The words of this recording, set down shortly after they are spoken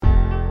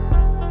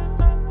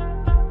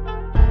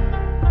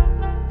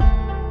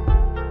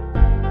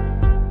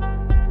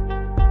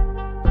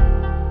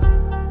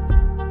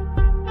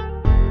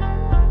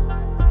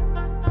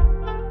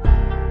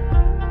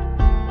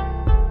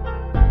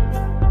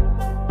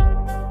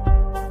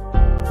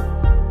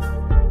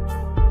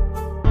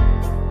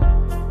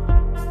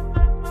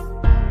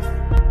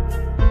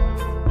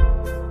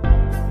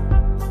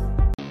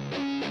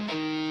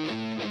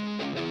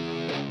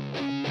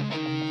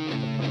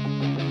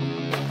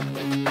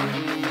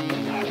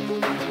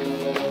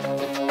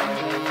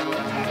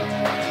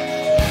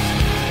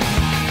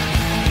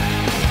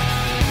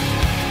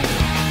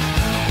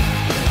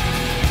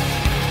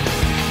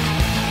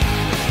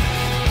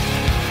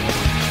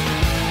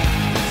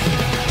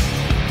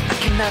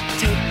cannot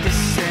take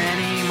this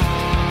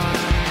anymore.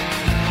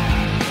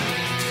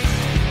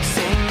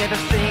 Saying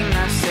everything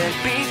I've said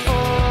before.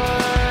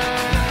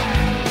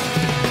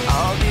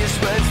 All these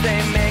words,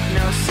 they make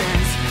no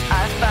sense.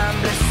 I find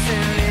bliss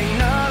in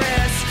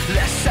ignorance.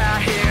 Less I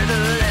hear, the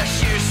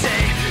less you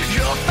say.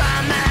 You'll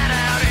find that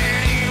out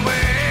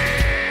anyway.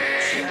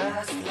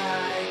 Just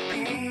like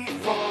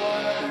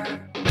before.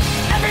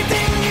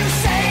 Everything you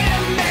say to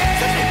me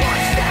is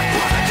one step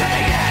closer to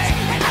the edge,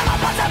 and I'm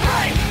about to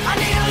break. I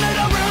need a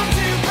little room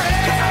to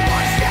breathe, 'cause I'm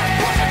one step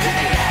closer to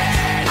the edge.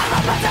 I'm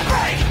about to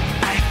break.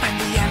 I find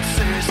the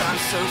answers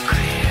aren't so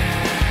clear.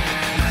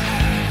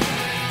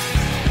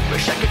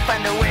 Wish I could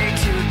find a way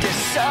to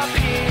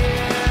disappear.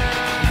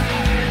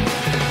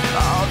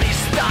 All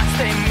these thoughts,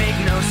 they make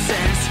no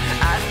sense.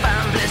 I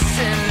found bliss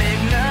in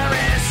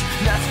ignorance.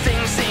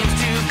 Nothing seems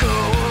to go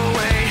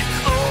away.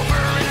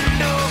 Over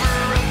and over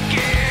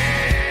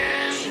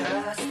again.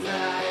 Just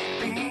like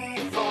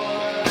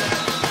before.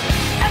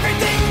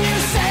 Everything you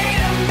say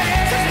to me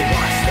is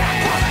one step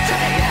closer to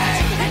the edge,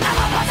 and I'm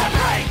about to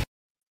break.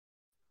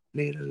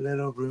 Need a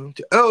little room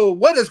to... Oh,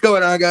 what is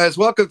going on, guys?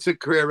 Welcome to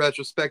Career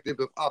Retrospective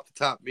of Off the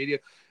Top Media.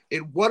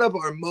 In one of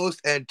our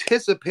most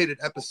anticipated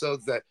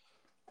episodes that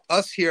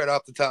us here at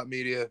Off the Top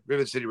Media,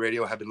 Rivet City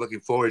Radio, have been looking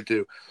forward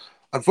to.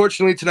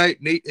 Unfortunately, tonight,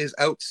 Nate is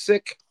out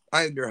sick.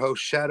 I am your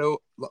host,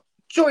 Shadow.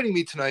 Joining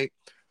me tonight,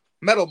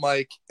 Metal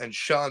Mike and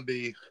Sean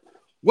B.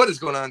 What is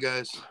going on,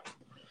 guys?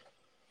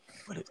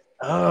 What is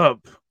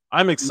up?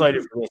 I'm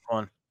excited for this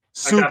one.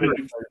 Super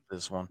excited for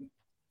this one.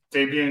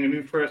 Debuting a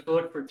new first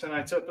look for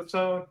tonight's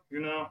episode.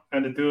 You know,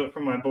 had to do it for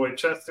my boy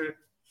Chester.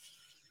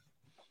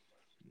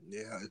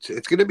 Yeah,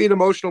 it's going to be an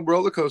emotional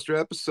roller coaster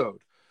episode.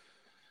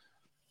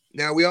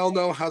 Now, we all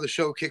know how the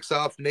show kicks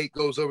off. Nate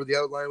goes over the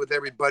outline with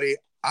everybody.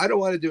 I don't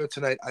want to do it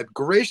tonight. I've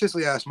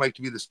graciously asked Mike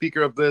to be the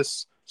speaker of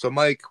this. So,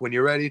 Mike, when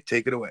you're ready,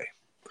 take it away.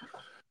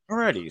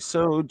 Alrighty,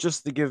 so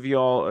just to give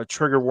y'all a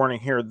trigger warning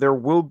here, there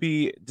will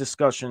be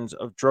discussions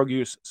of drug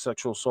use,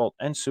 sexual assault,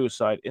 and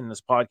suicide in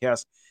this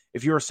podcast.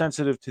 If you are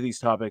sensitive to these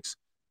topics,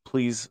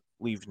 please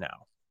leave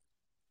now.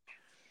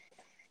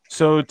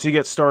 So to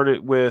get started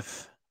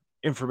with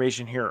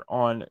information here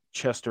on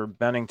Chester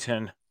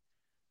Bennington.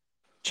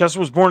 Chester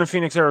was born in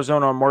Phoenix,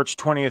 Arizona on March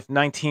 20th,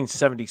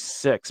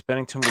 1976.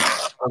 Bennington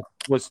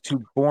was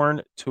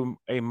born to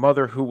a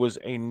mother who was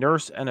a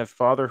nurse and a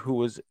father who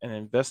was an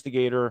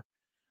investigator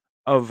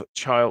of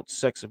child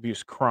sex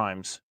abuse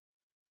crimes.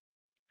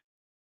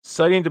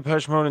 Citing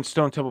Depeche Mode and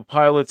Stone Temple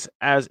Pilots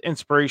as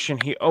inspiration,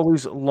 he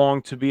always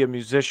longed to be a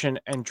musician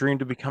and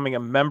dreamed of becoming a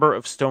member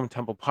of Stone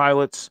Temple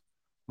Pilots.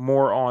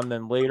 More on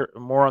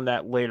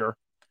that later.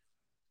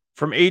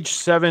 From age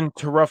 7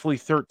 to roughly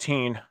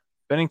 13,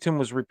 Bennington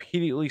was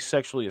repeatedly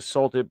sexually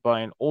assaulted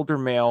by an older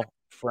male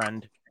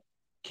friend.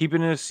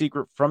 Keeping it a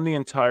secret from the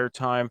entire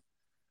time,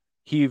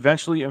 he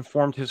eventually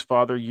informed his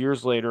father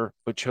years later,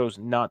 but chose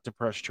not to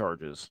press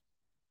charges.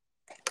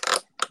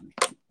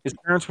 His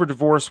parents were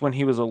divorced when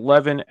he was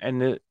 11,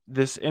 and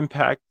this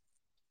impact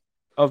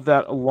of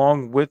that,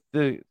 along with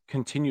the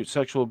continued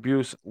sexual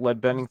abuse, led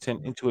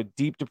Bennington into a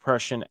deep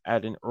depression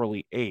at an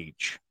early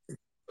age.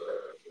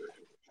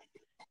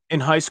 In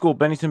high school,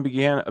 Bennington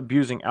began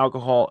abusing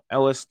alcohol,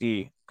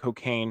 LSD,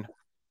 cocaine,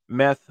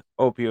 meth,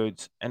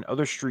 opioids, and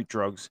other street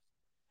drugs.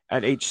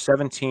 At age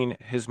 17,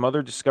 his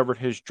mother discovered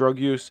his drug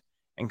use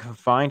and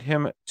confined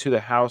him to the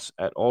house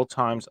at all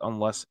times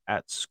unless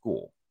at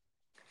school.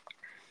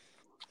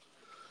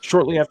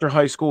 Shortly after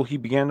high school, he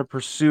began to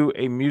pursue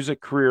a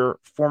music career,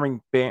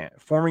 forming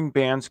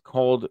bands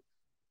called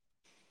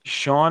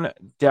Sean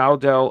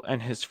Dowdell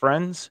and His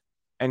Friends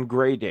and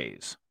Gray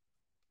Days.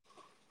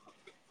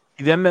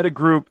 He then met a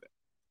group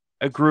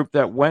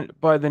that went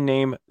by the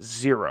name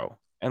Zero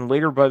and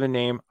later by the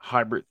name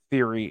Hybrid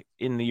Theory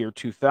in the year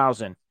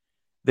 2000.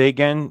 They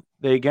again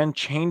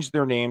changed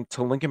their name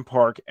to Linkin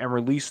Park and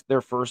released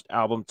their first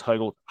album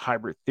titled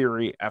Hybrid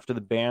Theory after the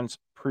band's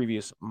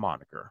previous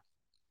moniker.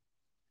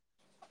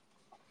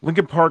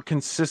 Linkin Park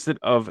consisted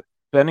of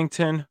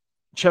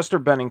Chester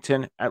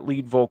Bennington at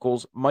lead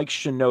vocals, Mike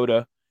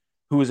Shinoda,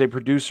 who was a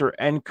producer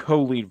and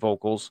co-lead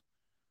vocals,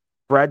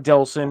 Brad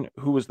Delson,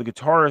 who was the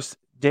guitarist,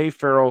 Dave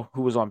Farrell,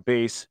 who was on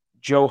bass,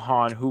 Joe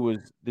Hahn, who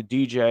was the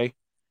DJ,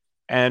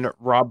 and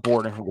Rob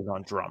Borden, who was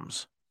on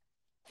drums.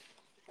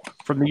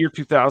 From the year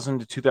 2000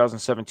 to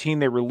 2017,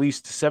 they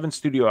released 7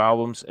 studio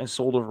albums and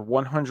sold over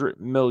 100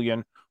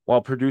 million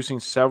while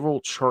producing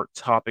several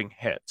chart-topping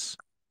hits.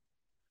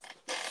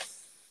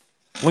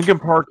 Linkin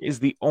Park is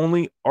the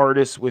only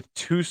artist with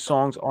 2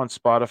 songs on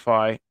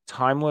Spotify's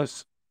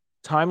Timeless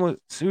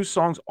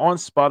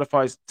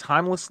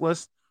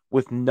list,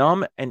 with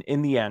Numb and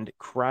In the End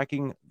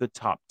cracking the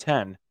top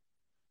 10.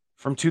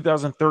 From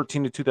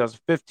 2013 to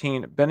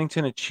 2015,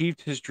 Bennington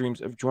achieved his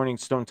dreams of joining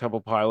Stone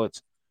Temple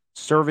Pilots,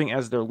 serving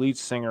as their lead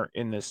singer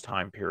in this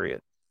time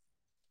period.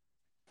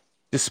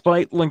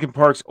 Despite Linkin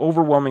Park's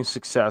overwhelming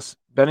success,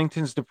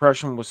 Bennington's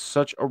depression was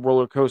such a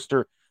roller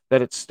coaster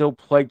that it still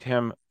plagued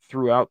him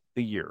throughout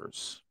the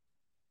years.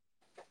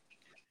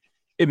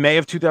 In May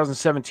of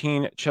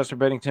 2017, Chester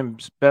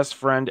Bennington's best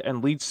friend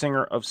and lead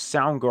singer of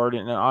Soundgarden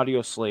and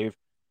Audioslave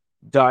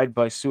died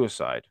by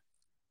suicide.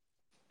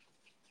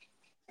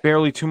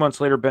 Barely 2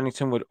 months later,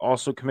 Bennington would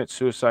also commit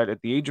suicide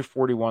at the age of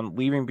 41,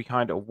 leaving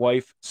behind a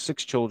wife,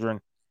 6 children,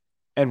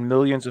 and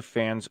millions of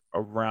fans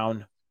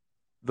around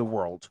the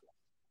world.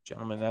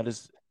 Gentlemen, that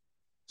is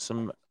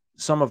some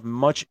of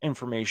much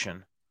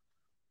information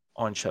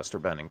on Chester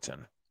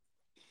Bennington.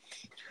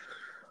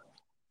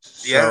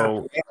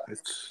 So,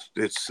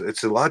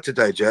 it's a lot to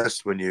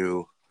digest when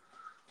you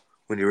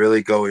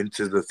really go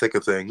into the thick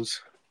of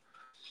things.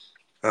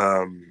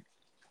 A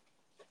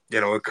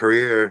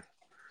career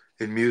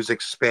in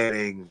music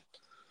spanning,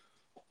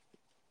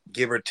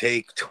 give or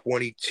take,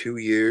 22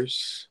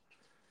 years.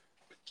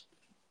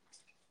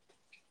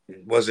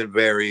 It wasn't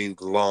very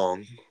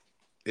long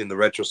in the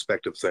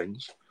retrospect of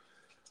things.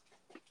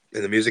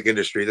 In the music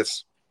industry,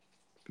 it's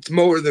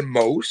more than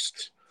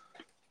most.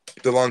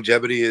 The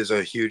longevity is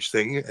a huge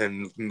thing,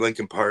 and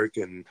Linkin Park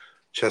and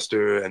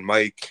Chester and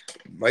Mike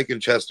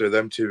and Chester,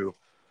 them two,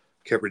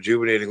 kept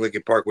rejuvenating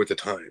Linkin Park with the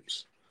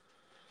times.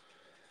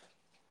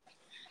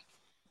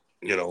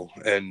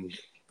 And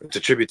it's a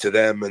tribute to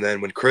them. And then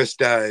when Chris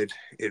died,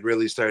 it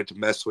really started to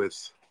mess with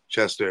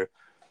Chester.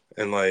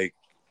 And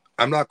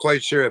I'm not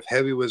quite sure if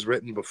Heavy was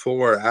written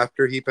before or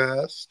after he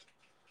passed.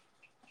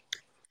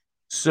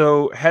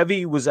 So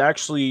Heavy was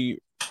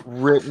actually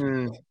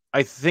written,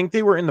 I think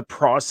they were in the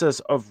process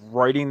of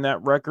writing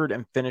that record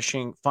and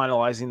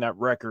finalizing that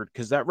record,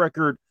 because that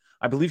record,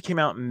 I believe, came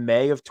out in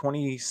May of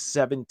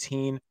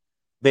 2017.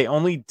 They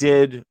only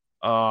did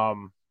a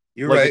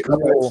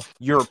couple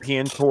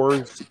European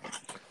tours,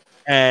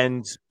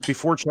 and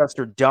before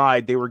Chester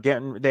died,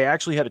 they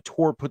actually had a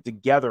tour put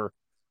together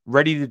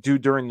ready to do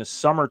during the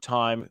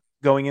summertime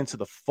going into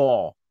the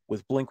fall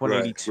with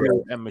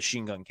Blink-182 and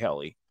Machine Gun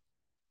Kelly.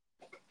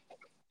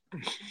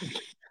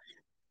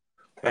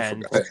 I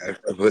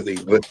completely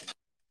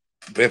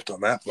whiffed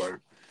on that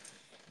part.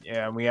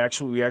 Yeah, and we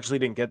actually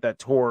didn't get that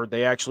tour.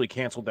 They actually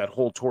canceled that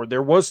whole tour.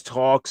 There was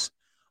talks,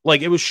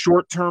 it was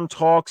short-term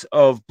talks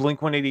of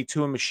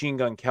Blink-182 and Machine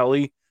Gun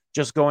Kelly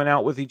just going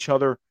out with each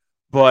other,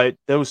 but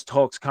those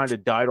talks kind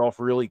of died off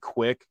really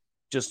quick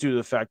just due to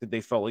the fact that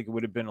they felt like it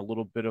would have been a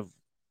little bit of,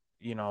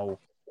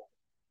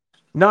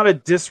 not a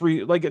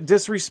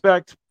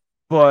disrespect,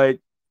 but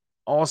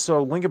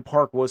also Linkin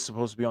Park was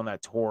supposed to be on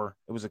that tour.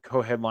 It was a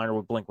co-headliner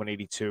with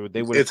Blink-182.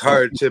 It's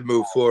hard to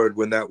move forward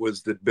when that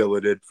was the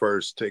billeted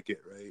first ticket,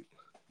 right?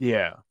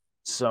 Yeah.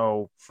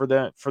 So for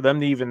them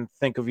to even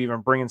think of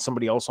even bringing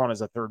somebody else on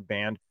as a third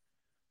band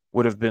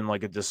would have been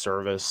like a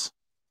disservice,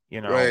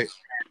 Right.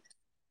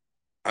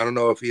 I don't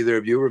know if either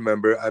of you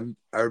remember.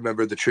 I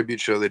remember the tribute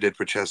show they did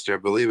for Chester. I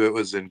believe it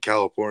was in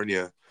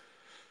California.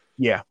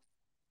 Yeah.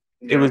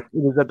 It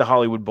was at the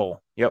Hollywood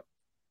Bowl. Yep.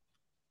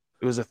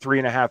 It was a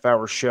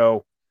 3.5-hour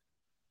show.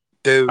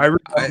 Dude, I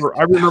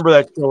remember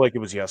that show like it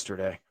was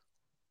yesterday.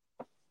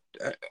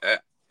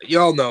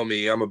 Y'all know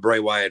me. I'm a Bray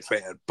Wyatt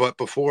fan. But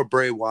before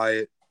Bray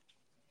Wyatt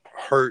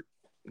hurt,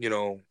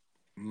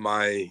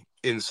 my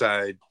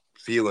inside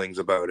feelings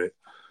about it,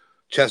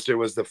 Chester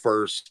was the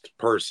first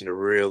person to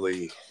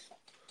really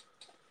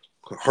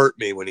hurt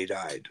me when he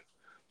died.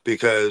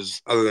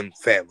 Because other than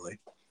family.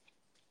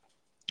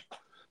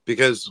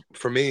 Because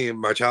for me, in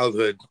my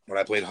childhood, when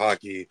I played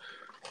hockey,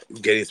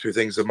 getting through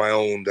things of my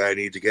own that I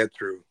need to get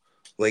through,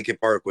 Linkin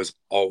Park was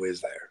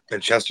always there.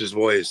 And Chester's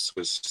voice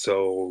was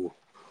so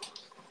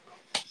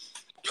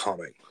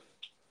calming.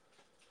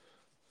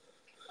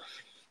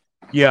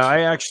 Yeah,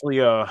 I actually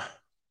a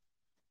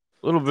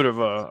little bit of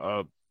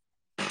a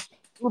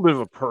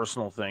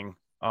personal thing.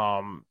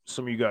 Some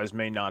of you guys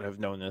may not have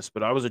known this,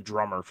 but I was a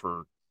drummer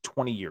for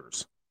 20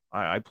 years.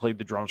 I played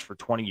the drums for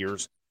 20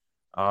 years.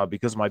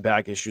 Because of my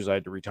back issues, I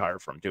had to retire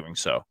from doing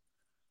so.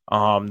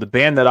 The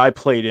band that I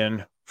played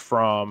in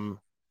from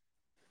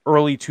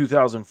early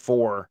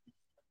 2004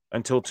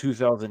 until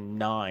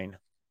 2009,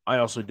 I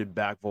also did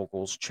back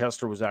vocals.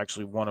 Chester was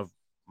actually one of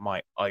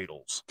my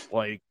idols.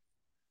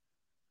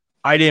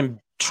 I didn't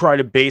try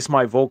to base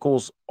my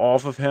vocals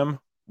off of him,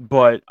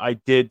 but I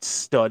did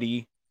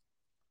study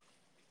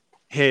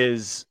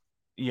his,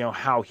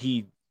 how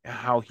he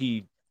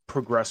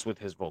progressed with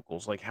his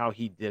vocals, how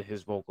he did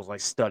his vocals. I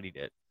studied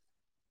it.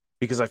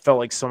 Because I felt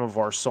like some of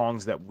our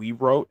songs that we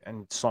wrote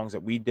and songs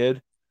that we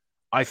did,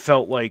 I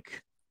felt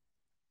like,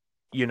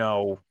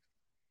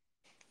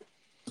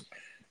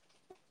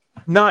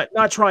 not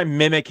try and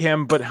mimic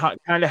him, but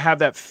kind of have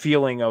that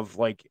feeling of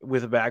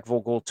with a back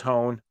vocal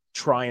tone,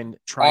 try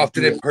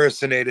often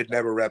impersonated,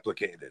 never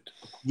replicated.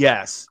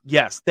 Yes.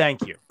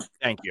 Thank you.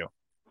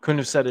 Couldn't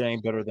have said it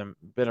any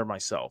better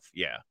myself.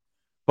 Yeah,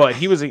 but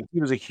he was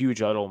a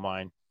huge idol of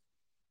mine.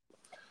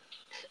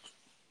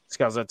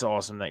 Scouts, that's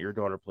awesome that your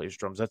daughter plays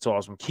drums. That's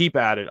awesome. Keep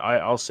at it.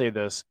 I'll say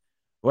this.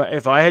 Well,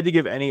 if I had to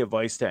give any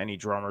advice to any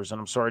drummers, and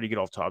I'm sorry to get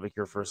off topic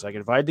here for a second,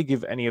 if I had to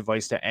give any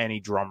advice to any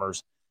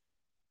drummers,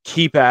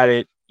 keep at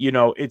it.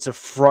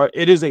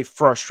 It is a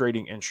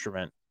frustrating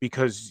instrument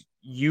because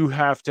you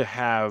have to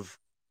have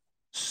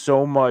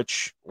so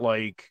much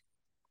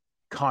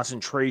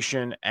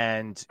concentration,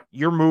 and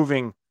you're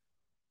moving,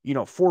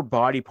 4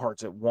 body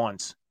parts at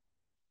once.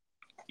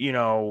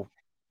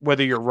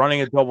 Whether you're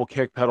running a double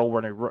kick pedal,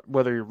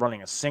 whether you're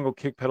running a single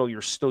kick pedal,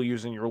 you're still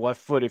using your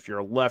left foot. If you're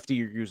a lefty,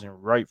 you're using your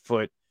right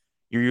foot.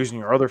 You're using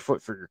your other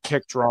foot for your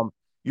kick drum.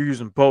 You're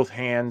using both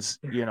hands.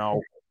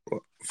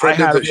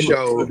 Friend of the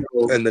show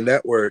and the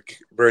network,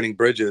 Burning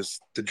Bridges,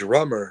 the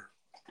drummer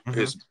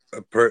is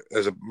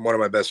one of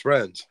my best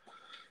friends,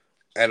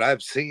 and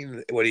I've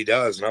seen what he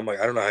does, and I'm like,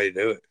 I don't know how you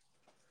do it.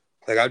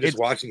 Like, I'm just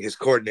watching his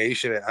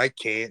coordination, and I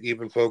can't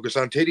even focus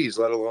on titties,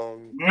 let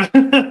alone.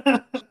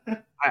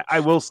 I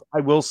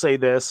will say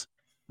this,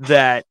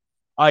 that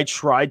I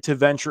tried to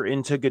venture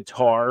into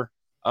guitar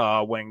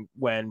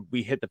when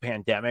we hit the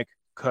pandemic,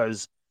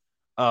 because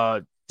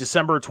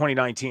December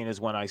 2019 is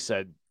when I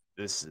said,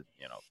 this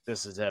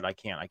is it. I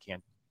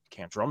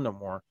can't drum no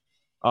more.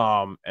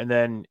 And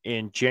then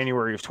in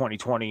January of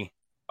 2020,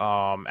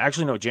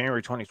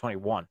 January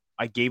 2021,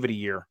 I gave it a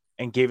year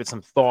and gave it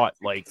some thought,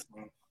 like,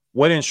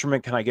 what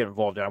instrument can I get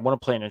involved in? I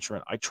want to play an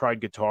instrument. I tried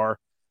guitar,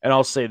 and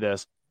I'll say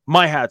this,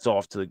 my hat's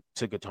off to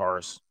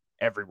guitarists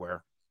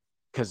everywhere,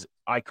 because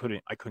I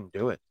couldn't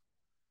do it.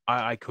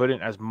 I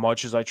couldn't, as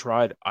much as I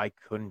tried, I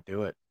couldn't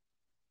do it.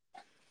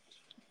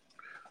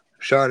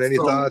 Sean, any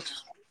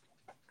thoughts?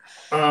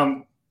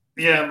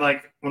 Yeah,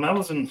 like when I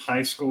was in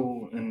high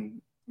school and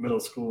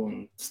middle school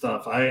and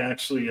stuff, I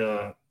actually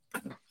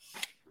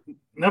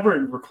never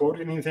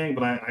recorded anything,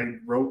 but I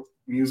wrote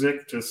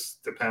music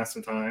just to pass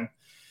the time.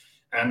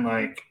 And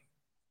like,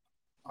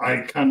 I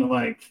kind of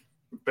like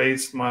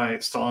based my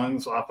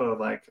songs off of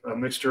like a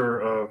mixture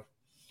of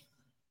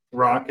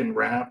rock and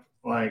rap,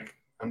 like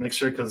a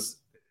mixture, because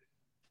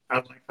I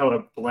like how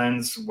it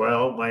blends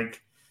well.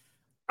 Like,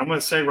 I'm going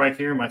to say right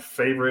here, my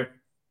favorite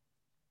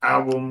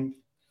album,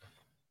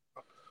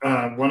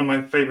 one of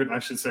my favorite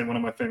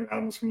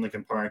albums from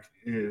Linkin Park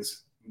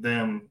is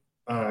them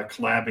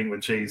collabing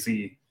with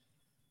Jay-Z.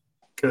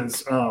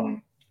 Because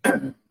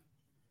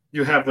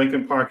you have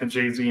Linkin Park and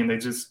Jay-Z, and they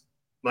just,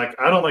 like,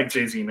 I don't like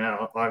Jay-Z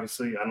now,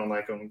 obviously. I don't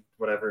like him,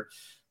 whatever.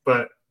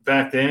 But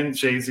back then,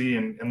 Jay-Z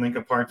and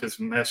Linkin Park just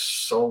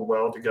meshed so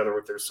well together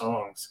with their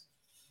songs.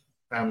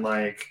 And,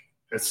 like,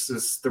 it's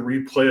just the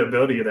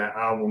replayability of that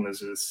album is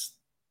just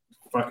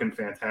fucking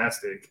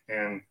fantastic.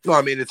 And no,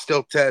 I mean, it's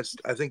still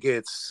I think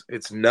it's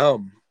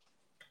Numb.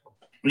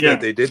 Yeah,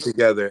 that they did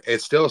together.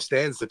 It still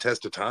stands the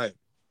test of time.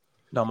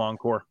 Numb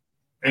Encore.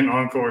 And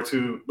Encore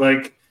too.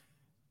 Like,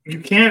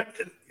 you can't.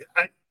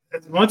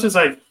 As much as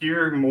I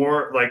hear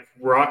more like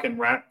rock and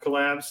rap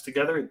collabs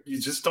together, you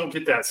just don't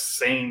get that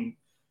same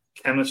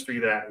chemistry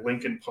that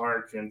Linkin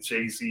Park and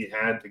Jay-Z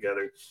had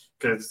together,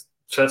 because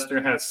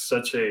Chester has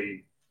such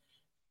a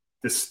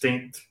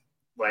distinct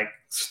like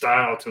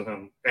style to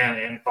him,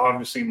 and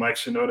obviously Mike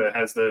Shinoda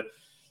has the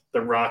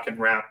rock and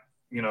rap,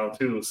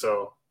 too.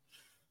 So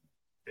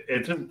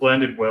it just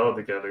blended well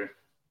together.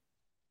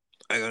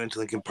 I got into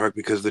Linkin Park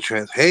because of the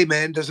trans. Hey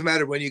man, doesn't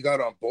matter when you got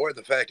on board.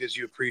 The fact is,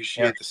 you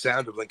appreciate the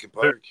sound of Linkin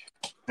Park.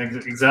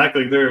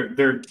 Exactly.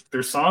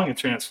 Their song in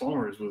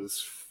Transformers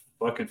was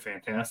fucking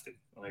fantastic.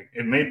 Like,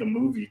 it made the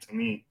movie, to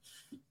me,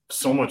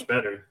 so much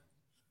better.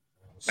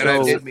 And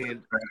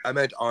I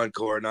meant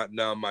Encore, not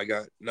Numb. I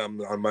got Numb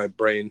on my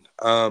brain.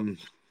 Well,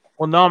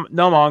 Numb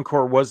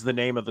Encore was the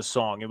name of the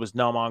song. It was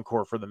Numb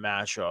Encore for the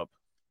mashup.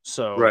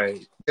 So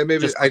right. And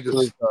maybe I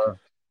just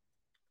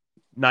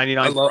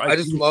 99. I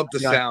just love the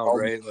sound,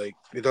 right? Like,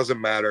 it doesn't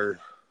matter.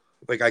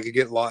 Like, I could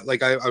get lost.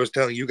 Like I was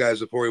telling you guys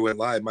before we went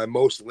live, my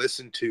most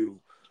listened to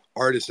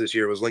artist this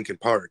year was Linkin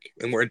Park,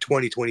 and we're in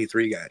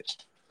 2023, guys.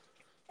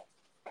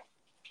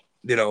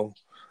 And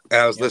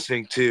I was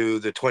listening to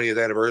the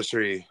 20th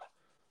anniversary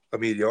of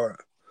Meteora.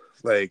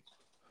 Like,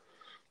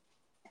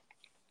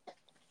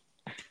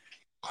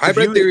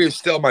 Hybrid Theory is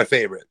still my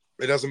favorite.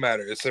 It doesn't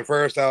matter. It's the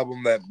first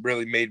album that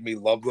really made me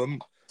love them,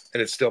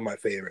 and it's still my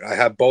favorite. I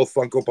have both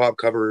Funko Pop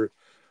cover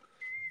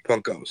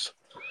Funkos.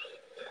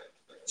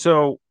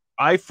 So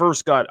I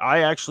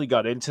actually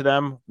got into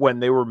them when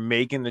they were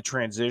making the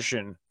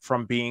transition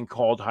from being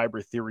called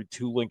Hybrid Theory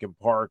to Linkin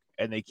Park,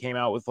 and they came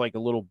out with like a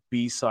little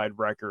B-side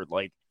record,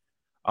 like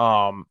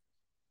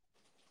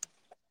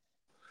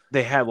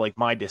they had like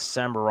My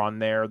December on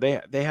there.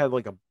 They had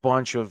like a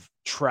bunch of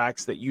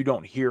tracks that you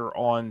don't hear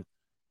on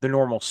the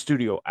normal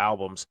studio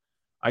albums.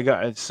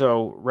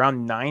 So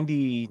around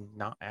 90,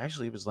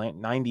 actually it was like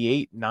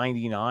 98,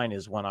 99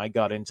 is when I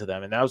got into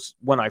them. And that was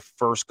when I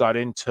first got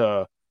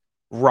into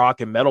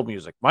rock and metal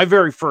music. My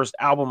very first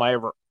album I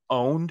ever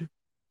owned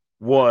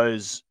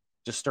was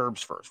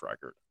Disturbed's first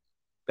record.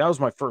 That was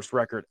my first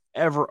record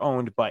ever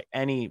owned by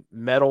any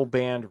metal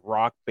band,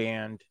 rock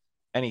band,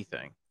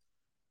 anything.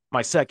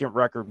 My second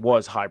record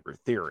was Hybrid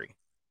Theory.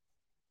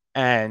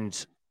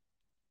 And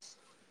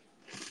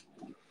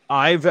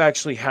I've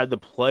actually had the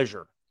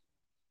pleasure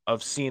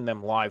of seeing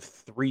them live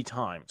 3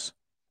 times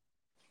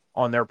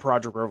on their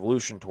Project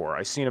Revolution tour.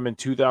 I seen them in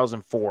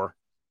 2004,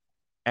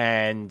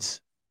 and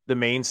the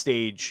main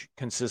stage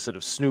consisted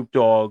of Snoop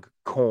Dogg,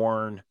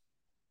 Korn,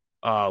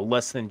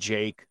 Less Than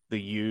Jake, The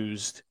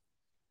Used,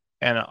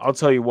 and I'll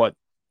tell you what,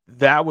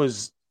 that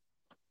was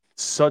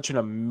such an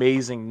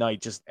amazing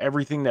night. Just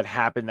everything that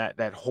happened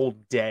that whole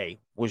day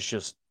was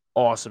just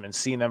awesome, and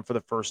seeing them for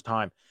the first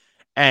time,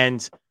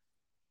 and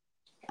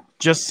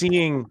just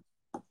seeing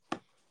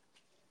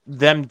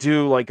them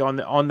do like on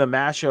the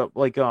mashup,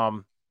 like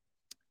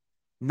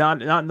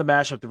not in the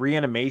mashup, the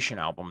Reanimation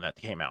album that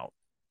came out.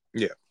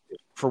 Yeah.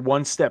 For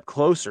One Step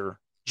Closer,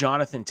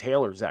 Jonathan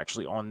Taylor's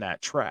actually on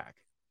that track.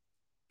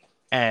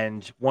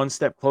 And One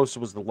Step Closer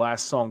was the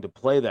last song to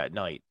play that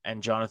night,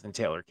 and Jonathan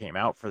Taylor came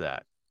out for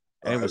that.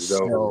 And it was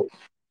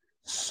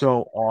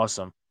so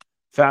awesome.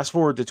 Fast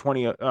forward to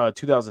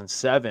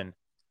 2007.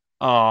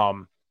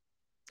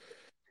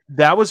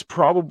 That was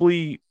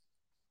probably,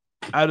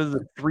 out of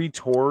the 3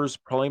 tours,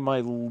 probably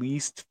my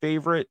least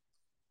favorite.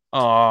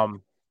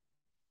 Because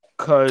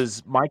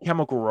My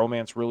Chemical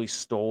Romance really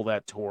stole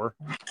that tour.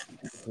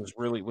 Which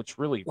really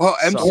well,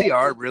 sucked.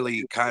 MCR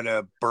really kind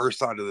of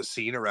burst onto the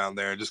scene around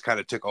there and just kind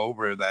of took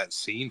over that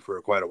scene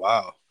for quite a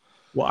while.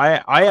 Well,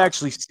 I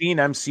actually seen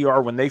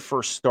MCR when they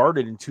first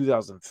started in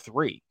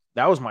 2003.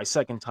 That was my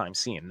second time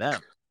seeing them.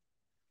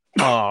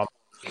 But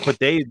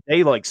they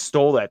like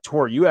stole that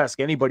tour. You ask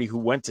anybody who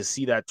went to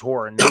see that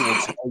tour, and they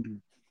will tell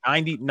you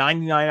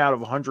 99 out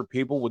of 100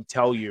 people would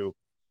tell you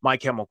My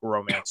Chemical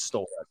Romance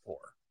stole that tour.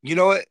 You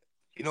know what?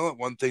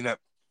 One thing that,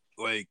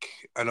 like,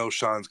 I know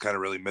Sean's kind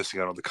of really missing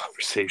out on the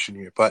conversation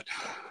here, but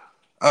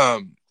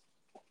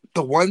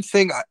the one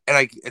thing,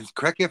 and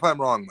correct me if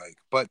I'm wrong, Mike,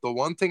 but the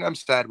one thing I'm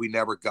sad we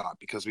never got,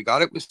 because we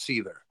got it with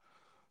Seether.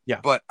 Yeah.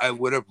 But I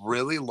would have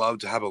really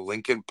loved to have a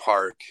Linkin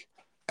Park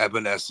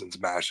Evanescence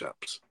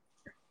mashups.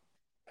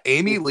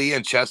 Amy Lee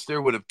and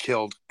Chester would have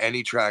killed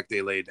any track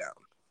they laid down.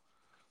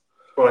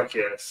 Fuck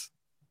yes.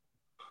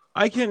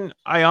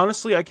 I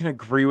honestly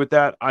agree with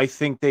that. I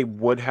think they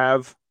would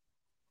have.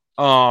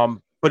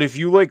 But if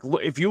you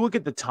look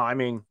at the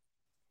timing,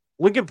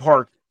 Linkin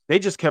Park, they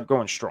just kept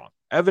going strong.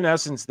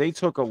 Evanescence, they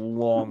took a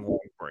long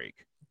break.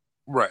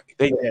 Right.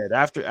 They did.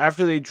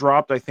 After they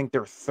dropped, I think,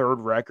 their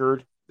 3rd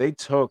record, they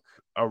took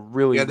a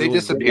really they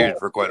disappeared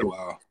for quite a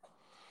while.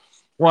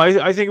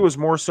 Well, I think it was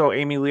more so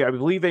Amy Lee. I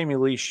believe Amy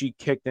Lee, she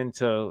kicked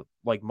into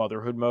like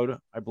motherhood mode.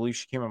 I believe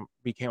she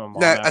became a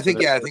mom. I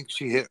think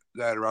she hit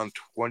that around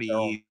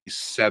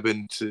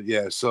 27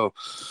 so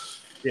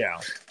yeah.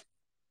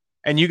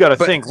 And you got to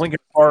think, Linkin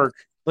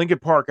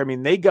Park, I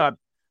mean, they got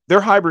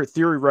their Hybrid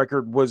Theory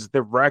record was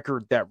the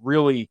record that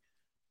really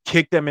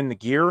kicked them in the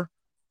gear.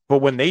 But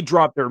when they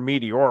dropped their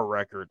Meteora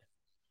record,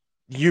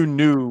 you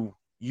knew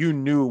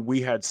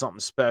we had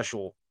something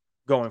special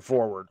going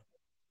forward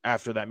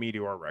after that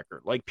Meteora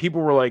record. Like,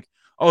 people were like,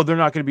 oh, they're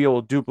not going to be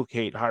able to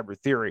duplicate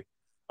Hybrid Theory.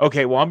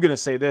 Okay, well, I'm going to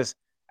say this.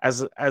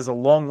 As a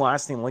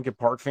long-lasting Linkin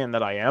Park fan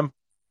that I am,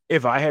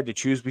 if I had to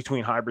choose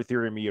between Hybrid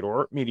Theory and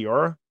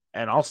Meteora,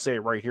 and I'll say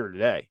it right here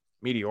today,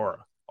 Meteora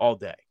all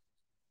day.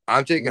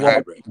 I'm taking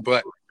Hybrid,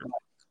 but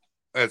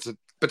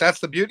that's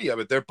the beauty of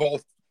it. They're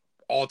both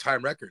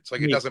all-time records.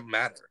 Like, it doesn't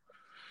matter.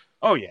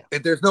 Oh yeah.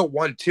 There's no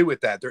 1-2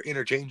 with that. They're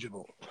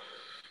interchangeable.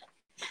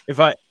 If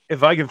I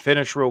can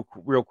finish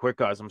real quick,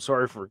 guys, I'm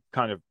sorry for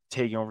kind of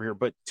taking over here,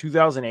 but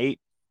 2008,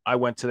 I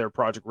went to their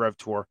Project Rev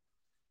tour.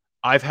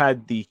 I've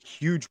had the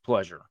huge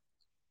pleasure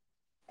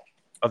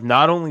of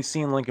not only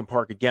seeing Linkin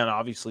Park again,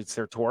 obviously it's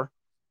their tour,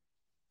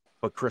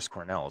 but Chris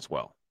Cornell as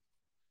well.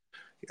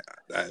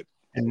 Yeah,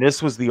 and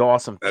this was the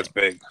awesome thing. That's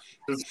big.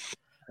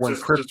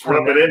 Just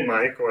rub it in,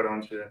 Mike. Why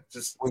don't you?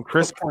 When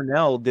Chris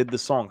Cornell did the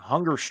song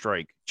Hunger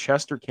Strike,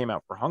 Chester came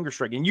out for Hunger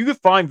Strike. And you can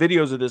find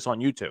videos of this on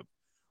YouTube.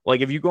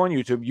 Like, if you go on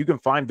YouTube, you can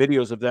find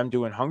videos of them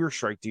doing Hunger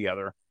Strike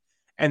together.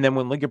 And then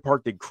when Linkin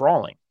Park did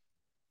Crawling,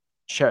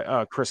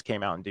 Chris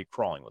came out and did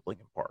Crawling with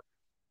Linkin Park.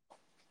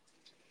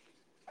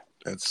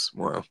 That's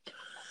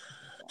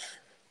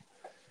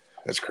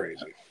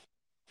crazy.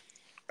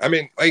 I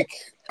mean, like,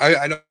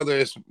 I know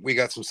we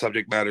got some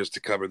subject matters to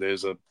cover.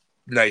 There's a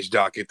nice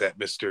docket that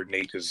Mr.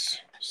 Nate is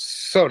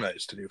so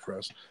nice to do for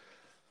us.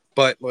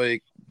 But,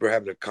 like, we're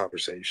having a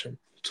conversation.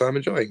 So I'm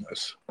enjoying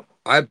this.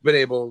 I've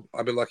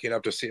been lucky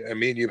enough to see,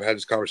 me and you've had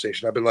this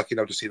conversation. I've been lucky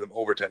enough to see them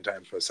over 10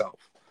 times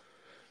myself.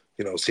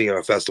 You know, seeing them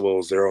at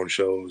festivals, their own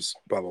shows,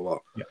 blah, blah, blah.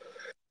 Yeah.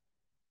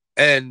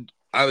 And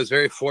I was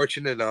very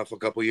fortunate enough a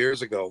couple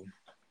years ago.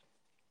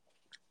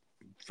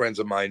 Friends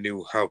of mine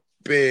knew how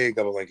big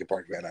of a Linkin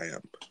Park fan I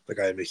am. Like,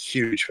 I am a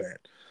huge fan.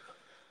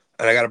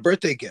 And I got a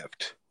birthday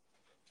gift.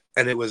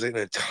 And it was an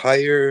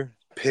entire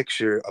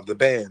picture of the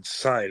band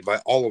signed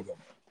by all of them.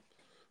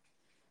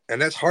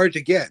 And that's hard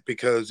to get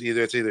because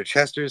it's either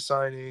Chester's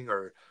signing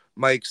or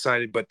Mike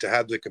signing, but to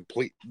have the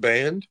complete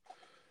band,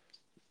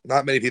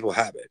 not many people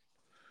have it.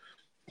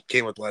 It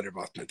came with letter of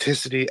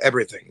authenticity,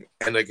 everything.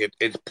 And like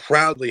it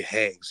proudly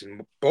hangs.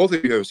 And both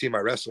of you have seen my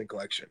wrestling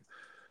collection.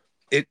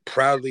 It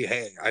proudly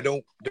hangs.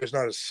 There's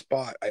not a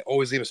spot. I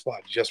always leave a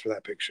spot just for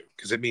that picture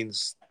because it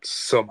means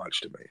so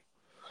much to me.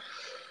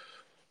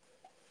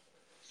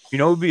 You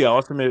know what would be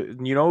awesome?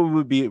 You know what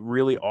would be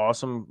really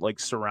awesome, like,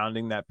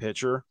 surrounding that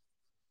picture?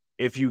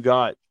 If you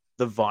got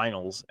the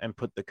vinyls and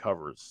put the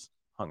covers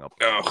hung up.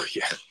 Oh,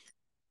 yeah.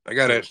 I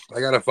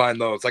gotta find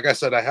those. Like I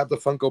said, I have the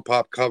Funko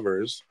Pop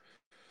covers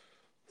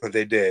that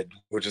they did,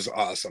 which is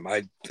awesome.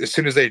 As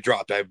soon as they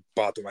dropped, I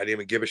bought them. I didn't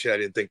even give a shit. I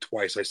didn't think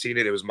twice. I seen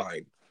it. It was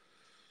mine.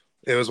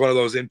 It was one of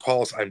those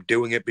impulse. I'm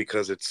doing it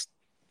because it's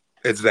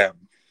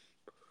them.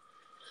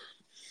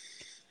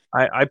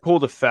 I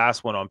pulled a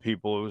fast one on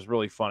people. It was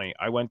really funny.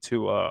 I went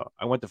to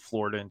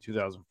Florida in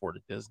 2004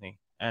 to Disney,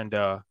 and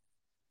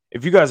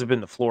if you guys have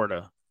been to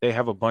Florida, they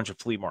have a bunch of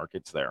flea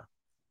markets there,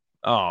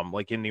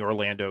 like in the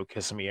Orlando,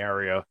 Kissimmee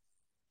area,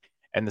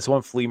 and this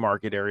one flea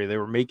market area, they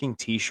were making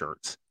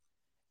T-shirts,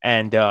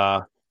 and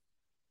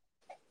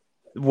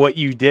what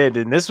you did,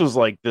 and this was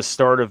like the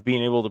start of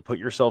being able to put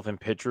yourself in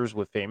pictures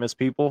with famous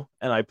people,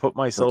 and I put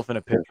myself in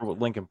a picture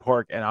with Linkin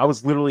Park, and I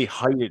was literally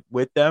heighted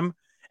with them.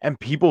 And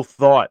people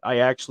thought I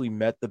actually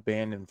met the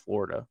band in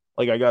Florida.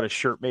 Like I got a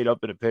shirt made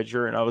up in a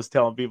picture, and I was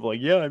telling people like,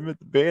 "Yeah, I met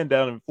the band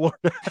down in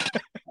Florida."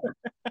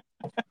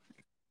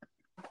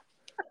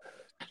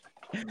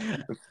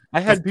 I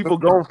had people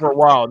going for a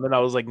while, and then I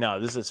was like, "No,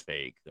 this is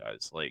fake,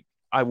 guys. Like,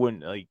 I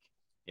wouldn't like."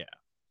 Yeah.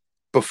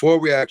 Before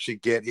we actually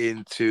get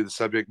into the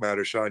subject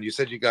matter, Sean, you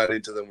said you got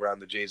into them around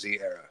the Jay-Z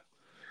era.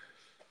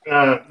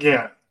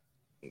 Yeah.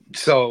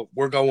 So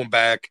we're going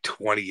back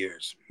 20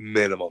 years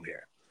minimum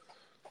here.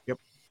 Yep.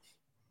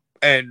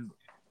 And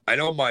I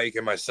know Mike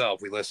and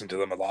myself, we listen to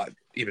them a lot,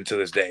 even to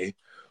this day.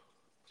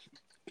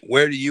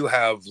 Where do you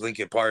have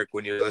Linkin Park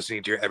when you're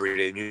listening to your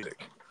everyday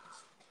music?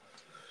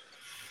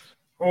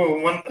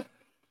 Well,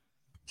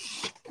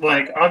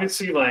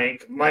 obviously,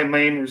 my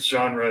main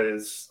genre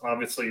is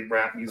obviously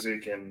rap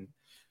music,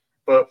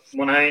 but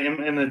when I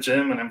am in the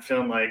gym and I'm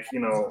feeling like,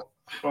 I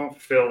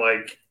don't feel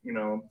like,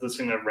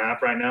 listening to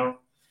rap right now,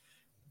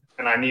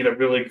 and I need a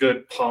really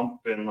good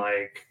pump and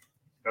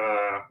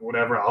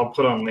whatever, I'll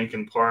put on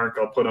Linkin Park,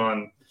 I'll put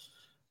on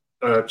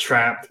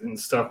Trapped and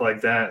stuff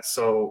like that.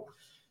 So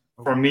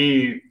for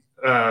me,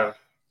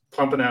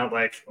 pumping out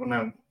when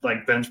I'm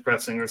bench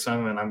pressing or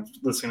something, and I'm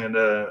listening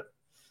to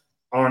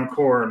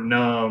Encore,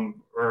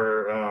 Numb,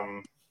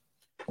 or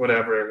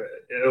whatever,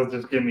 it'll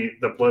just give me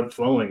the blood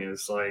flowing.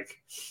 It's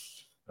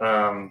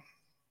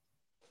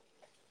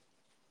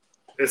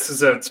this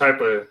is a type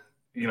of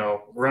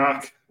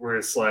rock where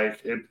it's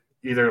it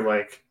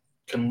either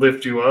can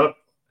lift you up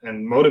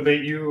and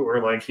motivate you,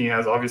 or he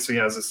obviously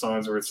has the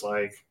songs where it's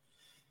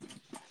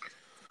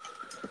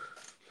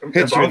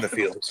hits you in the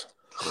feels.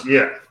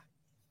 Yeah.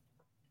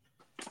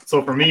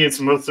 So for me, it's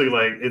mostly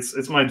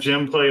it's my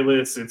gym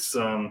playlist. It's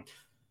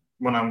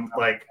when I'm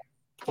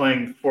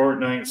playing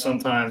Fortnite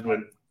sometimes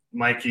with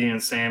Mikey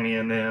and Sammy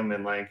and them,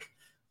 and I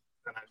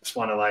just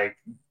want to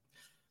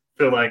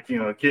feel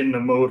get in the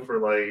mode for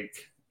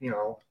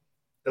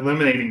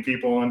eliminating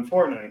people in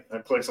Fortnite. I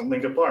play some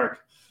Linkin Park,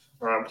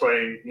 or I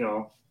play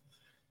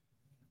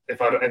if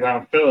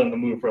I'm feeling the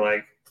mood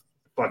for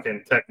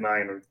fucking Tech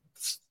Nine or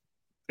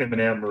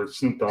Eminem or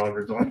Snoop Dogg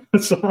or something.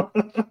 So.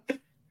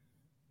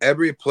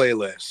 Every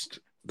playlist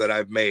that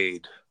I've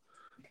made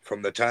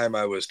from the time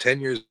I was 10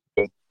 years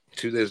old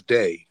to this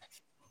day,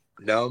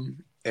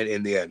 Numb and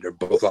In the End are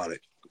both on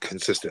it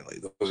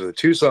consistently. Those are the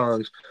two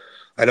songs.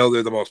 I know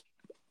they're the most.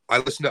 I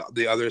listen to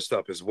the other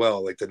stuff as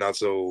well, like the not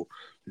so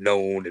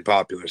known and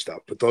popular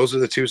stuff, but those are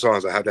the two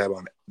songs I have to have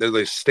on it. They're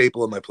the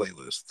staple in my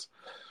playlists.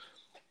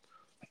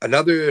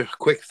 Another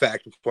quick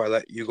fact before I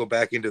let you go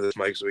back into this,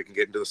 Mike, so we can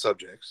get into the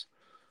subjects.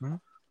 Hmm?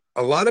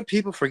 A lot of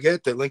people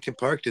forget that Linkin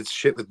Park did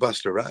shit with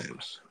Busta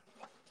Rhymes.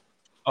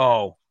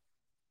 Oh,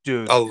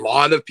 dude. A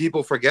lot of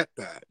people forget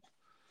that.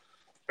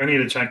 I need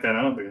to check that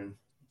out, dude.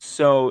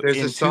 So there's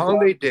a song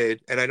they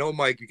did, and I know,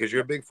 Mike, because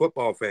you're a big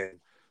football fan,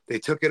 they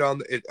took it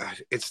on.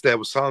 It's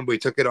that song we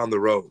took it on the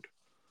road.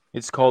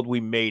 It's called "We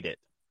Made It."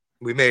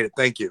 We made it.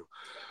 Thank you.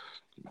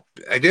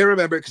 I didn't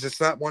remember it because it's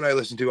not one I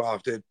listen to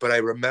often, but I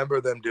remember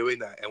them doing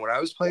that. And when I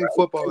was playing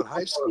football in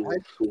high school,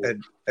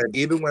 and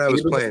even when I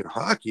was playing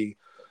hockey,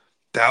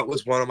 that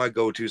was one of my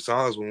go-to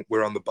songs when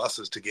we're on the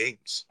buses to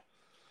games.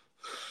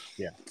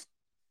 Yeah.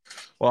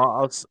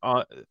 Well,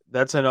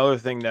 that's another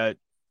thing that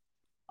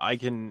I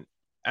can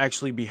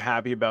actually be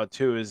happy about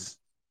too is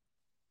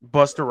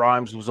Busta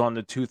Rhymes was on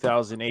the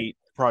 2008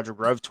 Project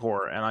Rev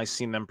tour, and I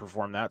seen them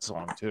perform that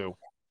song too.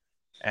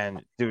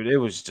 And dude, it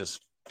was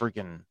just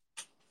freaking.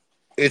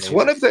 It's amazing.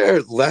 One of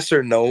their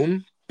lesser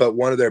known, but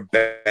one of their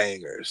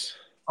bangers.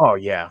 Oh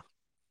yeah.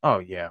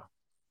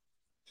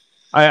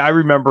 I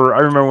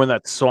remember when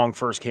that song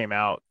first came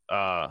out.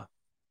 I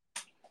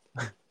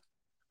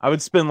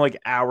would spend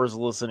hours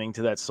listening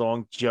to that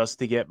song just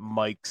to get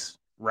Mike's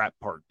rap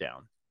part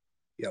down.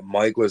 Yeah,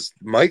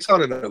 Mike's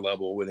on another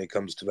level when it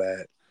comes to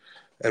that.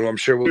 And I'm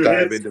sure we'll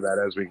dive into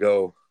that as we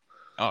go.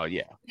 Oh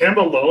yeah. Him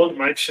alone,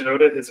 Mike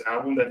Shinoda, his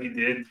album that he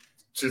did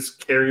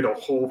just carried a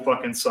whole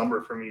fucking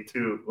summer for me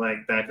too,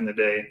 back in the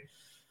day.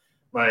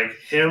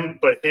 Him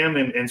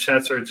and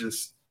Chester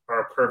just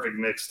are a perfect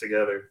mix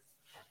together.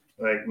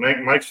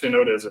 Mike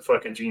Shinoda is a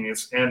fucking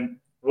genius. And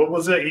what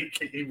was it?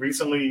 He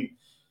recently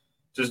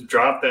just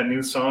dropped that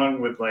new song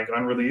with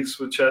unreleased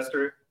with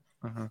Chester.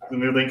 Mm-hmm. The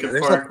new Linkin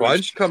Park. There's a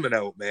bunch coming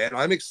out, man.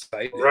 I'm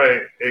excited.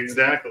 Right,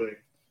 exactly.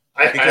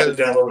 I had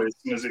to download it as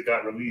soon as it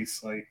got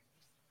released. Like,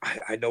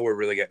 I know we're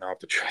really getting off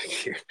the track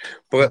here,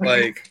 but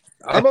like,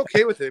 I'm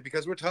okay with it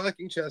because we're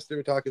talking Chester,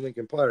 we're talking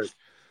Linkin Park.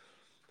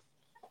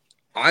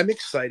 I'm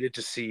excited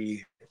to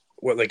see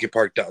what Linkin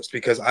Park does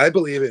because I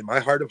believe in my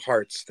heart of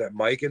hearts that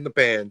Mike and the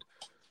band,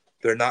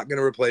 they're not going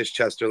to replace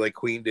Chester like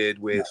Queen did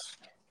with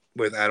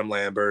Adam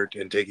Lambert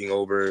and taking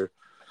over.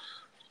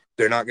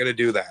 They're not going to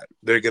do that.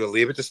 They're going to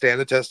leave it to stand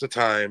the test of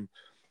time.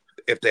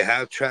 If they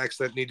have tracks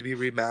that need to be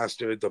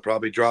remastered, they'll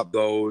probably drop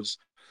those.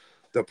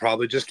 They'll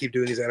probably just keep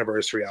doing these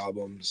anniversary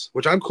albums,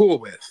 which I'm cool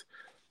with.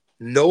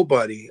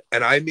 Nobody,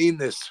 and I mean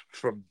this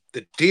from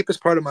the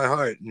deepest part of my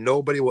heart,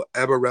 nobody will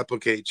ever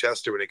replicate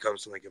Chester when it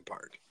comes to Linkin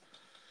Park.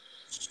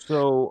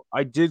 So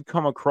I did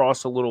come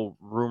across a little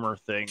rumor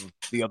thing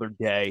the other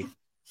day.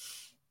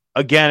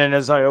 Again, and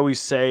as I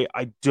always say,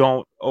 I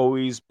don't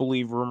always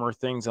believe rumor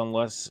things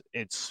unless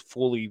it's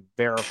fully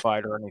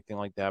verified or anything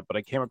like that. But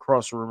I came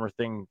across a rumor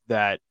thing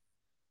that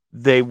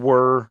they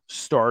were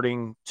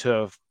starting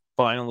to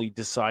finally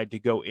decide to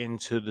go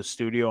into the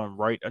studio and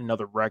write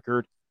another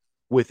record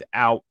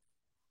without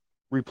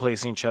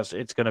replacing Chester.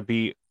 It's going to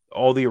be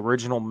all the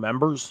original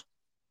members,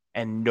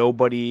 and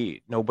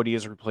nobody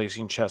is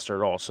replacing Chester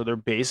at all. So they're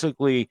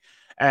basically,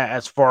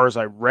 as far as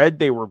I read,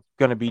 they were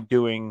going to be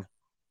doing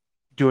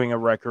a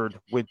record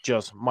with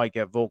just Mike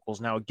at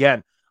vocals. Now,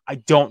 again, I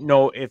don't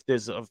know if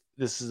this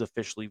is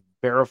officially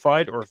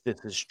verified or if this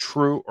is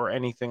true or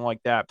anything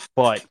like that,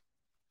 but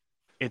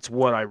it's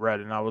what I read,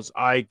 and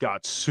I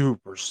got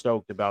super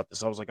stoked about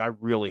this. I was like, I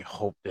really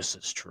hope this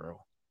is true.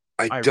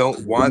 I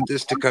don't want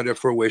this to come to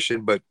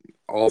fruition, but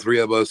all three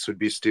of us would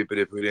be stupid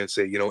if we didn't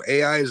say,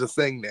 AI is a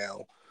thing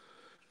now.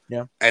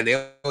 Yeah. And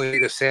they only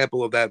need a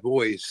sample of that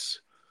voice.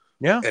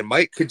 Yeah. And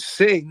Mike could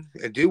sing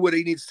and do what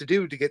he needs to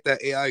do to get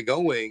that AI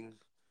going.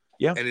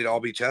 Yeah. And it'd all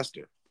be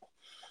Chester.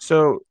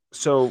 So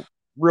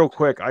real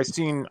quick, I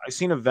seen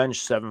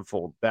Avenged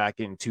Sevenfold back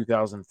in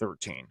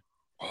 2013.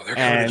 Oh, they're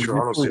coming to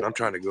Toronto soon. I'm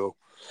trying to go.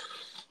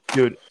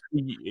 Dude,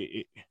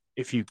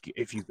 if you go,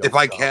 if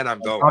I can, I'm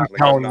going.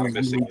 I'm not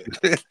missing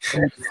it.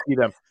 See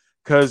them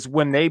because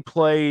when they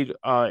played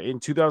in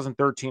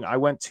 2013, I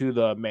went to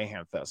the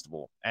Mayhem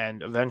Festival,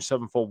 and Avenged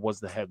Sevenfold was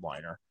the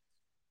headliner.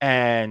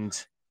 And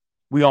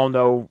we all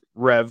know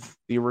Rev,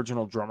 the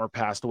original drummer,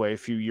 passed away a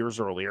few years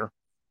earlier,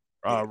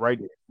 right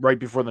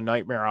before the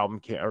Nightmare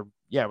album came.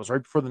 It was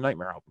right before the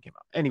Nightmare album came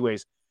out.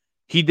 Anyways,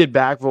 he did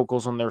back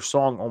vocals on their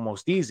song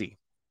 "Almost Easy."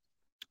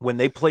 When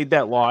they played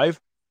that live,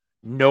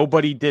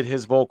 nobody did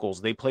his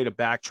vocals. They played a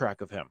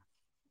backtrack of him.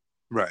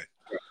 Right.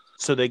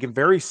 So they can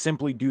very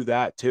simply do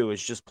that too,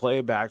 is just play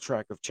a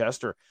backtrack of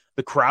Chester.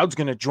 The crowd's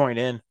going to join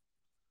in.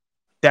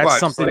 That's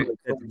something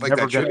like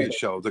that tribute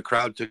show. The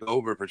crowd took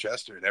over for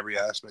Chester in every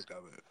aspect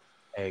of it.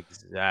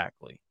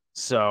 Exactly.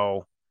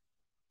 So,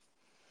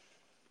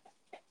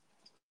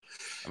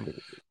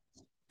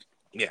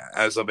 yeah,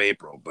 as of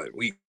April, but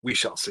we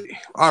shall see.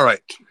 All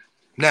right.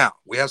 Now,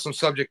 we have some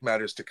subject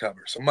matters to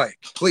cover. So, Mike,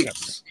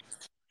 please.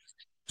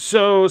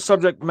 So,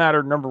 subject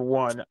matter number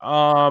one.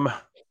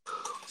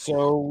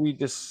 So we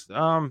just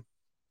number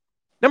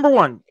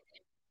one,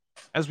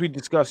 as we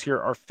discuss here,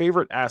 our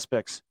favorite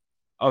aspects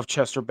of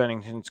Chester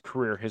Bennington's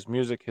career, his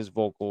music, his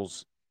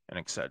vocals, and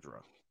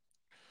etc.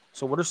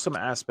 So, what are some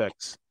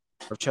aspects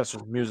of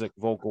Chester's music,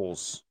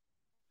 vocals,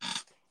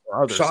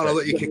 or others? Sean, I'll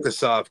let you kick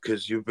this off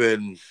because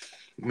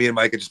me and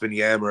Mike have just been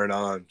yammering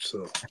on.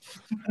 So,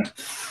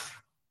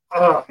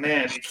 oh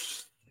man,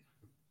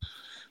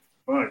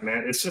 fuck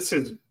man, it's just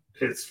his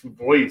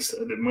voice.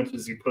 As much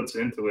as he puts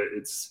into it,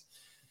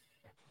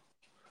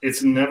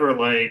 it's never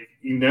like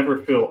you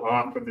never feel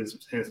off with his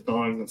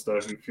songs and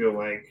stuff. You feel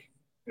like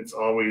it's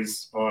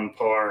always on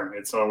par.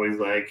 It's always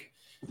like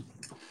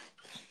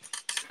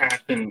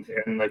passion,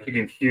 and like you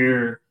can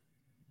hear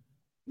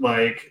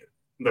like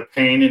the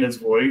pain in his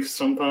voice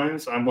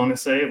sometimes. I want to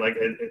say like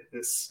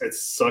it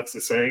sucks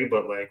to say,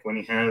 but like when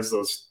he has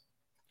those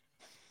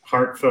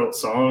heartfelt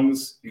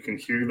songs, you can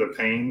hear the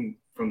pain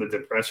from the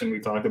depression we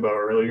talked about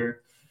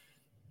earlier,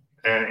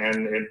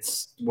 and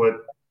it's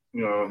what.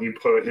 He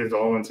put his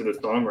all into the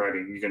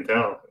songwriting, you can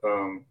tell.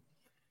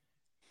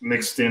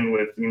 Mixed in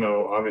with,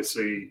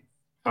 obviously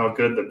how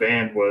good the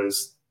band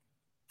was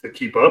to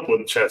keep up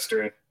with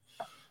Chester.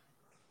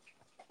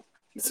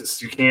 It's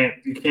just you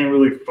can't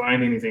really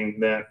find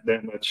anything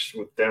that much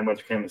with that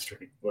much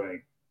chemistry.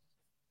 Like,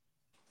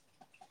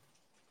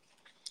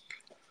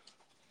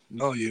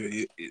 no,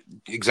 you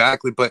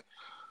exactly. But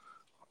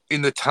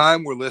in the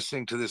time we're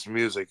listening to this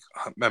music,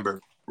 remember.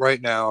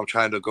 Right now, I'm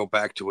trying to go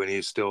back to when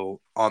he's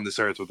still on this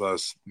earth with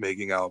us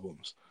making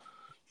albums.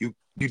 You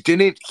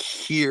didn't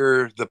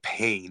hear the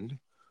pain,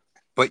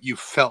 but you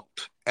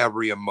felt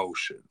every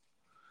emotion.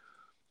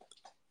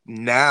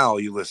 Now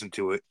you listen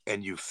to it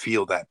and you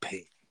feel that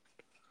pain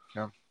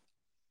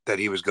that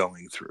he was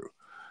going through.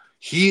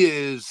 He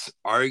is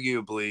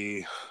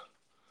arguably,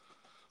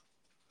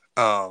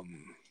 sorry,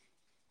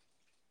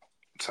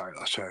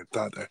 I was trying to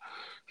thought there.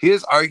 He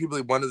is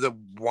arguably one of the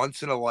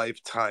once in a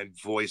lifetime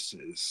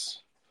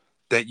voices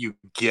that you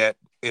get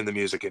in the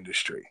music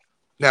industry.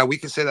 Now we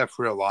can say that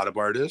for a lot of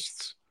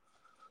artists,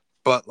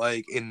 but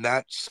like in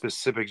that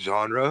specific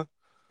genre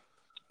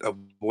of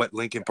what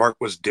Linkin Park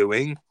was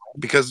doing,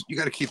 because you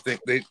got to keep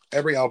thinking,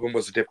 every album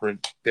was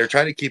different. They're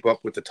trying to keep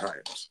up with the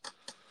times.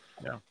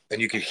 Yeah. And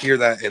you could hear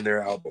that in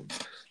their albums.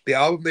 The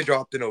album they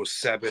dropped in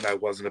 07, I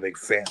wasn't a big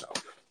fan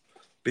of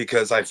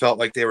because I felt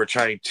like they were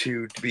trying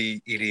to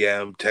be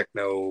EDM,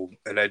 techno,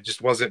 and it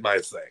just wasn't my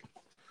thing.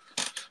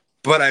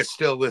 But I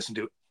still listened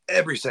to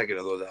every second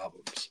of those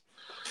albums.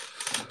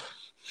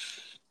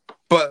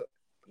 But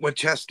when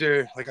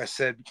Chester, like I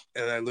said,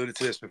 and I alluded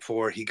to this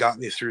before, he got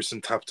me through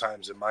some tough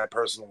times in my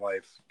personal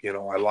life. You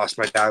know, I lost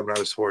my dad when I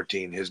was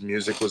 14. His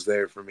music was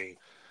there for me.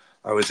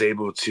 I was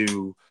able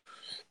to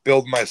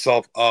build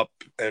myself up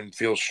and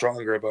feel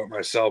stronger about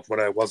myself when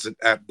I wasn't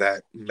at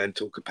that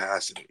mental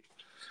capacity.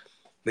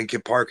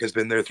 Linkin Park has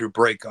been there through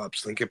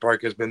breakups. Linkin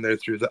Park has been there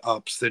through the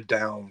ups, the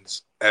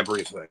downs,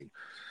 everything.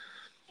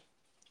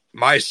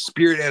 My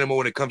spirit animal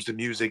when it comes to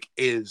music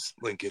is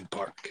Linkin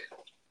Park.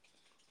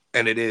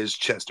 And it is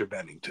Chester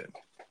Bennington.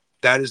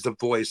 That is the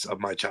voice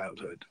of my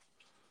childhood.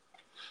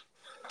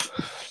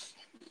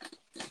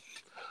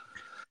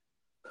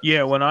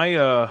 Yeah, when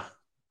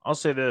I'll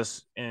say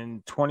this,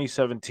 in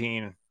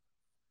 2017,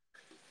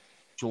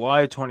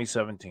 July of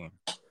 2017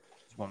 is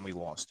when we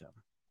lost him.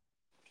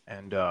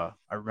 And I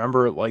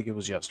remember it like it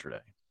was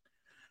yesterday.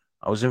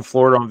 I was in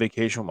Florida on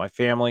vacation with my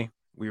family.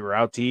 We were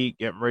out to eat,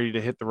 getting ready to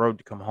hit the road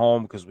to come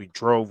home because we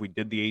drove. We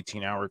did the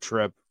 18-hour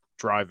trip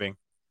driving.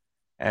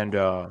 And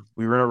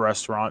we were in a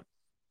restaurant.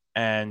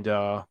 And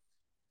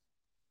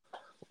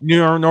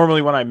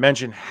normally when I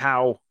mention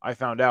how I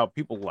found out,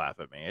 people laugh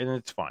at me. And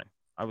it's fine.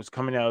 I was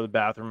coming out of the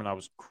bathroom and I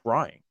was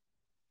crying.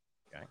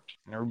 Okay.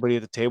 And everybody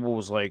at the table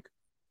was like,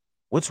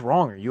 "What's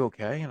wrong? Are you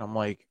okay?" And I'm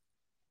like,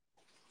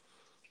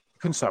 I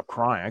couldn't stop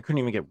crying. I couldn't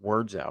even get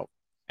words out.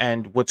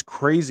 And what's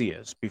crazy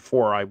is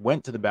before I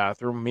went to the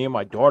bathroom, me and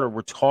my daughter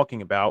were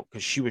talking about,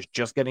 because she was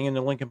just getting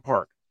into Linkin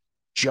Park,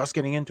 just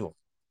getting into them.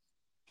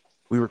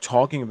 We were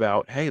talking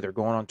about, hey, they're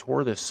going on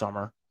tour this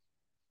summer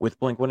with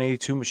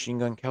Blink-182, Machine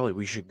Gun Kelly.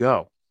 We should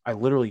go. I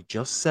literally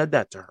just said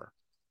that to her.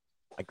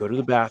 I go to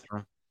the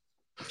bathroom.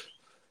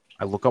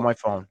 I look on my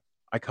phone.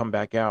 I come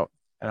back out.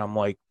 And I'm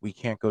like, we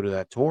can't go to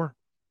that tour.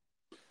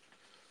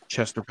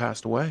 Chester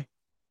passed away.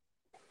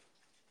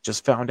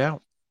 Just found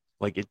out.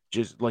 Like, it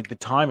just, like, the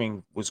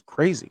timing was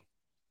crazy.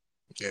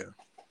 Yeah.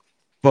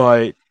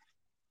 But,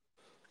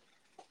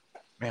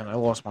 man, I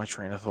lost my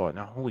train of thought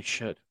now. Holy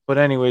shit. But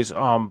anyways,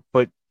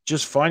 but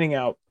just finding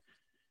out,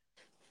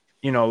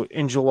 you know,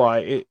 in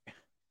July,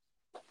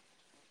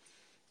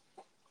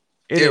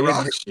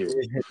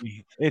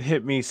 it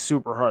hit me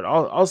super hard.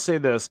 I'll say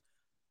this.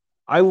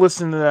 I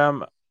listen to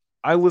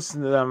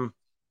them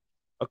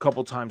a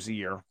couple times a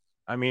year.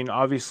 I mean,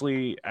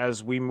 obviously,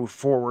 as we move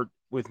forward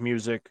with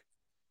music,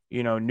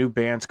 you know, new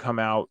bands come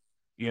out,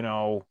 you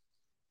know,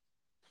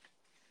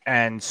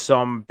 and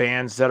some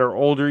bands that are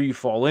older you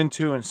fall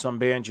into, and some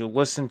bands you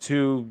listen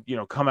to, you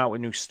know, come out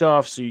with new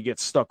stuff, so you get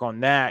stuck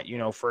on that. You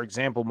know, for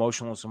example,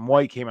 Motionless in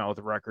White came out with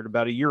a record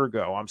about a year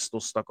ago. I'm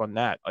still stuck on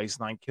that. Ice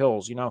Nine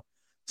Kills, you know,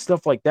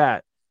 stuff like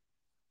that.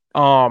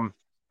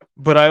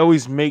 But I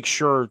always make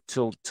sure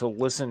to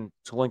listen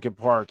to Linkin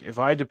Park. If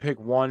I had to pick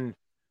one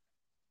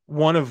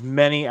of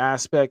many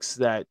aspects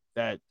that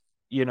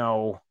you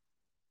know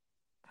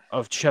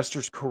of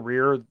Chester's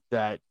career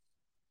that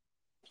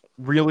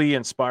really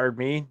inspired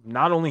me,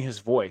 not only his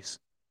voice,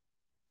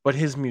 but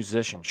his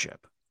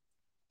musicianship.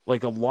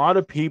 Like, a lot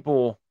of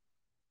people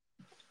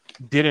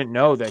didn't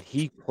know that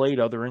he played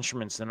other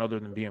instruments other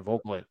than being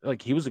vocal.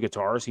 Like, he was a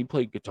guitarist. He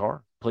played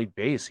guitar, played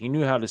bass. He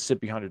knew how to sit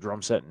behind a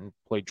drum set and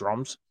play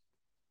drums.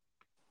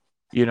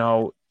 You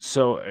know,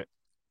 so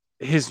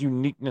his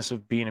uniqueness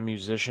of being a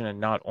musician and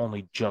not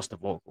only just a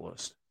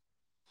vocalist.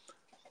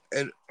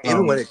 And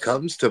even when it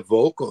comes to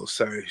vocals,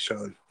 sorry,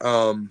 Sean.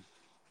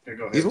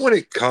 Even when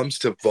it comes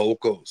to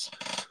vocals,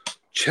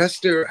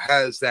 Chester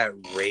has that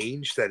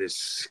range that is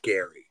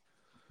scary.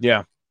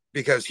 Yeah.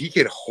 Because he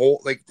can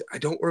hold, like, I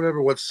don't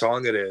remember what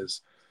song it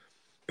is,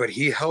 but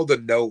he held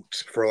a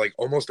note for like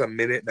almost a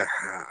minute and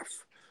a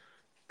half.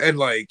 And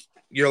like,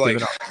 you're like,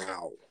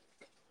 how?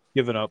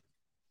 Give it up.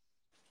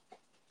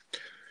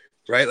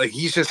 Right? Like,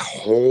 he's just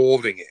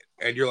holding it.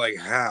 And you're like,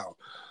 how?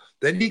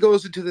 Then he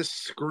goes into the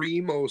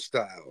screamo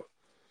style.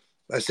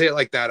 I say it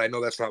like that. I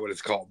know that's not what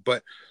it's called,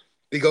 but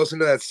he goes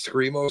into that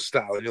screamo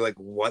style, and you're like,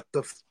 what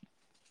the?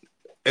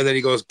 And then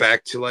he goes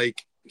back to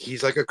like,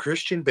 he's like a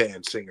Christian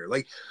band singer.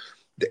 Like,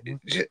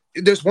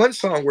 there's one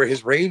song where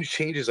his range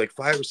changes like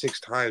 5 or 6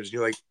 times, and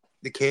you're like,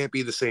 it can't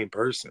be the same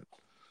person,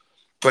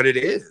 but it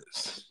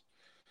is.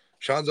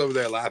 Sean's over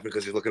there laughing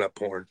because he's looking up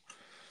porn.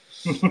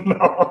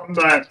 No, I'm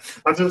not.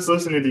 I'm just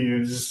listening to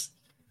you.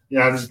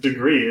 I just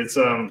agree. It's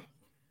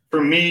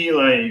for me,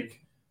 like,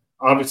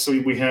 obviously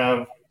we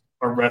have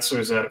our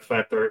wrestlers that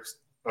affect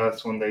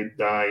us when they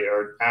die,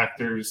 or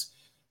actors,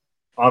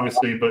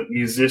 obviously, but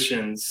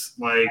musicians,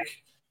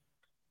 like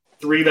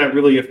 3 that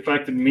really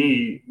affected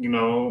me, you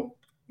know,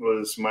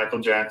 was Michael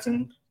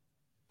Jackson,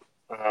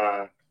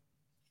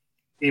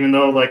 even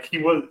though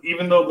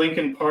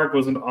Linkin Park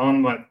wasn't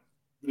on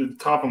the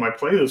top of my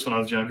playlist when I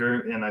was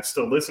younger, and I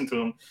still listened to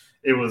him,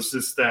 it was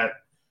just that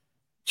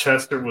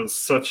Chester was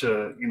such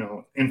a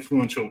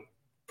influential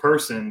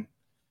person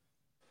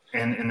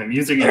in the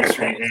music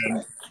industry,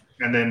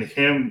 and then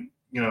him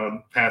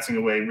passing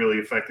away really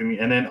affected me,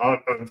 and then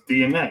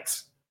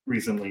DMX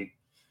recently.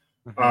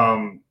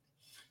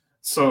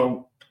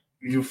 So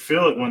you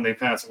feel it when they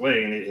pass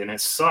away, and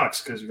it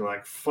sucks because you're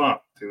like,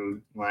 fuck,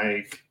 dude.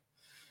 Like,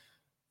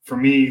 for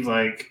me,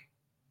 like,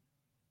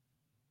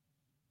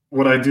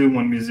 what I do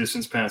when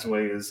musicians pass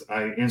away is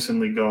I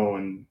instantly go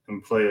and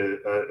play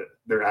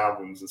their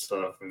albums and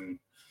stuff, and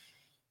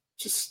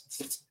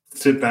just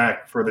sit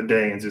back for the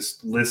day and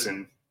just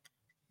listen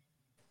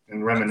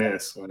and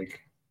reminisce.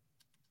 Like,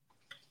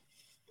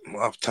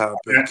 off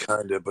topic,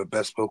 kind of, but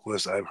best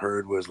vocalist I've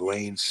heard was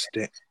Lane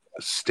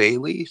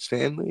Stanley.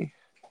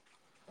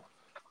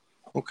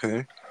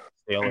 Okay.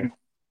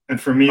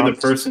 And for me, the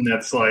person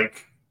that's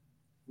like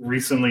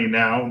recently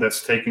now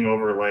that's taking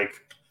over, like,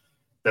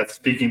 that's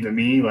speaking to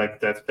me, like,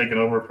 that's taken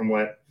over from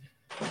what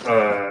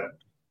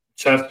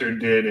Chester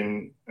did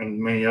and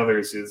many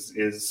others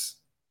is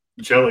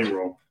Jelly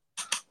Roll,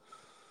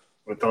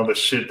 with all the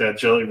shit that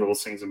Jelly Roll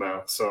sings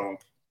about. So,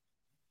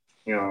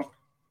 Yeah,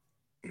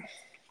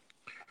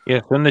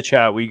 so in the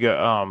chat we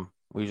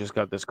just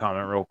got this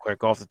comment real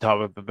quick off the top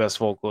of the best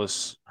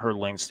vocalist heard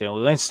Lane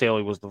Staley. Lane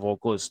Staley was the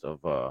vocalist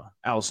of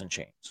Alice in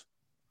Chains.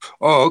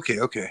 Oh,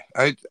 okay.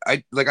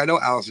 I know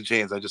Alice in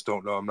Chains. I just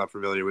don't know. I'm not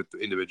familiar with the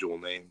individual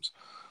names.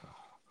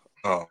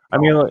 Oh, I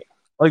mean,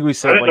 like we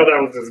said, I didn't know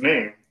that was his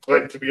name.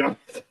 Like, to be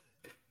honest.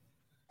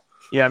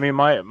 Yeah, I mean,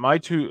 my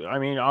two. I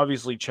mean,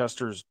 obviously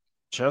Chester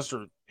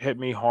hit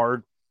me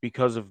hard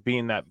because of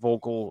being that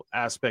vocal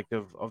aspect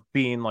of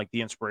being like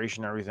the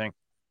inspiration and everything.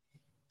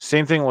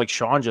 Same thing like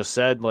Sean just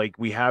said, like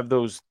we have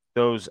those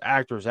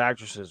actors,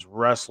 actresses,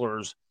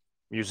 wrestlers,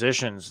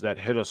 musicians that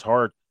hit us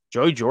hard.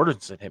 Joey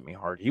Jordison hit me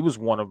hard. He was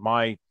one of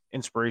my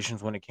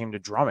inspirations when it came to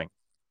drumming.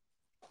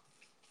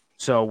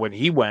 So when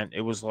he went,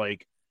 it was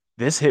like,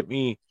 this hit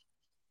me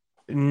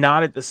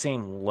not at the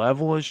same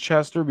level as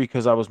Chester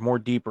because I was more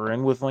deeper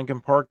in with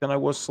Linkin Park than I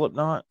was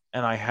Slipknot.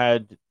 And I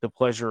had the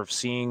pleasure of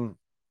seeing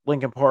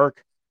Linkin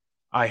Park.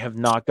 I have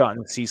not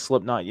gotten to see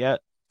Slipknot yet.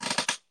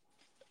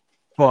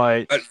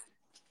 But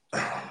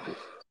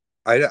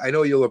I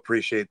know you'll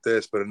appreciate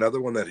this, but another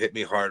one that hit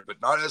me hard,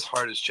 but not as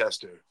hard as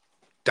Chester,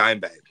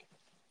 Dimebag.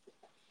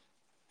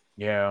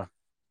 Yeah,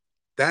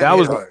 that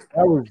was a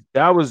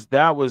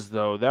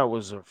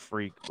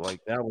freak.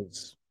 Like that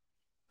was.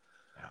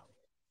 Yeah.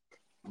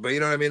 But you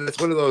know what I mean? It's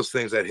one of those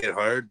things that hit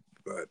hard.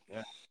 But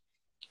yeah,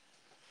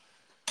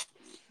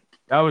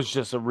 that was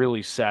just a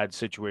really sad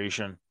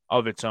situation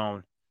of its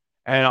own.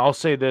 And I'll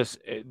say this: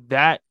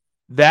 that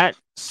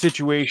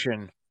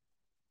situation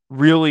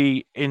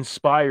really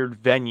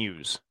inspired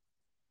venues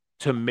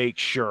to make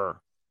sure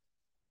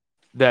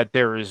that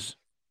there is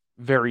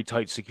very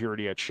tight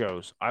security at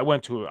shows. I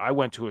went to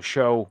a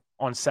show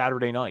on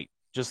Saturday night,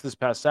 just this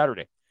past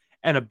Saturday,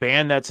 and a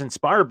band that's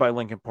inspired by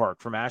Linkin Park,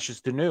 From Ashes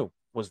to New,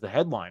 was the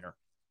headliner.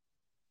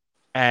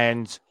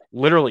 And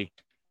literally,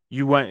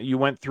 you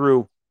went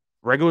through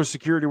regular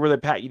security where they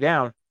pat you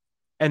down,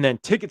 and then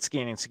ticket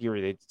scanning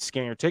security. They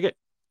scan your ticket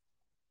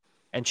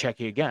and check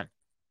you again.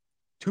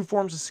 2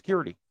 forms of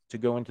security to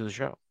go into the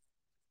show.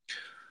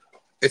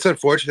 It's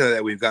unfortunate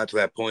that we've got to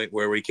that point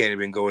where we can't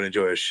even go and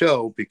enjoy a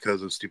show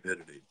because of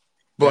stupidity.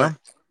 But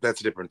that's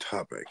a different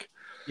topic.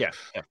 Yeah,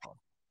 definitely.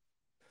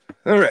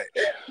 All right.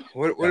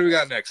 What do we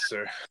got next,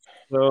 sir?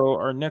 So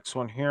our next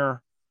one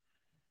here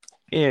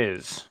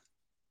is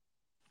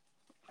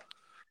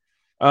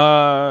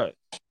how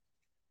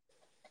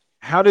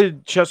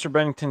did Chester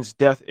Bennington's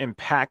death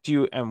impact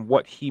you and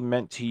what he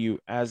meant to you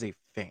as a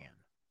fan?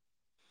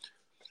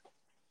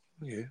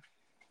 Okay.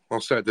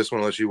 I'll start this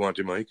one unless you want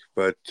to, Mike.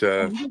 But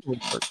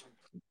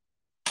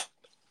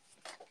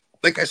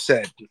like I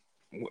said,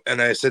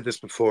 and I said this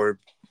before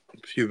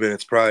a few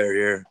minutes prior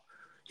here,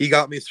 he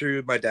got me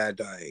through my dad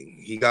dying.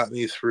 He got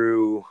me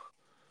through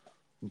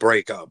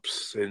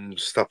breakups and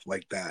stuff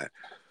like that.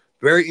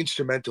 Very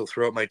instrumental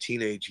throughout my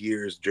teenage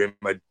years during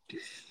my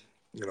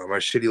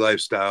shitty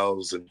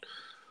lifestyles and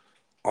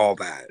all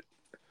that.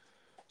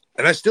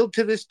 And I still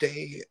to this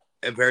day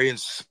am very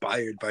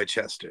inspired by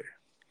Chester,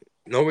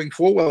 knowing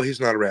full well he's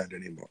not around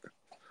anymore.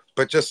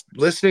 But just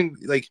listening,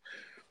 like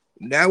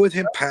now with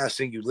him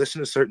passing, you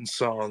listen to certain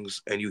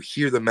songs and you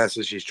hear the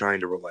message he's trying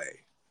to relay.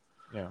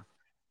 Yeah.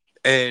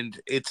 And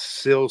it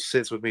still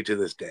sits with me to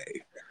this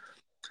day.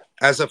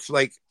 As of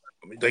like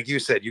you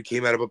said, you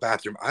came out of a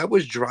bathroom. I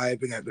was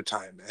driving at the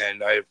time,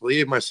 and I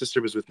believe my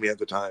sister was with me at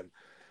the time.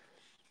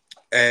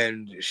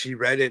 And she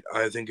read it,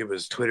 I think it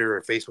was Twitter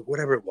or Facebook,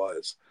 whatever it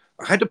was.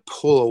 I had to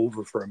pull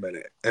over for a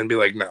minute and be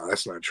like, no,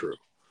 that's not true.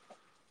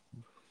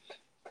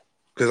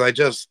 Because I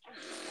just,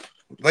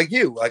 like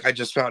you, like I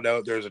just found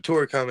out there was a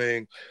tour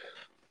coming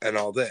and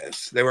all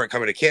this. They weren't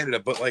coming to Canada,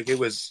 but like it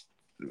was,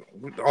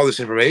 all this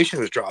information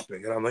was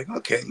dropping. And I'm like,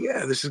 okay,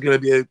 yeah, this is going to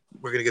be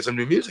we're going to get some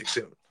new music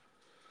soon.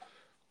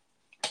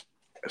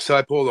 So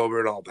I pulled over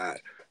and all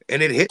that,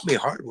 and it hit me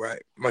hard.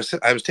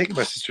 I was taking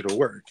my sister to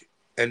work,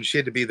 and she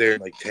had to be there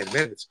in like 10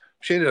 minutes.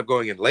 She ended up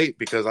going in late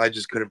because I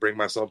just couldn't bring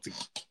myself to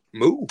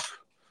move.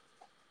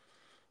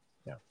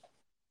 Yeah.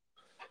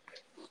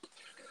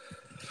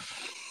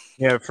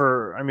 Yeah.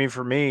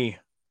 For me,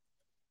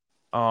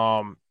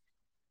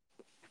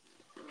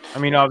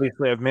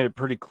 obviously I've made it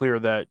pretty clear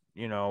that,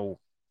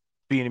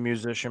 being a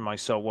musician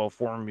myself,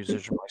 well-formed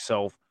musician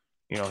myself,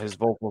 his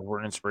vocals were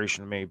an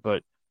inspiration to me,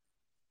 but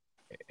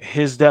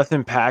his death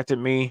impacted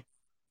me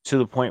to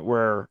the point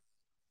where,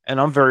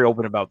 and I'm very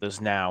open about this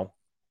now,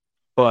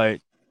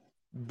 but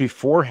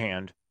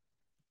beforehand,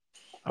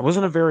 I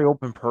wasn't a very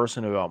open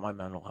person about my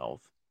mental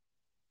health.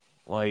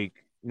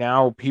 Like,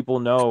 now people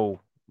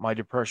know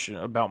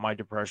about my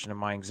depression and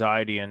my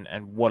anxiety and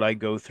what I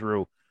go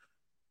through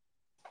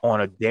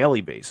on a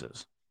daily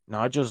basis,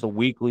 not just a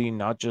weekly,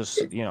 not just,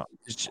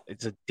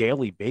 it's a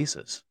daily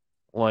basis.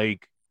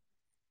 Like,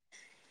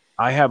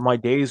 I have my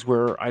days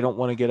where I don't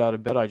want to get out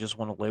of bed. I just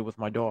want to lay with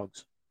my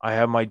dogs. I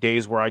have my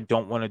days where I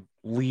don't want to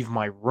leave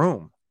my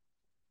room.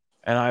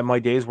 And I have my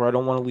days where I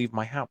don't want to leave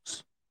my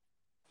house.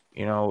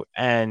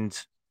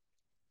 And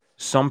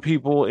some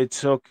people it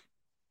took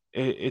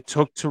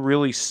to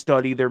really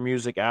study their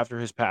music after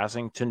his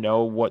passing to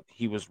know what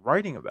he was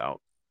writing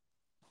about.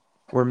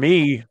 Where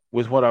me,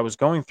 with what I was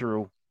going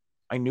through,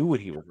 I knew what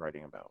he was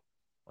writing about.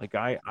 Like,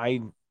 I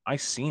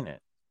seen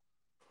it.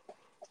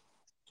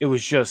 It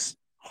was just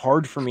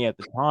hard for me at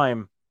the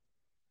time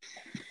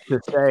to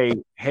say,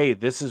 hey,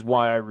 this is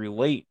why I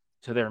relate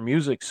to their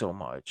music so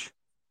much.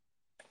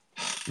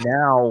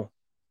 Now,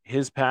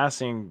 his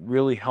passing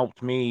really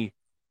helped me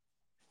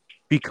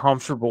be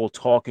comfortable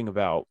talking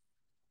about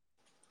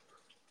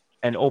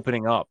and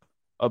opening up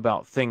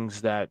about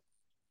things that,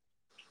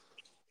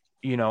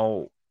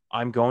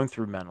 I'm going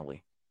through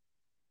mentally,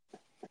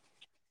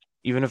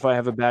 even if I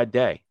have a bad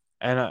day.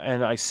 And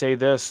I say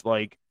this,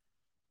 like,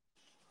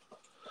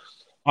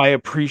 I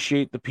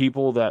appreciate the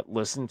people that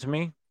listen to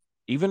me,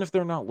 even if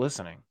they're not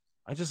listening.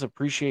 I just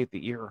appreciate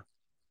the ear.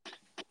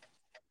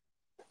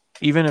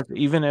 Even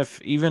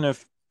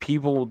if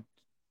people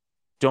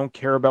don't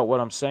care about what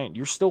I'm saying,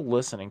 you're still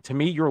listening. To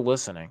me, you're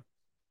listening.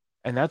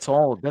 And that's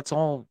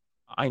all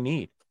I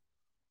need.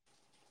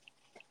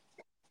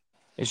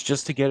 It's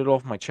just to get it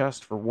off my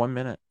chest for 1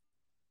 minute.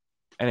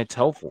 And it's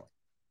helpful.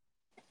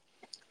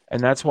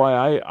 And that's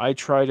why I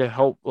try to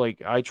help,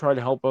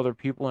 other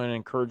people and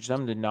encourage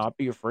them to not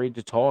be afraid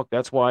to talk.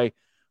 That's why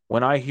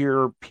when I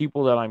hear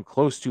people that I'm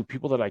close to,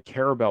 people that I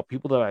care about,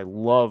 people that I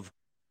love,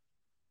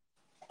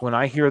 when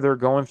I hear they're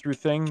going through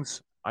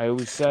things, I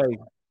always say,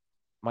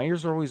 my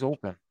ears are always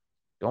open.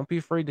 Don't be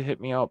afraid to hit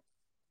me up.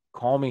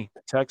 Call me,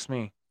 text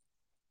me.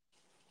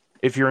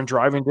 If you're in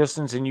driving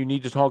distance and you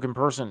need to talk in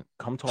person,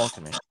 come talk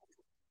to me.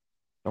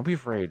 Don't be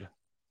afraid.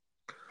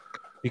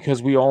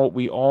 Because we all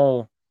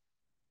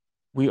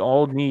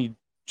need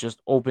just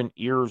open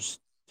ears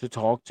to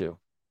talk to.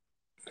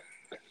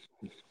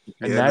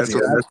 And Yeah, that's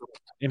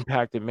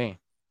impacted me.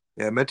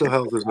 mental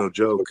health is no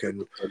joke.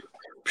 And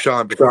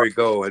Sean, before you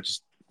go, I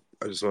just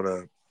want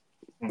to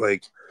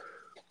like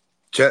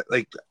chat.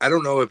 Like, I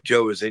don't know if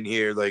Joe is in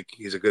here. Like,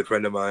 he's a good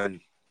friend of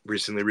mine.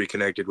 Recently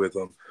reconnected with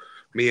him.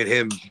 Me and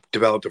him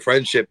developed a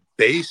friendship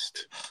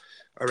based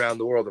around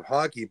the world of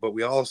hockey, but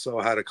we also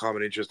had a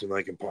common interest in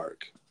Lincoln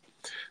Park.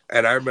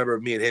 And I remember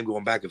me and him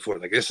going back and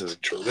forth, like, this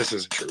isn't true. This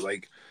isn't true.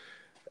 Like,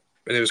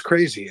 and it was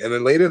crazy. And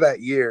then later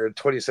that year, in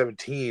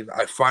 2017,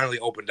 I finally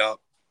opened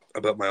up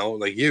about my own,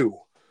 like you.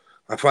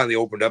 I finally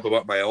opened up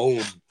about my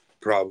own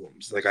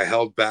problems. Like, I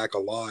held back a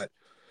lot.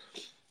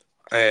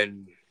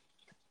 And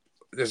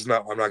I'm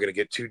not going to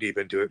get too deep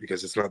into it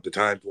because it's not the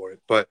time for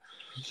it. But,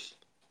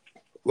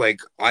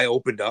 like, I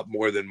opened up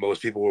more than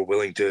most people were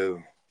willing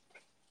to,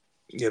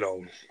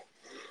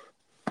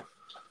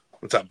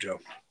 what's up, Joe?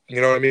 You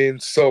know what I mean?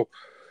 So,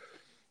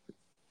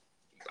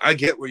 I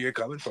get where you're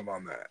coming from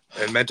on that.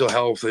 And mental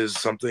health is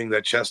something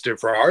that Chester,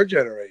 for our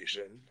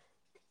generation,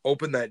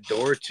 opened that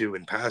door to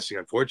in passing,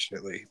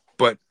 unfortunately.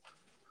 But,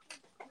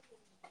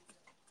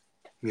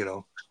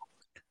 The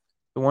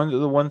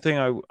one thing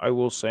I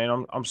will say,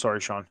 and I'm sorry,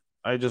 Sean.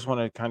 I just want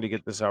to kind of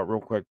get this out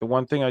real quick. The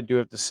one thing I do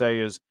have to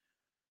say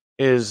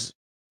is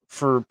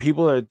for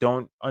people that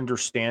don't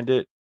understand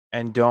it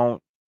and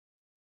don't,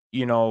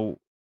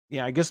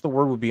 yeah, I guess the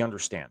word would be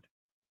understand.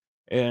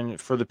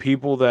 And for the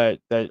people that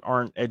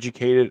aren't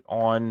educated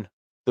on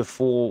the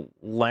full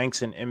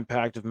lengths and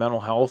impact of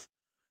mental health,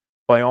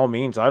 by all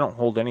means, I don't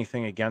hold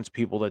anything against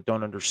people that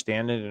don't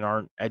understand it and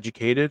aren't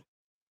educated.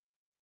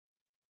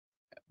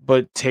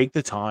 But take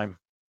the time,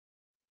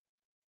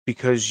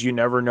 because you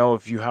never know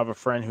if you have a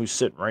friend who's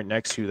sitting right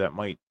next to you that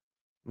might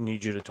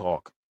need you to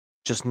talk.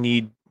 Just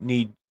need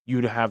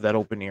you to have that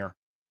open ear,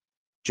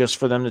 just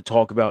for them to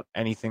talk about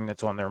anything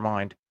that's on their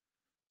mind.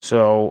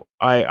 So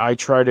I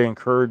try to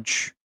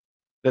encourage.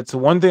 That's the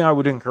one thing I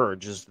would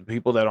encourage is the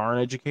people that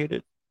aren't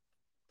educated,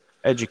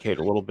 educate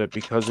a little bit,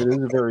 because it is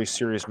a very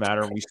serious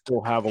matter, and we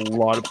still have a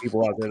lot of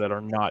people out there that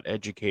are not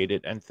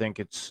educated and think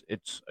it's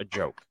a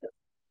joke.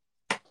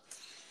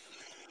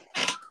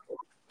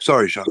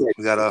 Sorry, Sean.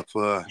 We got off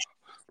a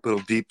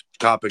little deep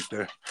topic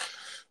there.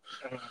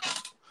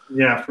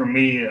 Yeah, for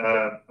me,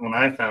 when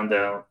I found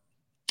out,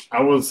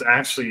 I was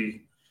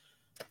actually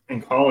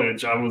in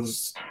college. I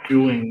was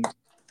doing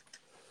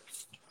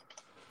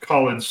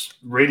college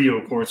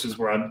radio courses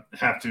where I'd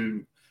have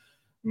to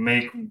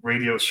make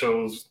radio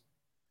shows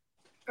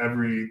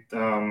every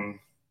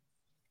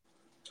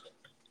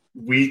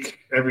week.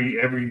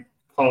 Every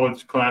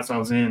college class I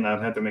was in,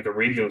 I'd have to make a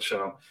radio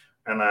show,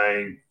 and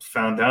I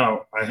found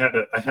out I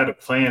had a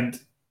planned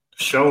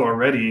show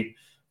already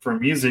for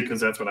music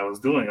because that's what I was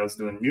doing. I was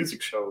doing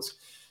music shows,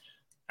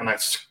 and I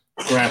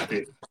scrapped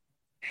it.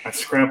 I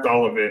scrapped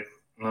all of it,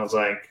 and I was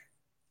like,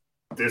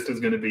 "This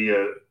is going to be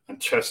a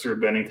Chester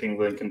Bennington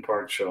Lincoln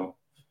Park show.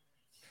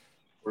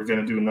 We're going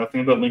to do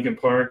nothing but Lincoln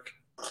Park.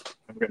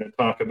 I'm going to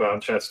talk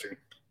about Chester."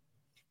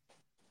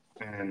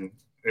 And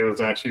it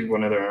was actually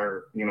one of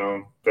our,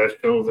 best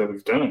shows that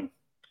we've done.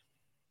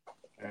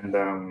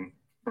 And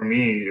for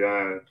me,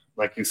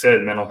 like you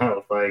said, mental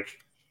health, like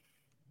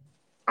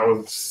I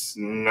was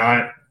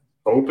not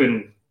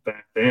open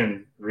back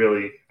then,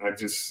 really.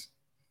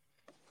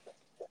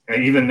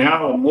 And even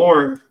now,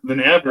 more than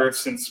ever,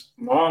 since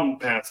mom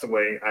passed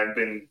away, I've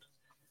been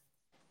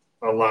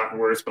a lot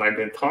worse, but I've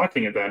been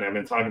talking about it. I've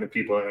been talking to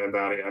people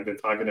about it. I've been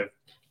talking to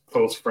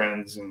close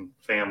friends and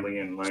family,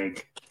 and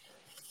like,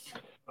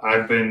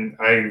 I've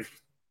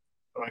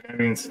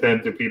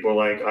said to people,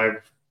 like,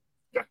 I've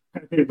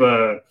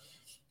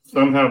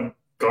somehow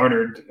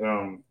garnered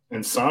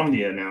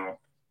insomnia now.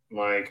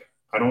 Like,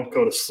 I don't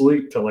go to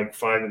sleep till like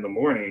 5 in the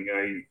morning.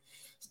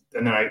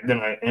 Then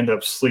I end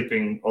up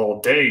sleeping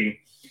all day.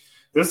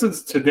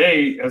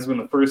 Today has been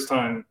the first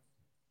time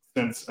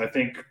since I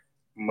think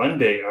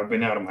Monday I've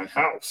been out of my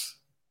house.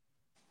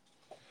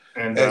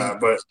 And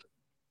but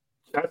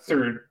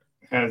Chester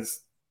has,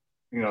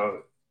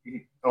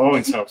 he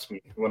always helps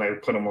me when I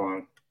put him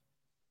on.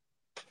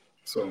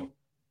 So,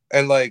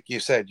 and like you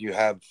said, you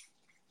have,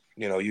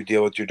 you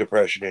deal with your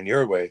depression in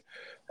your way.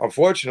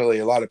 Unfortunately,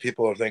 a lot of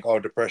people think, oh,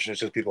 depression is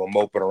just people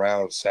moping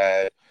around,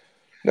 sad.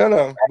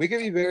 No, we can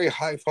be very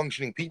high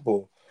functioning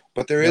people,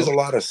 but there is a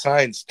lot of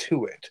signs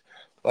to it.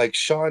 Like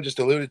Sean just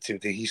alluded to,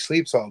 that he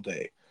sleeps all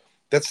day.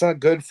 That's not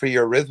good for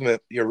your rhythm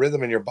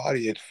in your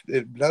body.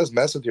 It does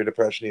mess with your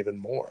depression even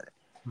more.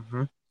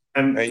 Mm-hmm.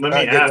 And you're let not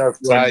me getting ask,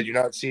 outside.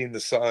 You're not seeing the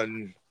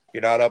sun.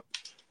 You're not up.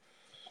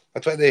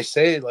 That's why they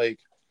say, like,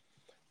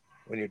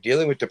 when you're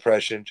dealing with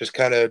depression, just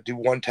kind of do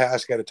one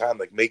task at a time.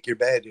 Like, make your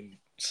bed, and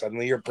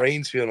suddenly your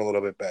brain's feeling a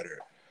little bit better.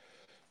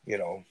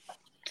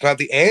 It's not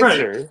the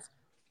answer, right,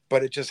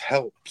 but it just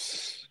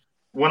helps.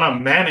 When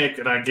I'm manic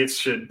and I get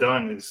shit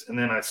done, and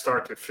then I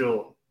start to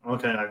feel,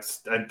 okay,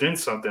 I did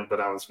something,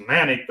 but I was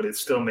manic, but it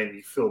still made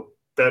me feel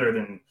better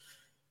than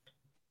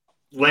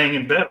laying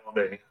in bed all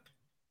day.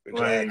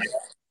 Exactly.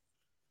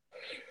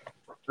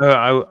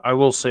 I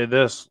will say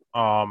this.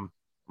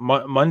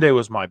 Monday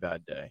was my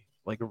bad day.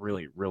 Like a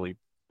really, really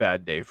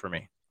bad day for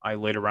me. I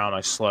laid around,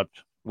 I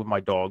slept with my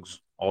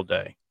dogs all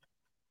day.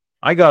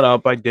 I got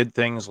up, I did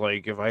things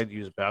like if I had to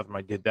use a bathroom,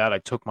 I did that. I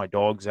took my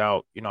dogs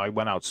out. I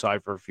went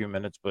outside for a few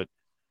minutes, but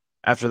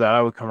after that,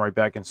 I would come right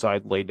back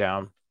inside, lay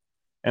down.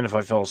 And if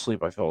I fell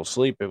asleep, I fell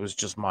asleep. It was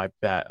just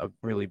a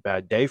really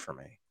bad day for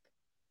me.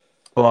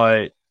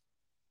 But,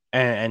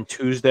 and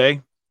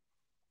Tuesday,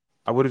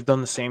 I would have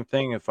done the same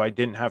thing if I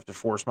didn't have to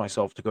force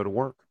myself to go to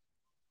work.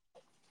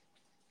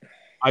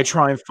 I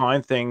try and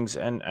find things,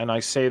 and I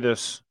say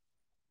this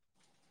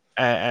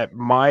at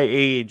my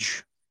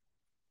age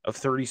of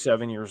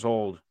 37 years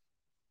old.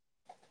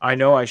 I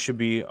know I should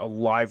be a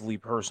lively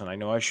person. I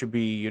know I should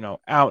be,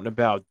 out and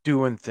about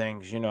doing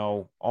things,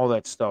 all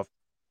that stuff.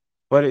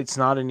 But it's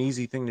not an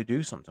easy thing to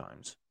do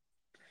sometimes.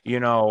 You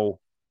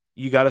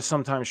got to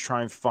sometimes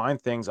try and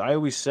find things. I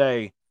always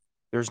say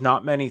there's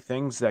not many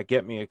things that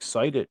get me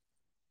excited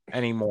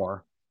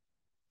anymore.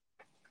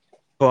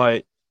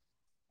 But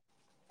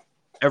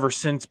ever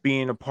since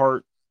being a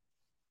part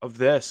of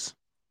this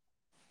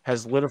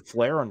has lit a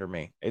flare under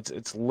me.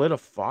 It's lit a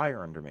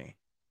fire under me.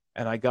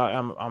 And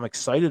I'm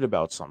excited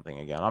about something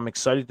again. I'm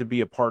excited to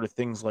be a part of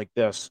things like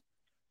this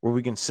where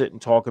we can sit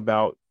and talk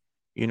about,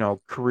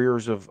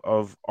 careers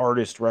of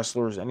artists,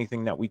 wrestlers,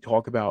 anything that we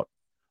talk about.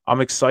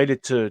 I'm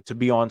excited to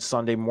be on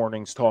Sunday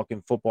mornings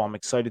talking football. I'm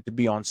excited to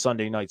be on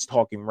Sunday nights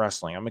talking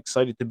wrestling. I'm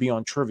excited to be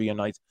on trivia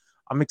nights.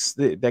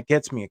 That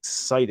gets me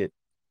excited.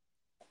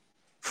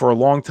 For a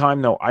long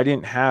time, though, I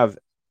didn't have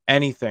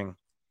anything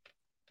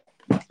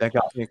that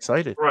got me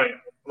excited. Right.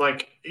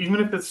 Like,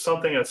 even if it's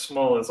something as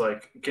small as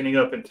like getting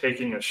up and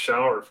taking a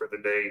shower for the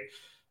day,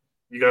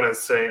 you got to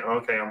say,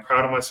 okay, I'm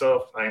proud of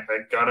myself. I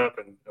got up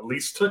and at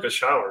least took a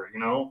shower,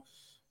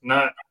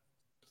 not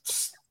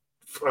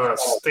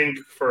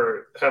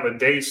have a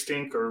day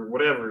stink or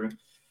whatever.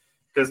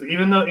 Because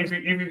even though if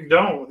you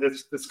don't,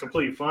 it's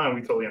completely fine.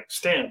 We totally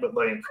understand. But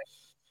like,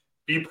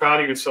 be proud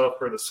of yourself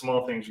for the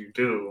small things you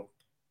do.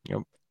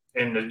 Yep.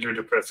 In your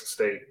depressive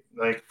state.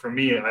 Like for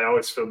me, I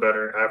always feel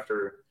better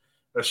after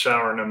a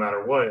shower, no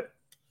matter what.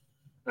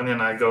 And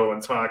then I go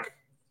and talk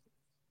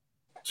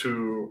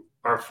to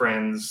our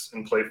friends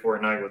and play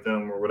Fortnite with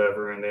them or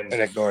whatever, and then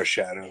And ignore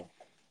Shadow.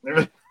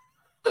 and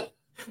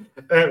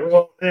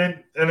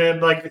then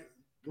like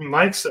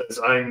Mike says,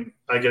 I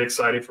get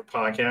excited for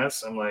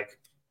podcasts. I'm like,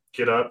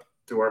 get up,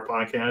 do our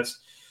podcast.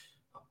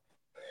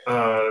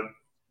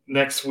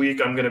 Next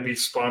week I'm going to be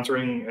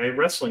sponsoring a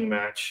wrestling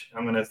match.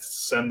 I'm going to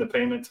send the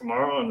payment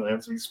tomorrow, and I'm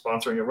going to be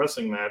sponsoring a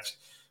wrestling match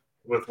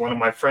with one of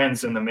my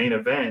friends in the main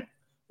event,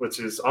 which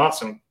is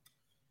awesome.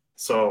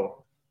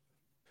 So,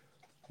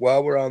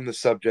 while we're on the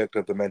subject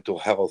of the mental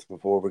health,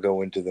 before we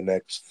go into the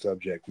next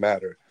subject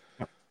matter,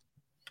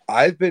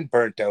 I've been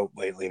burnt out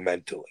lately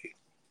mentally.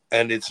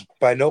 And it's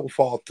by no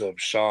fault of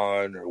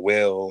Sean or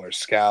Will or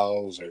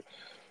Scowls or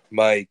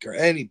Mike or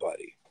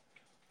anybody.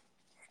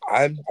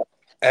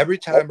 Every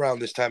time around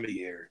this time of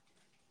year,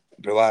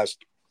 this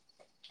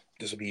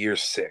will be year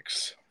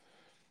 6.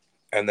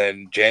 And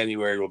then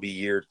January will be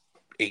year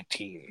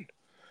 18.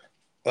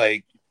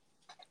 Like,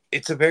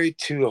 it's a very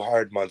 2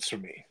 hard months for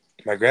me.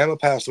 My grandma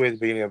passed away at the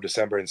beginning of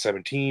December in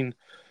 17,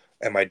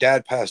 and my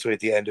dad passed away at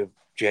the end of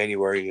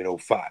January in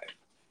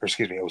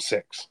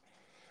 06.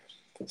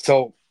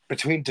 So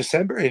between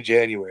December and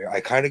January, I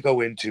kind of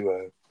go into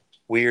a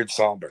weird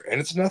somber, and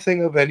it's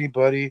nothing of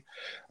anybody.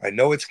 I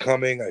know it's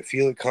coming. I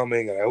feel it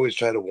coming, and I always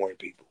try to warn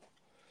people.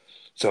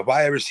 So if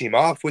I ever seem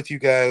off with you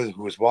guys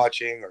who is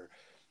watching, or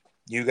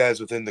you guys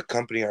within the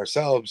company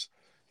ourselves,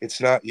 it's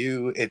not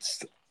you.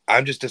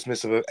 I'm just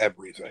dismissive of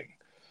everything.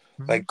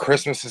 Like,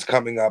 Christmas is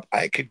coming up.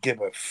 I could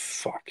give a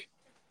fuck.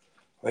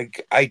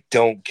 Like, I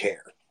don't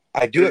care.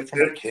 I do it for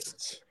my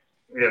kids.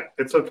 Yeah,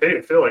 it's okay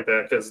to feel like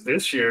that, because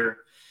this year,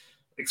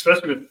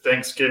 especially with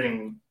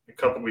Thanksgiving a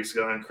couple weeks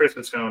ago and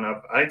Christmas coming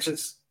up, I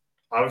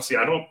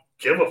don't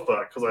give a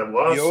fuck, because I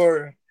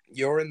love.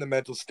 You're in the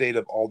mental state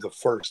of all the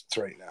firsts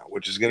right now,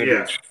 which is going to be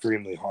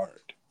extremely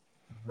hard.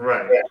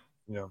 Right.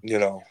 Yeah. You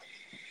know,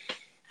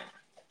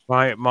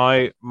 my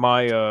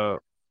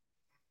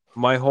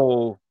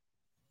whole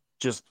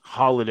just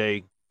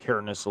holiday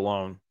careness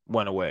alone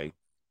went away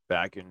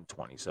back in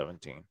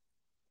 2017.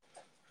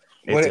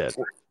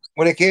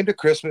 When it came to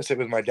Christmas, it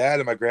was my dad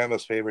and my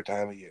grandma's favorite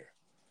time of year.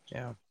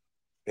 Yeah.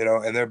 You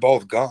know, and they're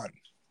both gone.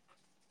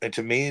 And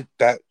to me,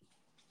 that's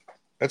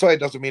why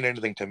it doesn't mean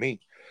anything to me.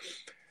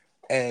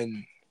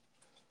 And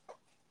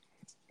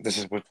this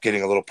is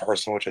getting a little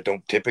personal, which I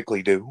don't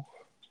typically do.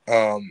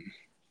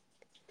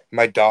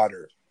 My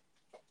daughter,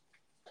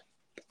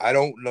 I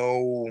don't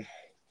know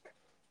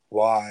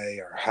why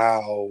or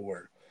how,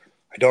 or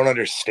I don't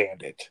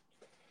understand it.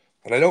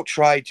 And I don't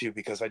try to,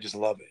 because I just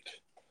love it.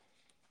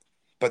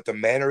 But the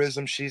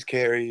mannerisms she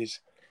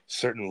carries,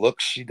 certain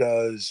looks she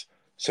does,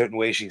 certain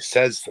ways she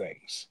says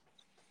things,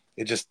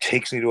 it just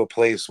takes me to a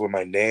place where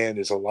my Nan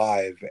is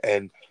alive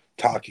and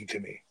talking to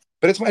me.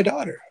 But it's my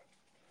daughter.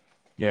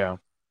 Yeah.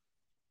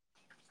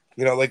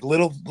 You know, like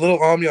little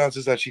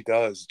ambiances that she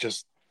does,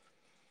 just,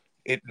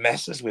 it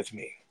messes with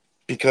me.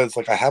 Because,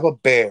 like, I have a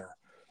bear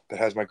that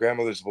has my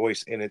grandmother's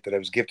voice in it that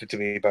was gifted to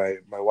me by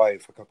my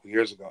wife a couple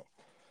years ago.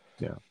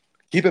 Yeah.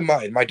 Keep in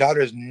mind, my daughter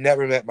has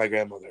never met my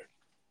grandmother,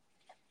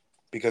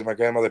 because my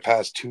grandmother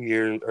passed a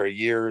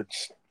year,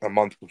 a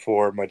month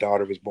before my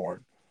daughter was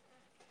born.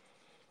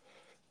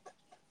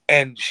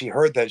 And she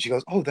heard that. She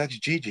goes, "Oh, that's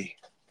Gigi."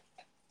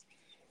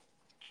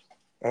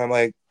 And I'm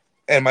like,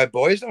 and my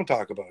boys don't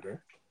talk about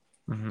her.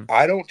 Mm-hmm.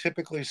 I don't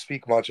typically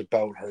speak much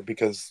about her,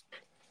 because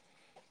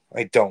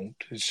I don't.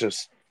 It's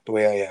just the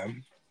way I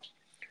am.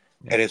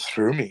 Yeah. And it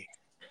threw me.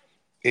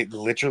 It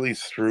literally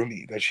threw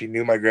me that she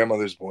knew my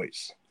grandmother's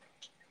voice.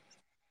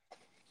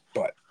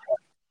 But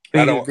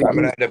I'm going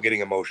to end up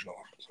getting emotional.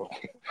 So.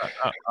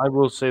 I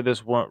will say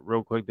this one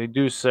real quick. They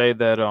do say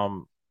that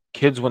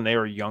kids, when they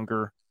are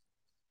younger,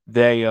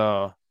 they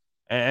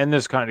and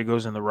this kind of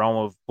goes in the realm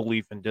of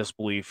belief and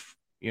disbelief,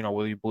 you know,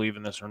 whether you believe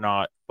in this or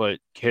not, but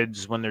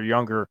kids, when they're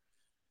younger,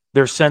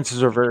 their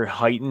senses are very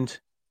heightened,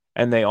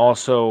 and they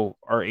also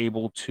are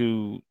able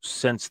to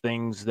sense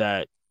things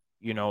that,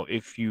 you know,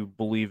 if you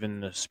believe in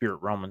the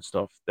spirit realm and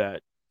stuff,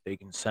 that they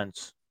can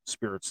sense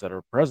spirits that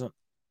are present.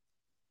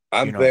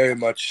 I'm very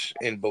much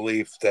in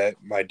belief that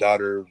my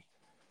daughter's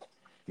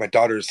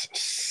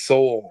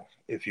soul,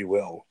 if you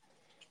will,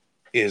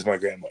 is my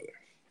grandmother.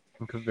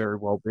 It could very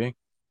well be.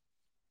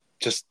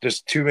 Just,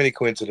 there's too many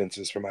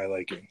coincidences for my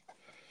liking.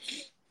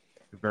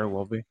 Could very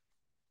well be.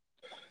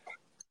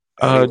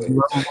 Do you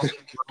want to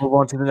move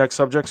on to the next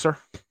subject, sir?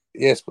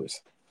 Yes,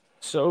 please.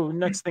 So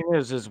next thing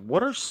is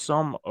what are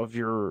some of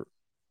your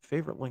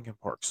favorite Linkin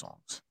Park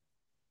songs?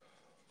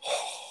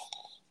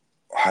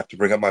 I have to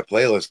bring up my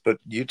playlist, but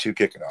you two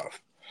kick it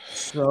off.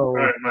 So,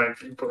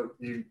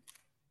 you.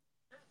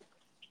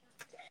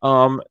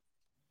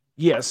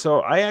 Yeah, so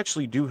I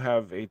actually do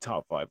have a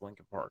top 5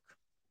 Linkin Park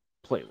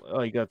playlist,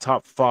 like a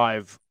top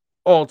 5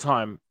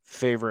 all-time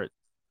favorite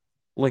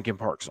Linkin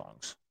Park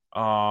songs.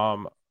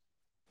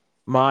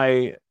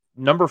 My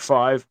number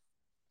 5,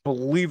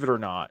 believe it or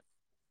not,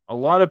 a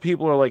lot of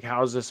people are like,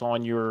 "How's this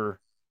on your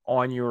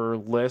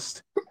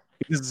list?"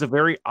 Because it's a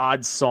very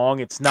odd song.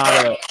 It's not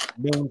a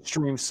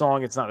mainstream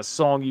song. It's not a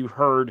song you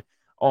heard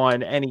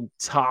on any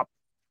top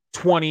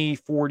 20,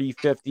 40,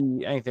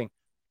 50, anything.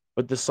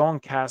 But the song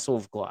Castle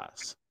of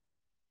Glass.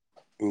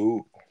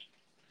 Ooh.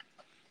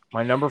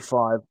 My number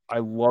 5, I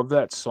love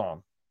that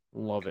song.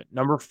 Love it.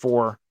 Number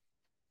 4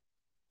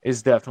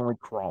 is definitely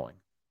Crawling.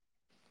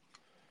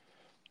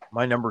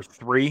 My number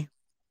 3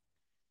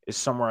 is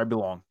Somewhere I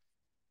Belong.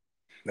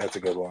 That's a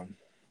good one.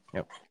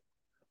 Yep.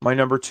 My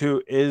number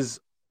 2 is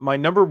my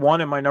number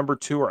 1 and my number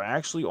 2 are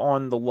actually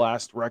on the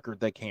last record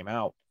that came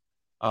out.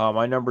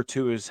 My number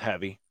 2 is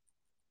Heavy,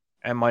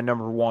 and my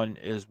number 1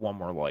 is One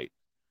More Light.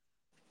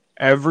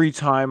 Every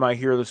time I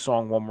hear the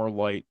song One More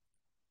Light,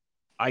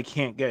 I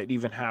can't get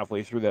even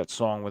halfway through that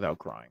song without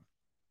crying.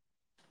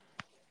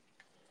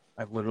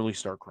 I literally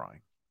start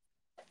crying.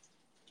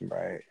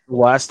 Right. The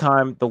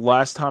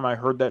last time I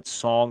heard that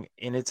song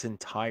in its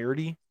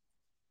entirety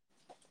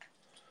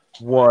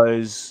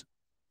was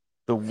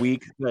the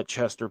week that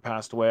Chester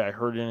passed away. I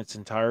heard it in its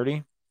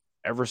entirety.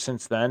 Ever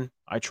since then,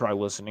 I try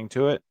listening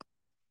to it.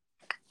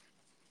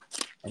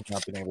 I've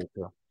not been able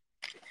to.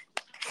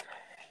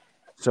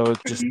 So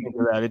just think of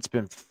that.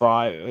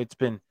 It's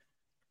been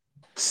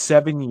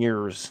 7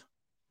 years.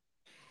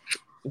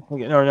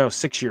 No,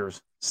 6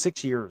 years.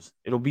 6 years.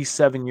 It'll be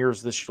 7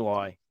 years this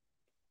July.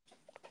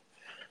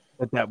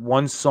 But that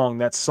song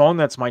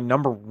that's my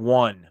number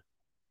 1,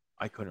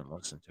 I couldn't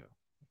listen to.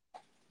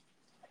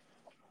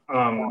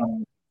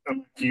 Like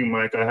you,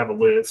 Mike, I have a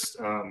list.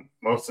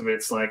 Most of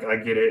it's like I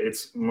get it.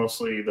 It's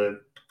mostly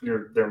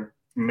their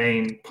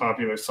main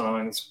popular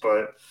songs,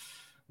 but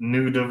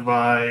New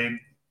Divide,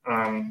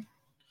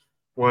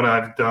 What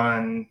I've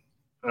Done,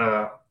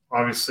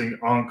 obviously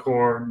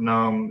Encore,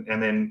 Numb,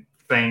 and then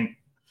Faint,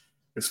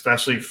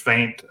 especially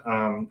Faint.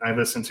 I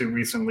listened to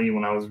recently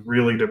when I was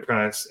really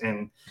depressed,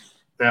 and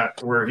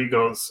that where he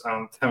goes,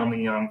 "Tell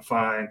me I'm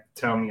fine.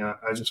 Tell me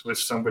I just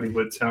wish somebody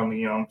would tell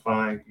me I'm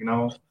fine." You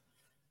know.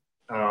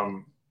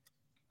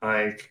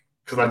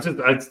 Because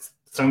I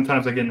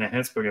sometimes I get in a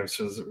headspace. I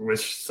just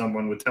wish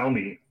someone would tell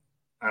me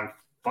I'm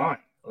fine,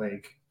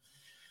 like,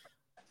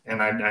 and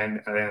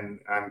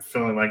I'm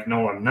feeling like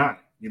no, I'm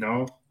not. You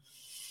know,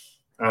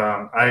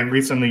 I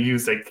recently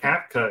used a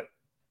CapCut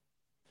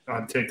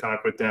on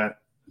TikTok with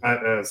that,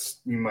 as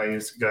you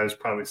guys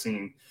probably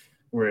seen,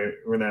 where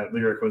that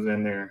lyric was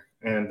in there,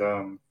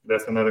 and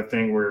that's another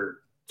thing where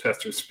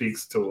Chester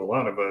speaks to a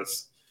lot of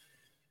us.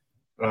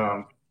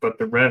 But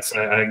the rest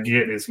I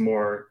get is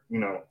more,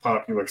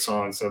 popular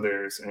songs of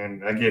theirs,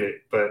 and I get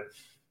it. But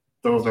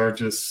those are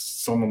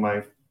just some of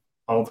my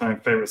all-time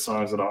favorite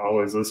songs that I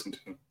always listen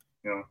to.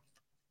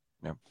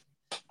 Yep.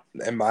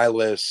 In my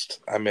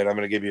list, I'm going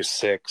to give you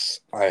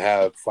 6. I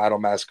have Final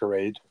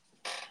Masquerade,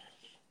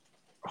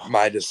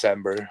 My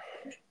December,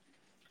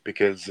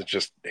 because it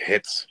just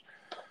hits.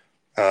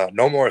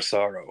 No More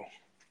Sorrow,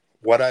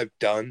 What I've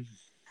Done,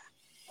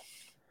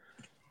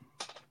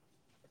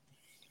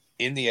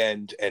 In the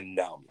End, and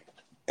Numb.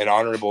 An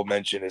honorable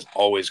mention is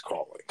always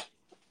Crawling,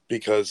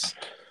 because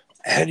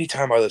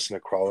anytime I listen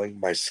to Crawling,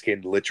 my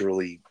skin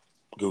literally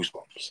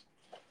goosebumps.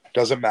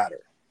 Doesn't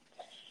matter.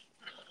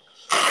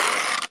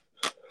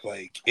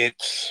 Like,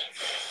 it's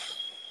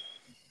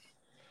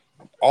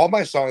all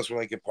my songs from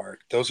Linkin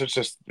Park. Those are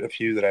just a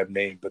few that I've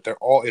named, but they're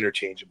all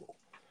interchangeable.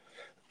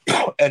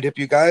 And if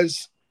you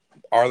guys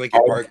are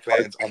Linkin Park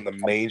fans on the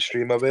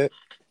mainstream of it,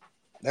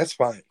 that's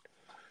fine.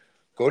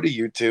 Go to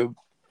YouTube,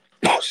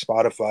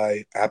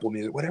 Spotify, Apple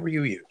Music, whatever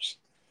you use.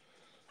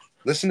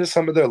 Listen to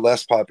some of their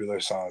less popular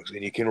songs,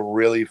 and you can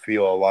really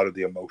feel a lot of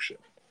the emotion.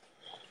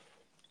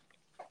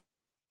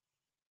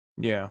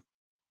 Yeah.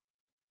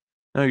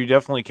 No, you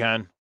definitely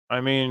can. I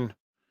mean,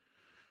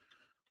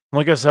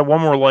 like I said,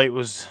 One More Light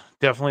was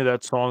definitely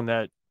that song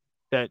that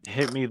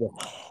hit me the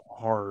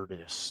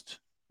hardest.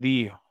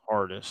 The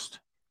hardest.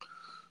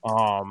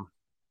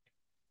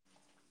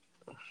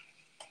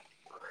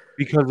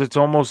 Because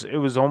it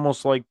was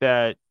almost like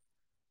that.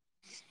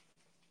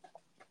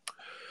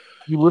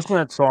 You listen to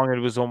that song, and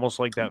it was almost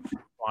like that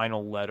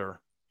final letter.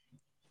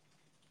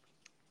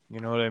 You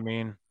know what I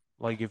mean?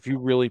 Like, if you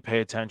really pay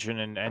attention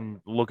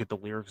and look at the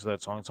lyrics of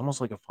that song, it's almost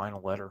like a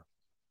final letter.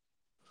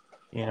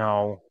 You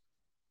know?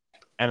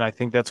 And I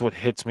think that's what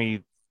hits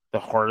me the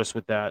hardest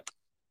with that.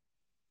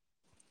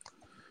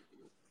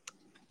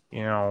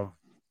 You know?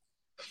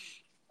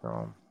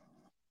 So,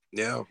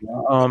 Yeah.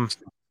 um,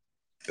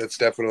 That's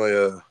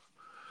definitely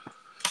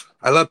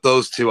I left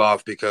those two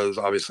off because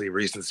obviously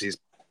recency's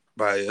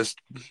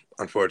biased.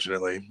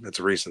 Unfortunately, it's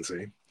a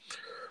recency.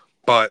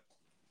 But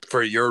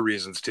for your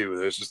reasons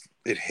too,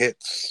 it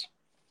hits,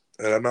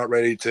 and I'm not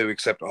ready to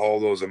accept all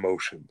those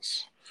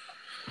emotions.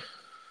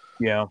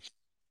 yeah.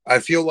 I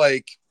feel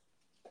like,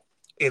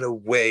 in a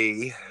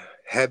way,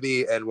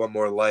 Heavy and One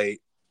More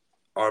Light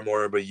are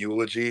more of a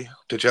eulogy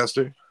to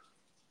Chester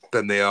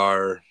than they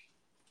are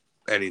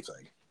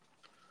anything.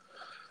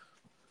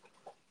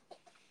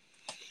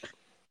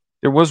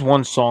 There was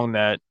one song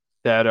that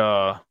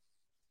I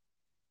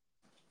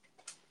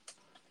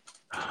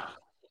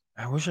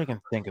wish I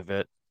can think of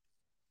it.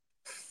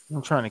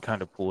 I'm trying to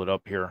kind of pull it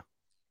up here,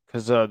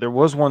 because there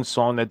was one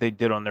song that they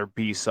did on their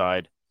B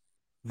side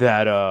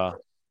that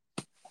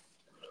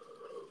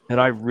that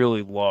I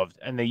really loved,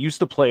 and they used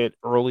to play it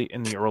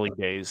in the early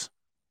days.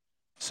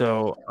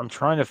 So I'm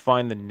trying to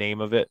find the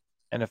name of it,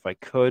 and if I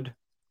could,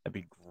 that'd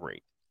be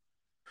great.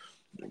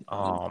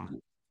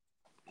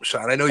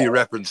 Sean, I know you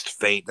referenced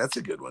Faint. That's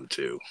a good one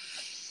too.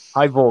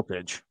 High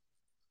Voltage.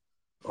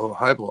 Oh,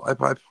 I've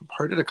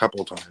heard it a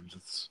couple of times.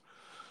 It's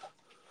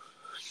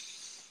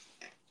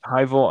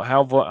High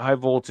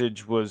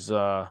Voltage was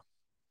the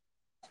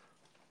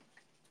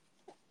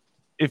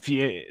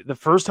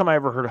first time I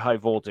ever heard High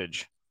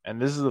Voltage,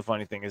 and this is the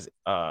funny thing is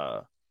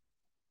the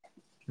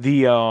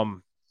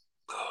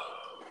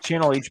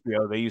channel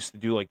HBO, they used to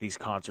do like these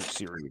concert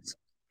series,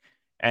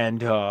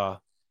 and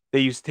they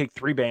used to take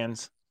 3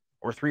 bands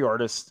or 3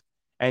 artists,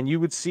 and you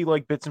would see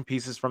like bits and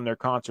pieces from their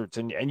concerts,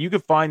 and you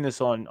could find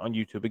this on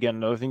YouTube. Again,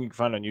 another thing you can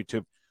find on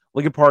YouTube.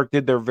 Linkin Park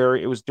did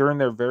it was during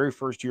their very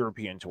first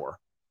European tour,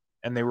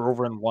 and they were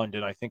over in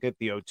London, I think at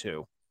the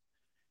O2.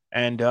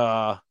 And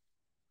the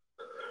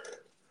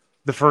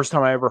first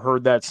time I ever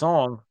heard that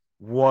song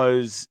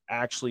was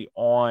actually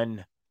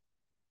on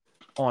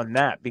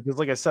that, because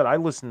like I said, I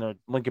listened to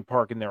Linkin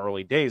Park in their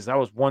early days. That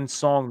was one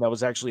song that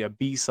was actually a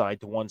B-side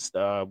to One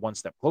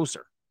Step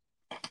Closer.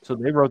 So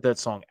they wrote that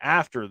song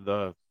after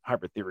the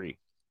Hybrid Theory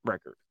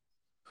record.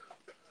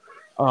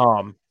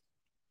 But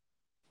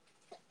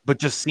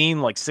just seeing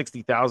like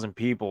 60,000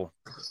 people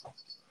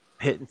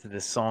hit into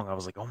this song, I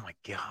was like, oh my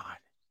God.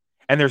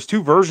 And there's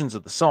 2 versions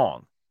of the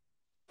song,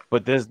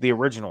 but the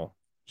original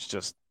is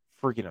just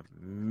freaking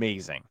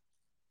amazing.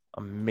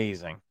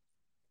 Amazing.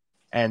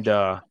 And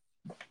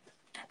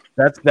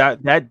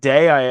that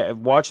day I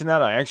watching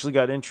that, I actually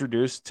got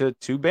introduced to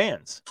 2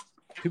 bands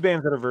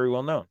that are very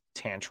well known.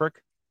 Tantric.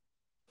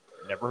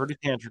 Never heard of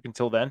Tantric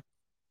until then.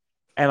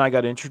 And I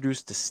got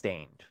introduced to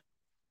Stained.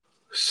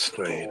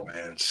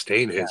 Man.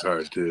 Stained hits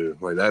hard too.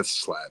 Like that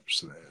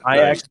slaps, man. I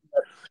actually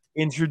got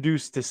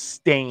introduced to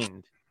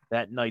Stained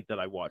that night that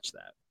I watched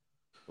that.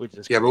 Which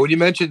is but when you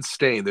mentioned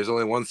Stained, there's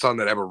only one song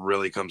that ever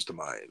really comes to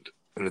mind,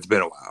 and it's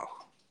been a while.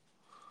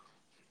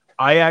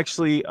 I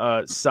actually,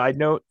 side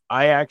note,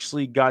 I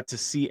actually got to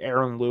see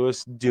Aaron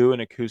Lewis do an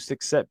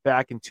acoustic set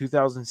back in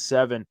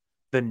 2007,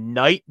 the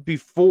night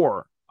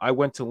before I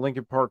went to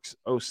Linkin Park's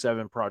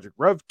 07 Project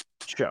Rev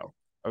show.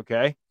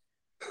 Okay.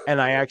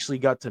 And I actually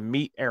got to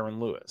meet Aaron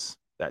Lewis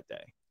that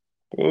day.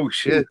 Oh,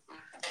 shit.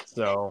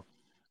 So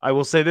I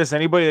will say this,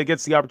 anybody that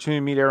gets the opportunity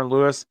to meet Aaron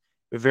Lewis,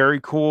 a very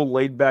cool,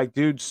 laid back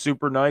dude,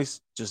 super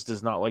nice, just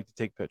does not like to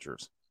take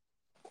pictures.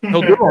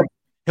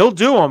 He'll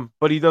do them,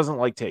 but he doesn't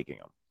like taking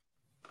them.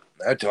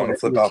 I told him to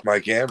flip off my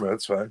camera.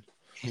 That's fine.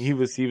 He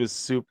was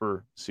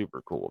super,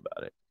 super cool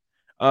about it.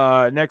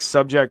 Next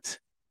subject.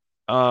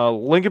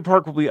 Linkin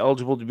Park will be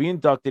eligible to be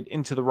inducted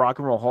into the Rock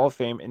and Roll Hall of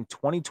Fame in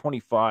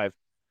 2025.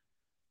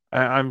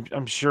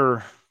 I'm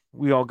sure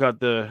we all got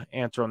the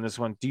answer on this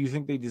one. Do you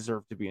think they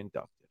deserve to be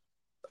inducted?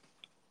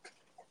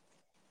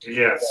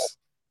 Yes.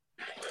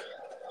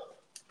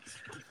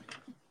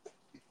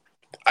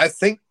 I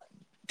think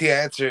the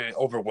answer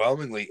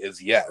overwhelmingly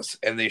is yes,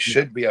 and they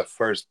should be a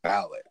first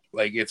ballot.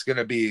 Like, it's going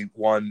to be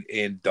one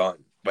and done.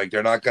 Like,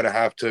 they're not going to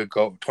have to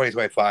go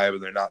 2025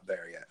 and they're not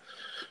there yet.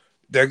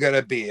 They're going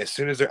to be, as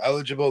soon as they're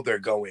eligible, they're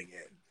going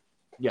in.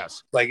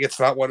 Yes. Like, it's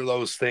not one of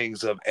those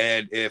things of,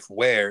 and if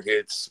where,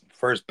 it's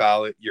first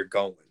ballot, you're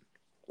going.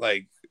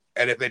 Like,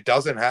 and if it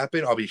doesn't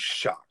happen, I'll be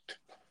shocked.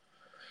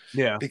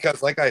 Yeah.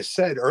 Because like I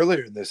said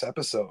earlier in this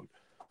episode,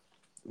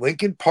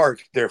 Linkin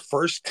Park, their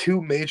first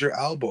 2 major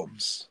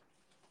albums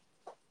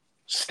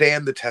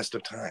stand the test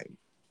of time.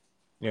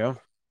 Yeah.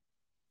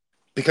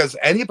 Because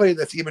anybody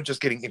that's even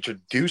just getting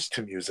introduced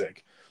to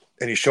music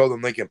and you show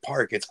them Linkin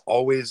Park, it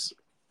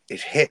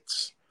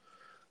hits.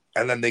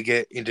 And then they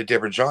get into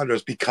different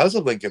genres because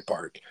of Linkin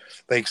Park.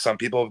 Like, some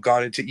people have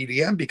gone into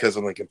EDM because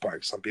of Linkin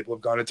Park. Some people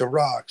have gone into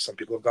rock. Some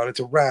people have gone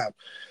into rap.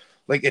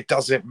 Like, it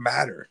doesn't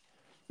matter.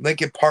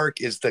 Linkin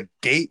Park is the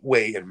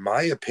gateway, in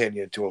my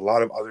opinion, to a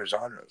lot of other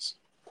genres.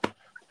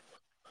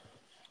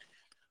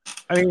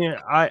 I mean,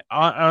 I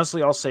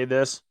honestly, I'll say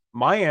this.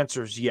 My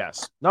answer is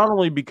yes. Not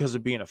only because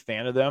of being a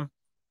fan of them,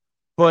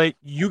 but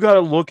you got to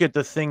look at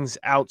the things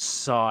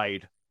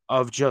outside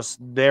of just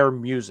their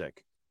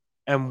music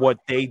and what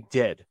they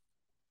did.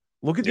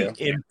 Look at the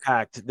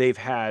impact they've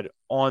had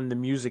on the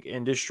music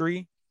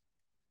industry.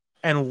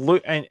 And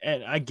look, and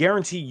I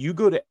guarantee you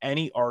go to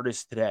any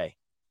artist today,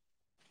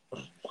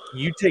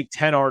 you take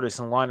 10 artists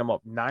and line them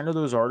up. 9 of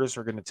those artists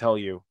are going to tell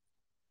you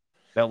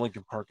that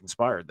Linkin Park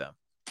inspired them.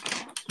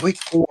 Wait,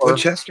 when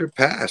Chester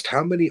passed,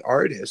 how many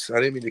artists, I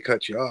didn't mean to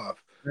cut you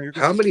off,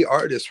 how many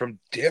artists from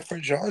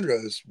different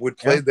genres would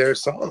play their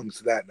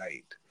songs that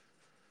night?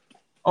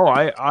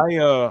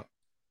 Oh,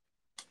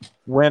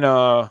 when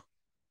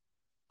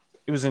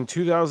it was in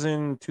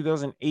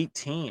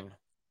 2018,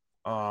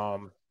 I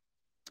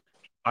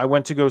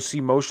went to go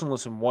see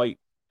Motionless in White,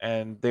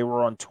 and they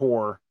were on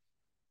tour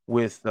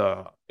with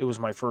it was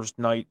my first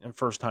night and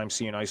first time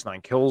seeing Ice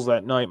Nine Kills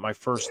that night, my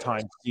first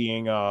time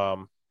seeing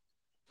oh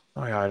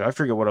God, I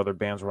forget what other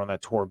bands were on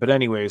that tour, but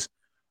anyways,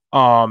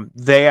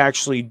 they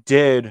actually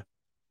did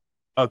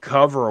a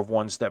cover of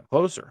One Step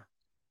Closer.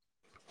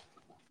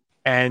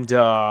 And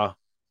I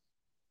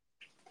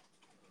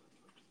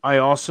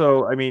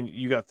mean,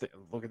 you got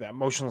look at that,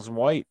 Motionless in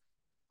White,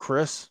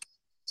 Chris.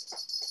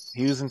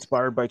 He was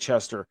inspired by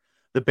Chester.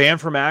 The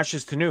band From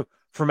Ashes to New.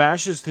 From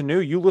Ashes to New,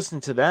 you listen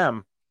to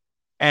them,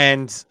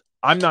 and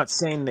I'm not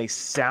saying they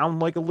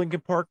sound like a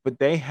Linkin Park, but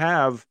they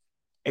have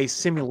a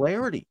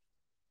similarity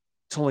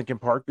to Linkin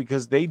Park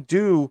because they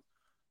do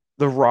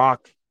the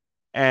rock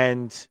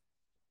and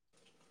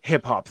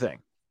hip hop thing.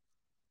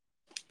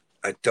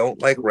 I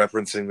don't like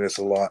referencing this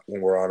a lot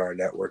when we're on our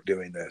network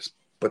doing this,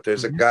 but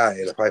there's a guy,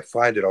 and if I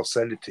find it, I'll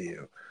send it to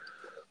you.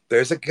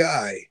 There's a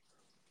guy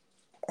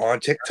on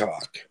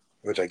TikTok,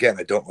 which again,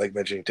 I don't like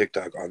mentioning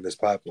TikTok on this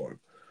platform,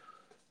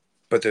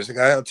 but there's a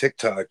guy on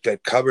TikTok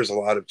that covers a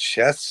lot of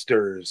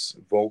Chester's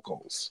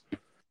vocals.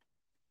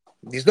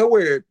 He's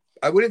nowhere,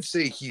 I wouldn't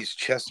say he's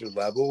Chester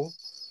level,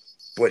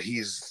 but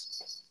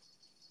he's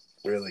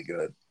really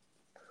good.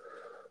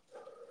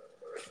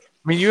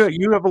 I mean,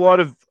 you have a lot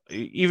of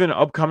even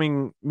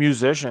upcoming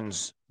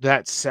musicians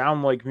that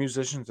sound like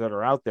musicians that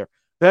are out there.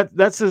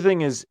 That's the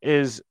thing is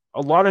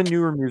a lot of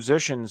newer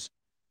musicians,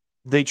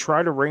 they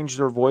try to range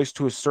their voice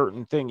to a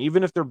certain thing.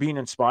 Even if they're being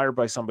inspired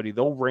by somebody,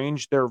 they'll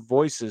range their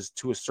voices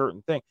to a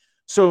certain thing.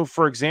 So,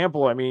 for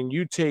example, I mean,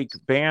 you take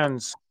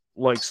bands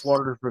like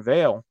Slaughter to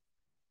Prevail,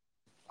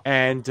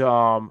 and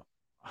I'm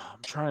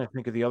trying to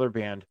think of the other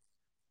band,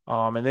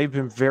 and they've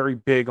been very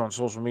big on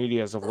social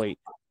media as of late.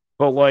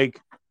 But like,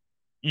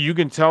 you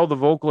can tell the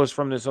vocalist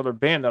from this other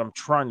band that I'm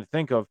trying to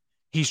think of,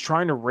 he's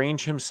trying to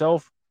range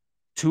himself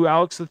to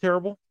Alex the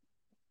Terrible,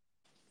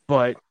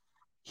 but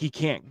he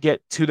can't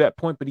get to that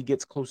point, but he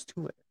gets close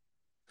to it.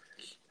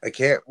 I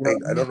can't.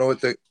 I don't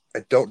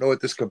know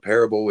what this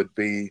comparable would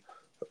be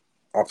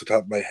off the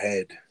top of my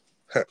head.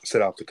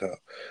 Said off the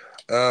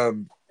top.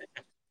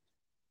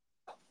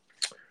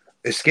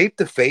 Escape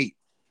the Fate.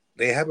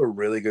 They have a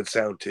really good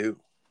sound too,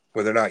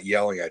 where they're not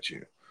yelling at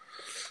you.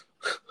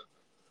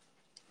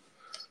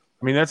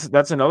 I mean,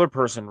 that's another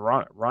person,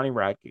 Ronnie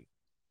Radke.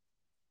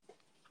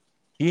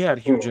 He had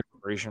huge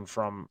inspiration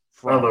from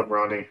I love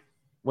Ronnie.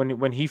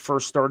 When he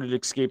first started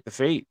Escape the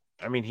Fate.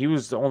 I mean, he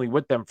was only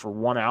with them for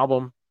one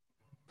album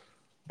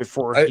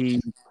before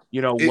he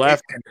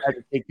left and had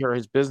to take care of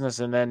his business,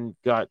 and then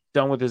got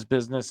done with his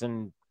business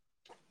and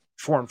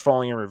formed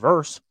Falling in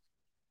Reverse.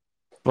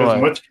 But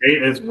as much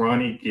hate as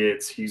Ronnie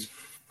gets, he's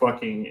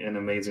fucking an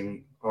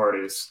amazing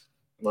artist.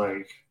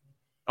 Like,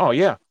 oh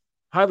yeah,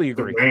 highly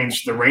agree.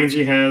 The range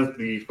he has,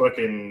 the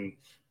fucking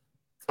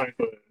type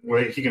of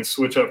way he can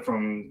switch up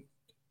from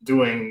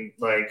doing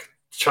like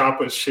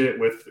chopper shit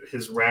with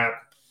his rap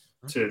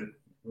to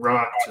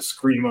rock to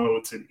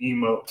screamo to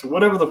emo to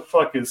whatever the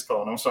fuck it's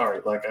called. I'm sorry,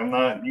 like I'm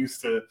not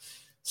used to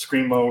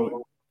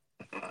screamo,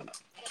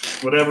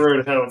 whatever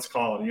the hell it's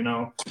called,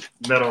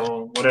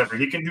 metal, whatever.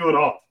 He can do it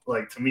all,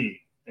 like, to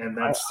me, and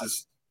that's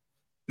just.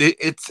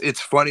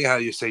 It's funny how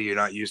you say you're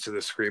not used to the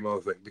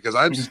screamo thing, because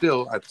I'm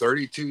still at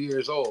 32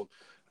 years old.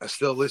 I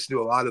still listen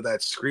to a lot of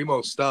that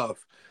screamo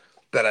stuff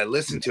that I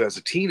listened to as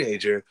a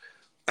teenager,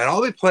 and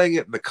I'll be playing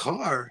it in the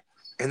car,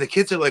 and the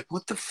kids are like,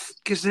 "What the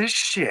fuck is this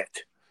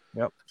shit?"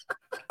 Yep.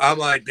 I'm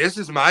like, "This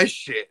is my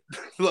shit."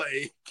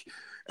 Like,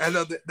 and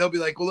they'll be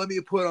like, "Well, let me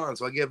put it on."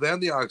 So I give them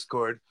the aux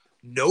cord.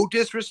 No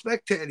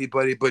disrespect to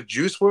anybody, but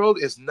Juice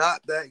WRLD is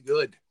not that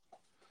good.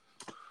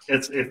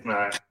 It's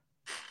not.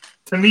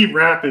 To me,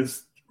 rap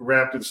is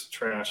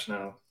trash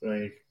now.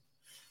 Like,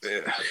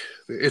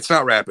 it's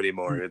not rap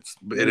anymore.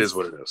 It is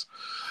what it is.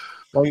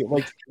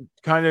 Like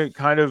kind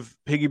of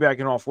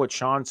piggybacking off what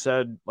Sean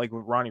said, like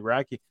with Ronnie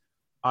Radke,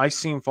 I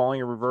seen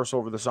Falling in Reverse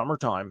over the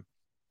summertime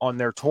on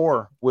their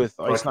tour with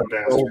Ice Nine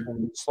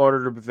and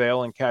Slaughter to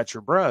Prevail and Catch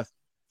Your Breath,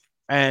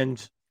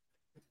 and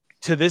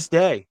to this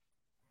day,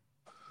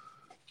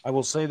 I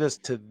will say this,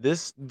 to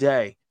this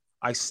day,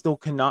 I still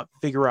cannot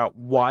figure out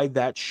why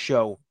that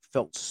show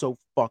felt so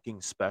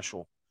fucking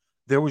special.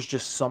 There was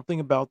just something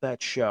about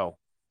that show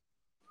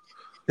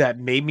that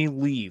made me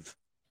leave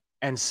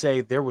and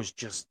say there was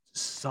just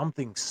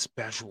something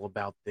special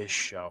about this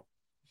show.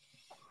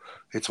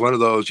 It's one of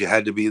those you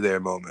had to be there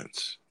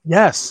moments.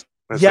 Yes.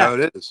 That's how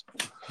it is.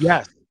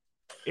 Yes.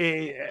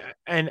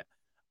 And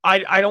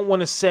I don't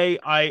want to say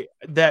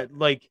that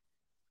like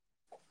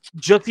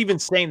just even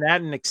saying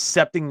that and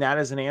accepting that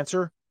as an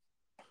answer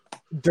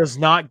does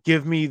not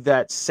give me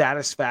that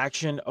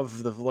satisfaction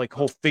of the like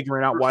whole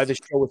figuring out why this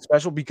show was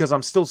special, because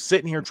I'm still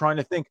sitting here trying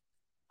to think,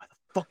 why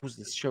the fuck was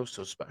this show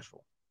so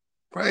special?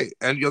 Right.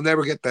 And you'll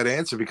never get that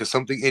answer because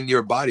something in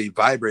your body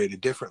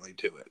vibrated differently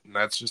to it. And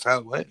that's just how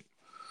it went.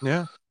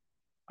 Yeah.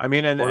 I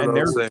mean, and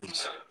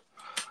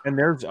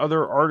there's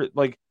other artists,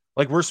 like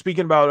we're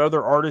speaking about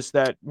other artists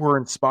that were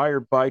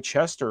inspired by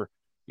Chester,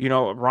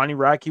 Ronnie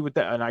Radke with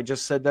that. And I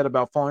just said that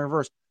about Falling in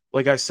Reverse.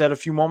 Like I said a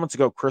few moments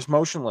ago, Chris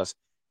Motionless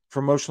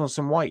from Motionless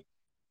in White.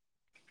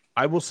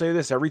 I will say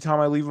this every time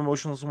I leave a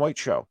Motionless in White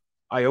show,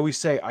 I always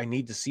say I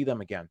need to see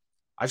them again.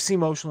 I've seen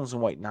Motionless in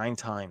White 9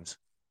 times.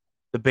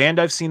 The band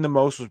I've seen the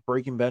most was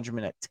Breaking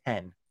Benjamin at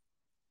 10.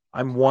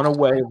 I'm one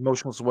away of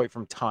Motionless in White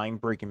from tying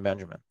Breaking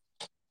Benjamin.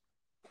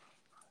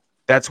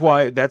 That's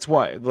why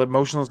the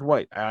Motionless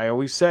White. I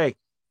always say,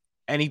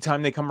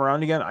 anytime they come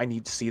around again, I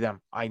need to see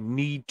them. I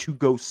need to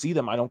go see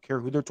them. I don't care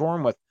who they're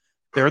touring with.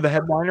 They're the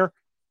headliner,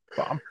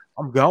 but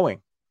I'm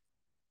going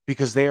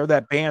because they are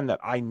that band that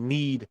I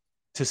need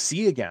to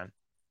see again.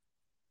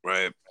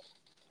 Right.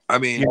 I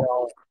mean,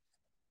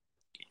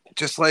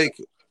 just like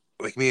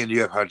me and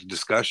you have had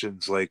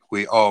discussions, like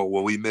we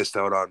missed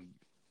out on,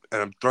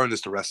 and I'm throwing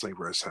this to wrestling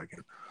for a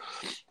second.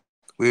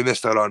 We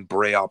missed out on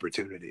Bray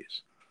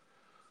opportunities.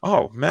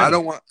 Oh man, I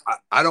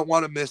don't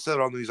want to miss out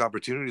on these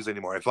opportunities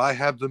anymore. If I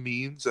have the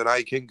means and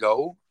I can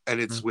go, and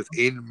it's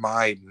within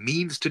my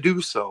means to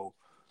do so,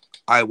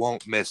 I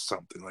won't miss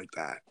something like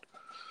that.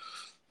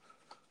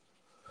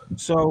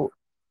 So,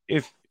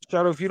 if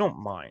Shadow, if you don't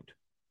mind,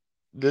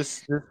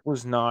 this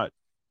was not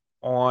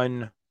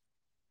on.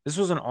 This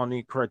wasn't on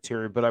the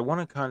criteria, but I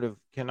want to kind of.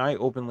 Can I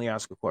openly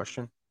ask a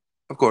question?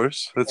 Of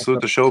course, that's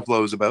what the show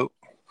flow is about.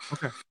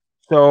 Okay,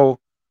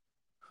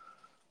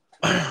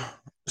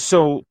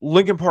 so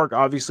Linkin Park,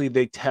 obviously,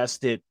 they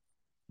tested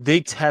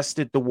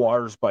the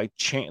waters by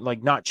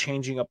not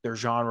changing up their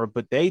genre,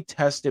 but they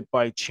tested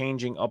by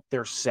changing up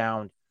their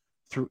sound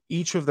through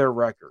each of their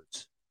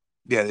records.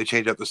 Yeah, they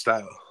changed up the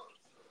style.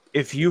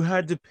 If you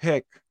had to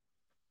pick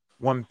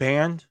one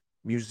band,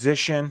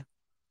 musician,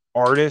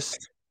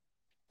 artist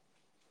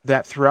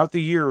that throughout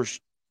the years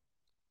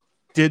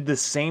did the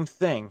same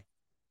thing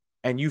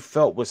and you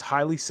felt was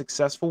highly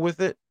successful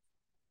with it,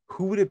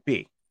 who would it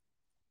be?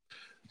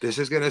 This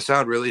is going to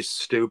sound really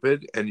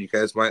stupid and you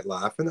guys might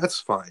laugh, and that's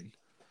fine.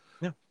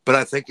 Yeah. But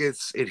I think it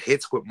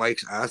hits what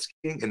Mike's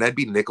asking, and that'd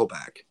be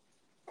Nickelback.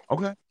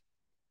 Okay.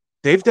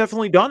 They've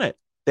definitely done it.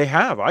 They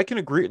have. I can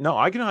agree. No,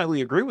 I can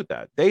highly agree with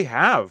that. They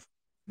have.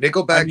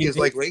 Nickelback is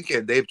like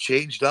Lincoln. They've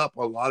changed up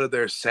a lot of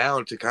their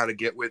sound to kind of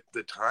get with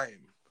the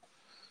time.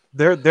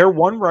 Their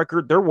one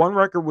record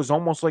was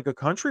almost like a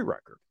country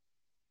record.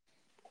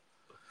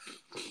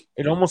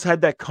 It almost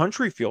had that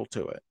country feel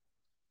to it.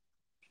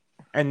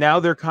 And now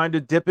they're kind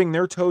of dipping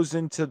their toes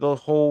into the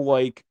whole,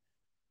 like,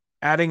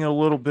 adding a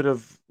little bit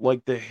of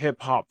like the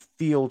hip hop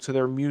feel to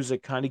their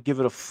music, kind of give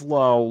it a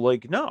flow.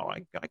 Like, no,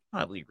 I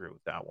highly agree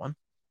with that one.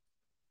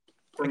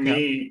 For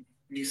me,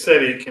 you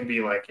said it can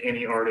be like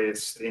any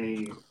artist,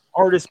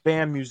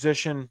 band,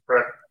 musician.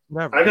 Right.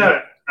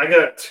 Whatever. I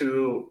got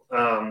two.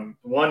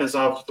 One is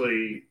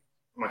obviously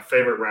my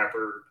favorite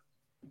rapper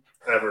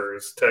ever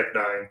is Tech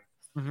Nine.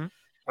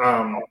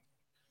 Mm-hmm.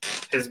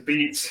 His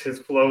beats, his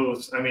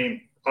flows. I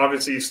mean,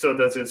 obviously he still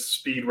does his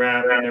speed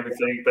rap and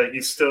everything, but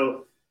he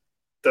still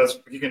does.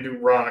 He can do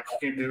rock.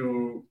 He can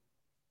do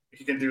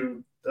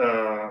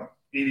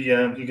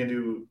EDM. He can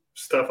do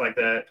stuff like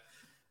that.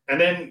 And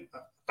then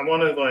I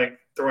want to like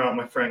throw out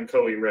my friend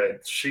Chloe Red.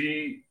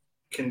 She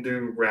can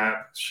do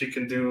rap. She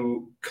can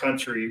do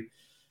country.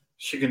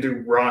 She can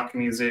do rock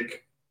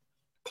music,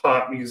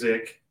 pop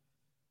music,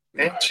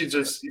 and she's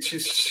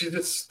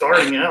just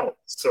starting out.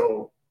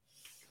 So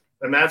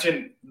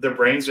imagine the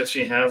brains that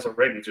she has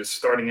already, just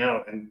starting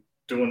out and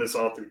doing this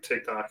all through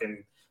TikTok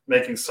and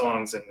making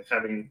songs and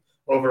having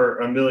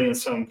over 1 million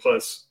some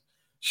plus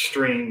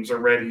streams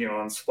already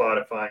on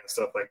Spotify and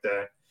stuff like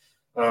that.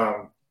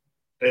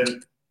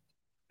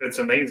 It's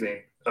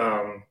amazing.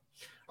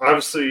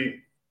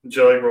 Obviously,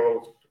 Jelly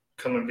Roll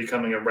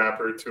becoming a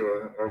rapper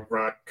to a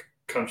rock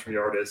country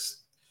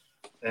artist,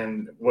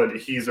 and what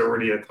he's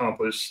already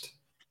accomplished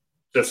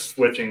just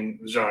switching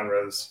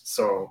genres.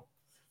 So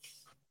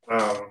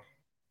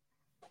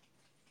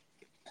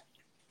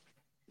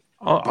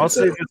I'll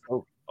say this,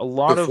 a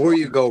lot before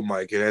you go,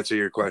 Mike, and answer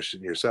your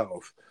question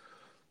yourself.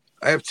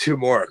 I have three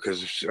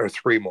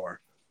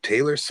more.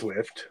 Taylor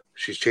Swift.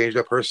 She's changed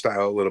up her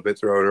style a little bit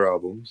throughout her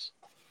albums.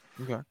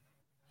 Okay.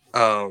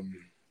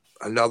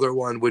 Another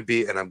one would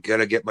be, and I'm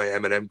gonna get my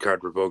Eminem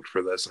card revoked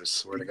for this. I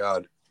swear to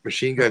God,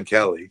 Machine Gun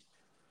Kelly.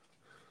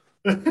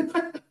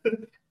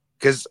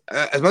 Because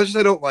as much as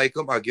I don't like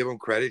him, I'll give him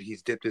credit.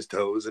 He's dipped his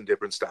toes in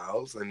different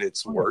styles, and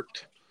it's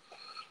worked.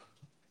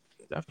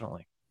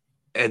 Definitely.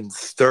 And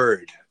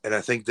third, and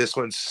I think this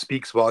one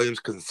speaks volumes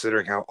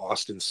considering how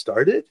Austin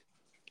started,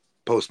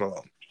 Post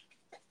Malone.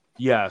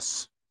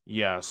 Yes.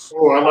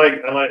 Oh,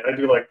 I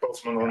do like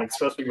Post Malone,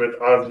 especially with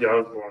Ozzy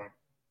Osbourne.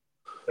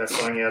 That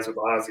song he has with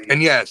Ozzy.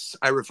 And yes,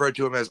 I refer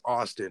to him as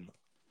Austin.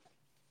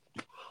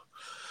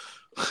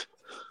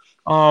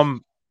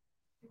 To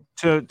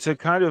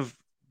kind of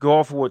go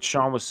off of what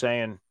Sean was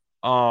saying,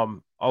 a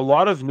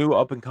lot of new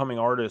up and coming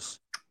artists,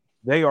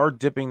 they are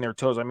dipping their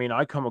toes. I mean,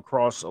 I come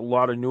across a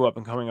lot of new up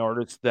and coming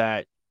artists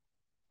that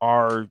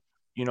are,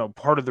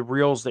 part of the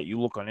reels that you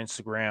look on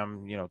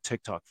Instagram,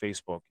 TikTok,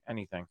 Facebook,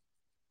 anything.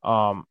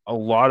 A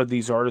lot of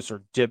these artists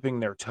are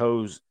dipping their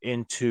toes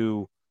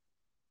into,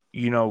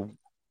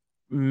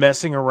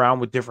 messing around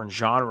with different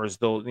genres.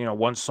 They'll,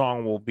 one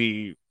song will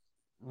be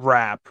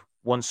rap,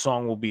 one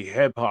song will be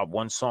hip hop,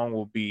 one song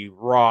will be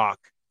rock,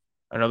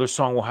 another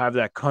song will have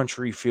that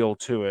country feel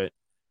to it.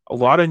 A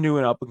lot of new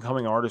and up and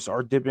coming artists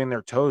are dipping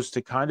their toes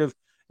to kind of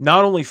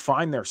not only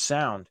find their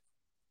sound,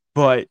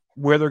 but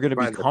where they're going to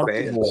be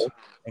comfortable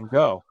and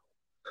go.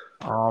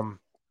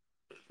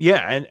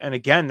 Yeah, and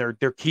again,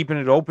 they're keeping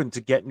it open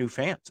to get new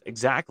fans.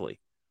 Exactly.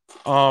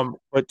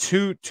 But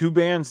two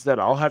bands that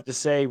I'll have to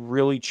say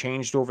really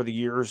changed over the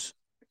years,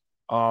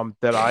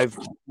 that I've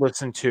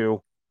listened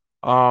to,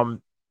 um,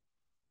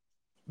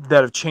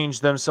 that have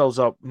changed themselves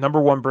up.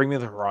 Number one, Bring Me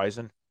the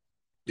Horizon.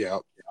 Yeah.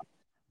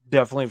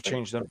 Definitely have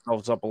changed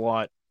themselves up a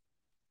lot.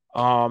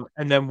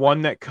 And then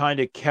one that kind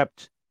of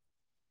kept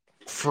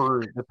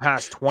for the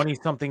past 20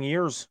 something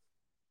years,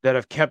 that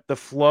have kept the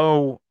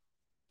flow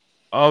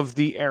of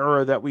the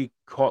era that we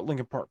caught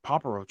Linkin Park,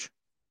 Papa Roach.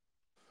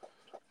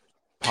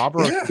 Papa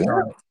Roach.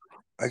 Yeah,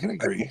 I can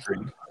agree.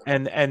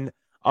 And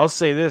I'll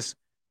say this,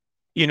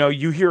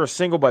 you hear a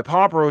single by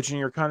Papa Roach and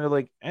you're kind of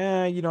like,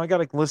 I got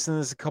to listen to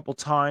this a couple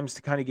times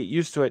to kind of get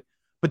used to it.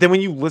 But then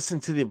when you listen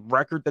to the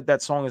record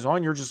that song is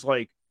on, you're just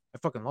like, I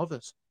fucking love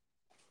this.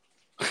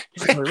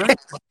 Like,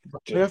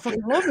 I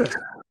fucking love this.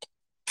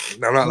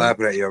 I'm not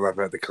laughing at you. I'm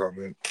laughing at the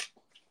comment.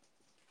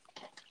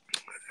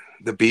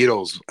 The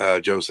Beatles,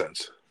 Joe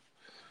says.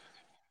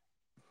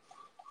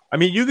 I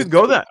mean, you could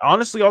go that.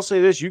 Honestly, I'll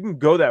say this: you can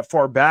go that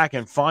far back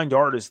and find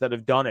artists that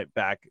have done it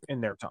back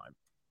in their time.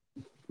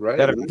 Right.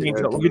 That have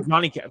changed. Look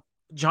at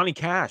Johnny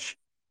Cash.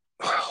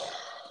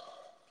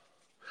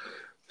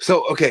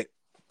 So, okay,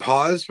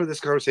 pause for this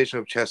conversation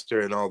of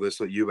Chester and all this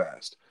that you've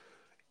asked.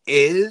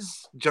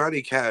 Is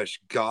Johnny Cash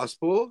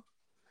gospel,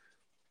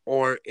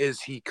 or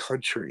is he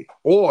country,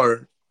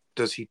 or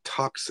does he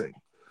talk sing?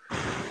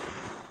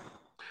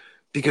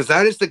 Because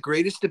that is the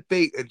greatest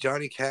debate in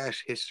Johnny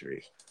Cash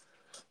history.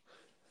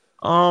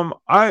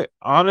 I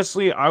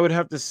honestly, I would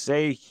have to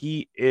say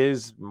he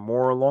is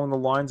more along the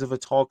lines of a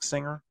talk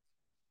singer.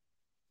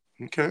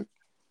 Okay.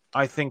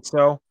 I think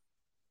so,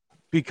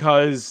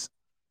 because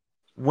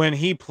when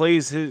he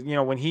plays his,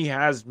 when he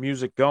has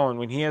music going,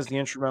 when he has the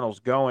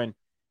instrumentals going,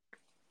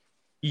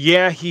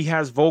 yeah, he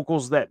has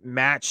vocals that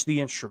match the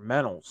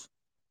instrumentals,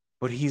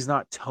 but he's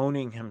not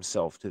toning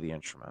himself to the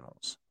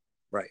instrumentals.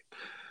 Right.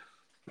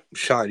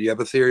 Sean, you have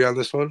a theory on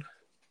this one?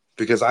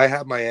 Because I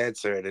have my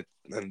answer,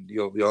 and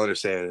you'll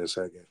understand in a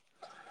second.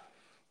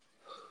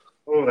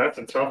 Oh, that's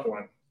a tough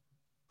one.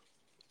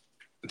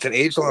 It's an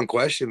age-long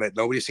question that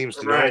nobody seems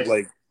to know,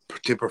 like,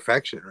 to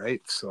perfection,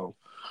 right? So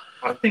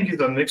I think he's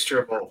a mixture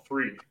of all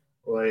three.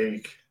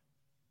 Like,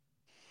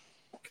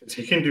 because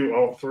he can do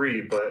all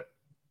three, but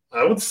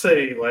I would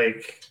say,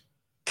 like,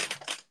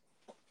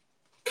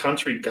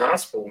 country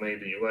gospel,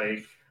 maybe.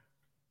 Like,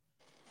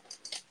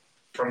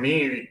 for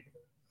me,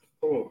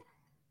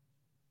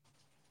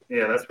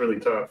 yeah, that's really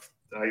tough.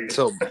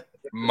 So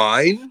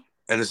mine,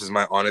 and this is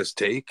my honest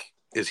take,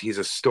 is he's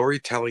a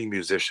storytelling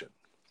musician.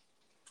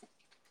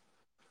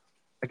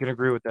 I can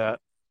agree with that.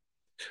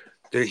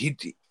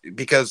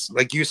 Because,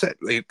 like you said,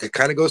 it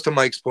kind of goes to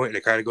Mike's point, and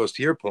it kind of goes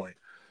to your point.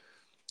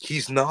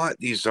 He's not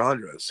these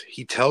genres.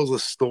 He tells a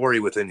story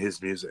within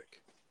his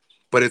music,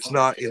 but it's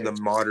not in the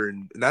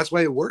modern, and that's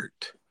why it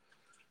worked.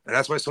 And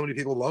that's why so many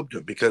people loved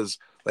him, because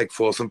like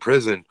Folsom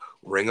Prison,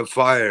 Ring of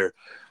Fire,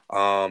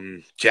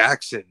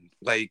 Jackson,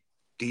 like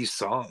these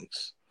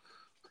songs,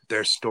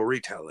 they're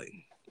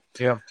storytelling.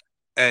 Yeah.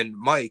 And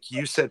Mike,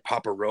 you said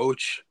Papa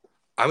Roach.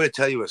 I'm going to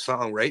tell you a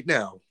song right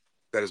now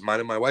that is mine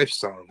and my wife's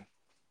song,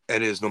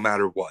 and is No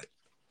Matter What,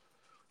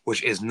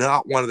 which is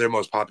not one of their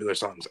most popular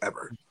songs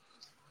ever.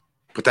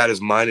 But that is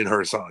mine and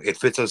her song. It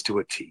fits us to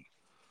a T.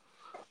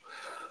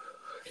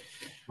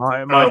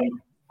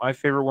 My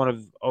favorite one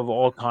of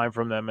all time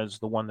from them is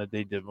the one that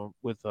they did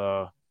with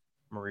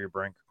Maria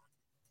Brink,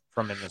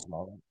 From In This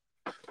Moment.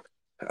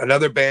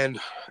 Another band,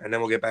 and then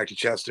we'll get back to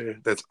Chester,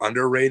 that's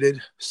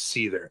underrated,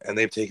 Seether, and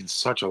they've taken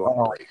such a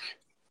long break.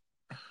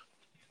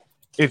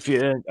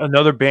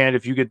 Another band,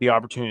 if you get the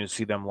opportunity to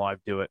see them live,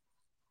 do it.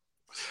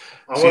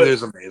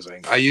 Seether's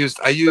amazing. I used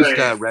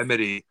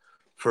Remedy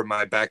for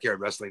my Backyard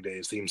Wrestling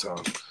Days theme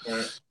song.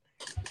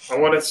 I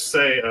want to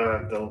say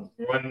the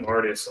one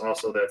artist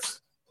also that's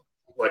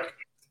like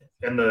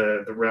in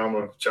the realm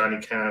of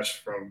Johnny Cash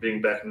from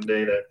being back in the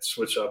day that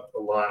switched up a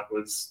lot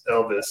was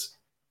Elvis.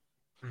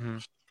 Mm-hmm.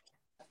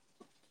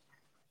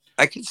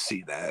 I can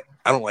see that.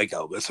 I don't like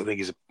Elvis. I think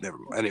he's never.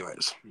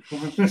 Anyways.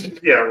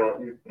 Yeah, well.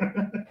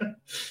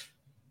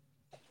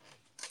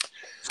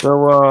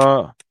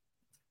 So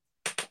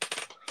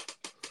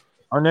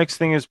our next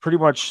thing is pretty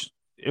much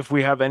if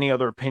we have any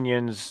other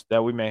opinions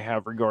that we may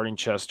have regarding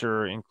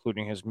Chester,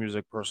 including his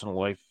music, personal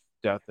life,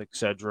 death,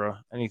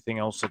 etc. Anything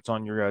else that's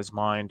on your guys'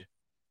 mind?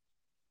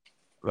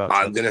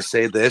 I'm going to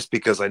say this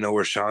because I know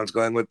where Sean's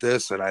going with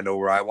this, and I know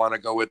where I want to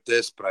go with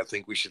this, but I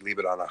think we should leave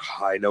it on a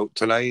high note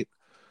tonight,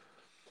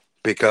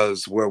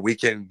 because where we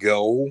can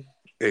go,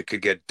 it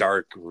could get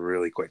dark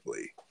really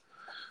quickly.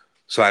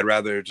 So I'd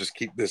rather just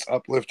keep this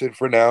uplifted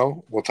for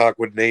now. We'll talk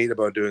with Nate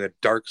about doing a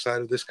dark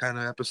side of this kind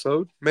of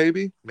episode.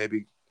 Maybe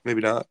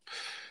not.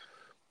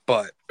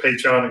 But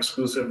Patreon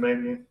exclusive,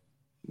 maybe.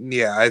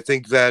 Yeah, I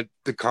think that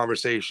the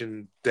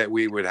conversation that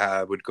we would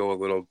have would go a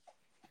little,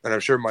 and I'm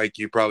sure, Mike,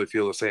 you probably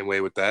feel the same way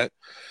with that,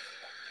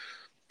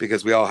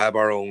 because we all have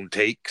our own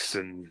takes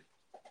and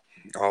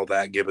all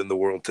that given the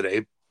world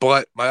today.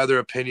 But my other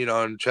opinion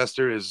on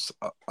Chester is,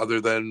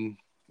 other than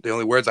the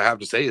only words I have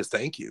to say is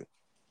thank you.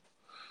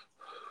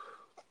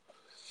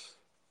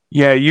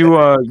 Yeah,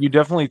 you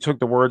definitely took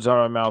the words out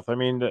of my mouth. I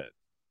mean,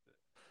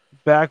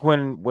 back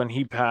when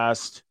he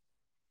passed,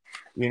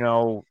 you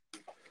know,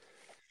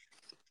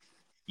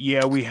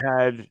 yeah, we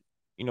had,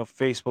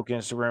 Facebook,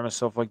 Instagram, and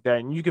stuff like that,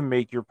 and you can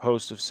make your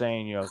post of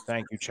saying,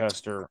 thank you,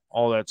 Chester,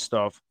 all that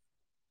stuff.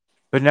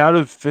 But now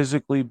to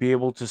physically be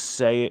able to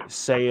say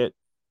it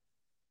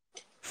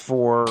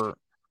for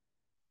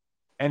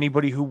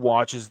anybody who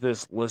watches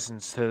this,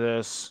 listens to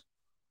this,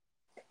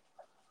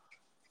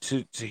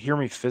 to hear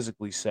me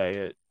physically say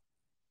it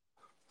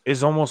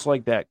is almost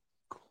like that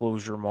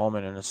closure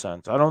moment in a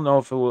sense. I don't know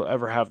if it will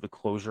ever have the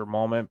closure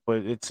moment, but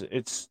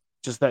it's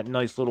just that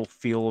nice little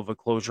feel of a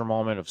closure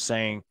moment of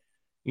saying,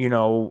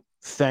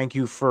 thank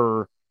you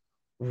for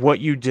what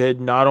you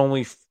did, not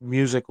only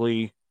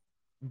musically,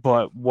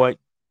 but what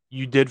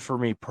you did for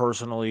me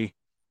personally.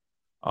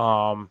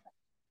 And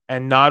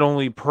not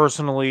only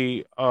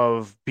personally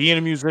of being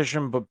a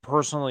musician, but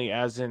personally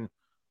as in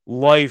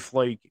life,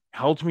 like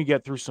helped me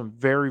get through some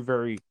very,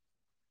 very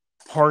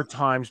hard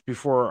times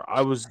before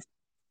I was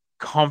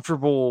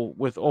comfortable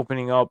with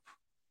opening up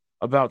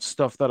about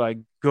stuff that I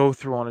go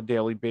through on a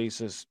daily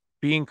basis.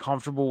 Being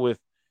comfortable with,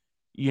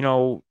 you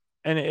know,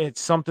 and it's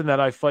something that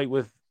I fight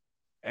with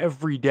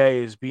every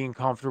day is being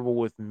comfortable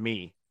with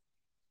me.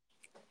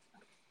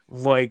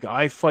 Like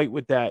I fight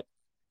with that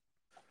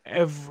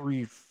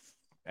every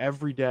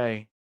every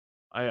day.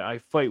 I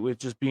fight with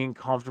just being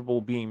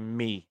comfortable being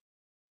me.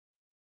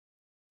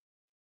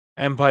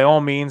 And by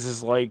all means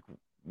is like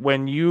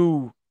when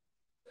you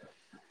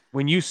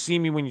see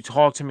me, when you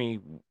talk to me,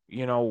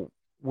 you know,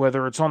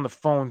 whether it's on the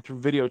phone, through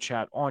video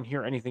chat, on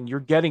here, anything, you're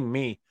getting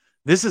me.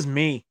 This is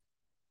me.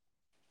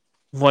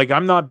 Like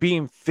I'm not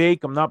being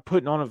fake. I'm not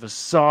putting on a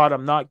facade.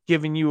 I'm not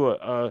giving you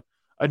a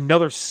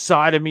another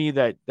side of me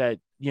that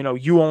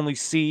you only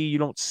see. You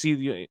don't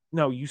see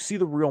you see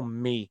the real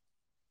me,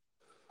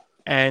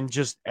 and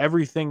just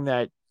everything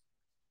that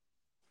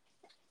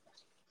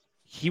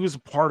he was a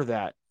part of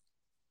that.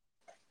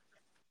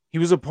 He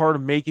was a part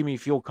of making me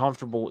feel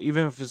comfortable,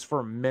 even if it's for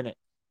a minute.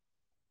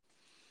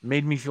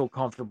 Made me feel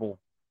comfortable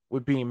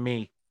with being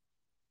me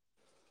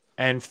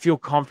and feel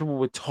comfortable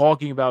with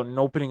talking about and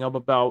opening up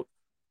about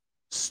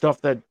stuff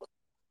that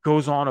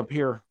goes on up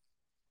here.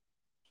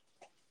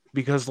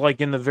 Because, like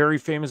in the very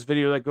famous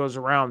video that goes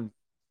around,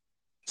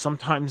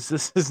 sometimes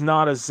this is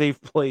not a safe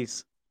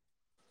place.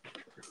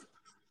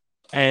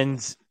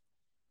 And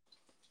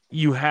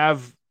you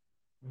have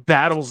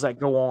battles that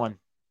go on.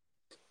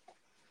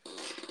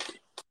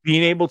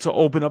 Being able to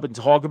open up and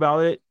talk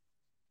about it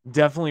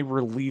definitely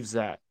relieves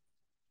that.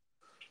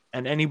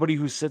 And anybody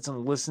who sits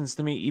and listens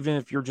to me, even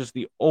if you're just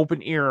the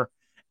open ear,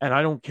 and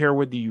I don't care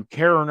whether you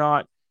care or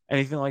not,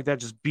 anything like that,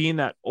 just being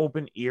that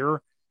open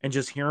ear and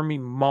just hearing me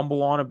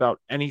mumble on about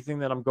anything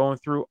that I'm going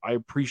through, I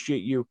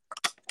appreciate you.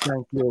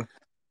 Thank you.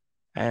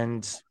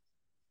 And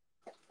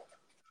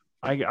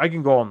I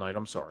can go all night.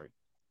 I'm sorry.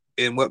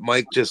 In what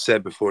Mike just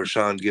said before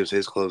Sean gives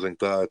his closing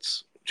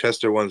thoughts,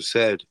 Chester once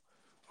said,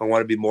 I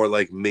want to be more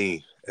like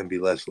me and be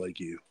less like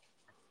you.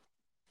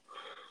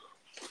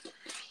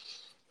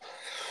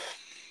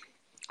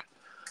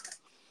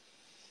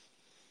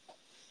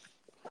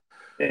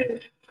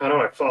 Hey, how do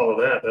I follow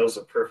that? That was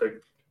a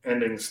perfect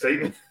ending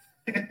statement.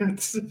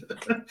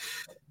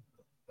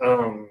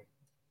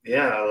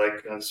 Yeah,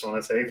 like I just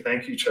want to say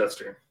thank you,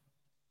 Chester.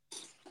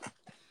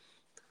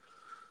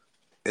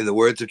 In the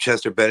words of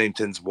Chester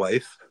Bennington's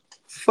wife,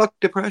 fuck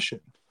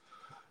depression.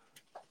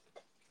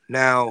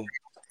 Now,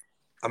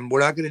 we're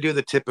not going to do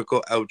the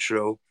typical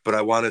outro, but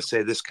I want to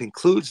say this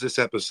concludes this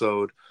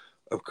episode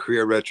of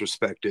Career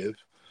Retrospective.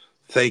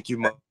 Thank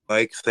you,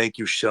 Mike. Thank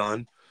you,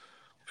 Sean,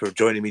 for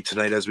joining me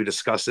tonight as we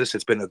discuss this.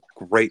 It's been a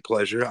great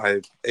pleasure.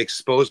 I've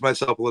exposed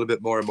myself a little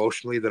bit more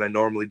emotionally than I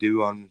normally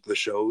do on the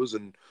shows,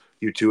 and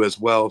you two as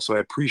well. So I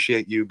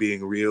appreciate you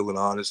being real and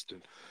honest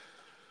and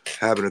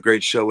having a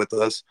great show with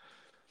us.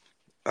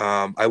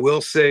 I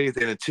will say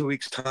that in 2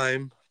 weeks'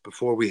 time,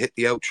 before we hit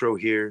the outro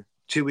here,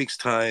 2 weeks'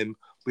 time,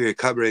 we are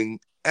covering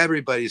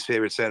everybody's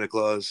favorite Santa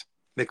Claus,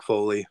 Mick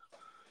Foley.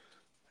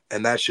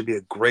 And that should be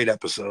a great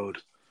episode.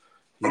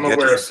 I'm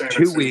aware of Santa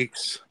 2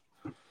 weeks.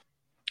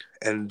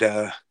 And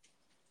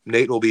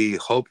Nate will be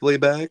hopefully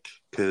back,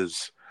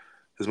 because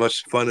as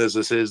much fun as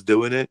this is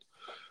doing it,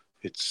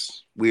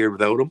 it's weird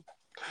without him.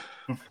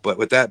 But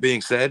with that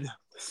being said,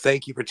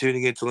 thank you for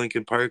tuning in to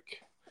Lincoln Park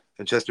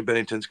and Chester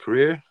Bennington's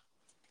Career.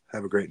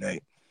 Have a great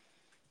night.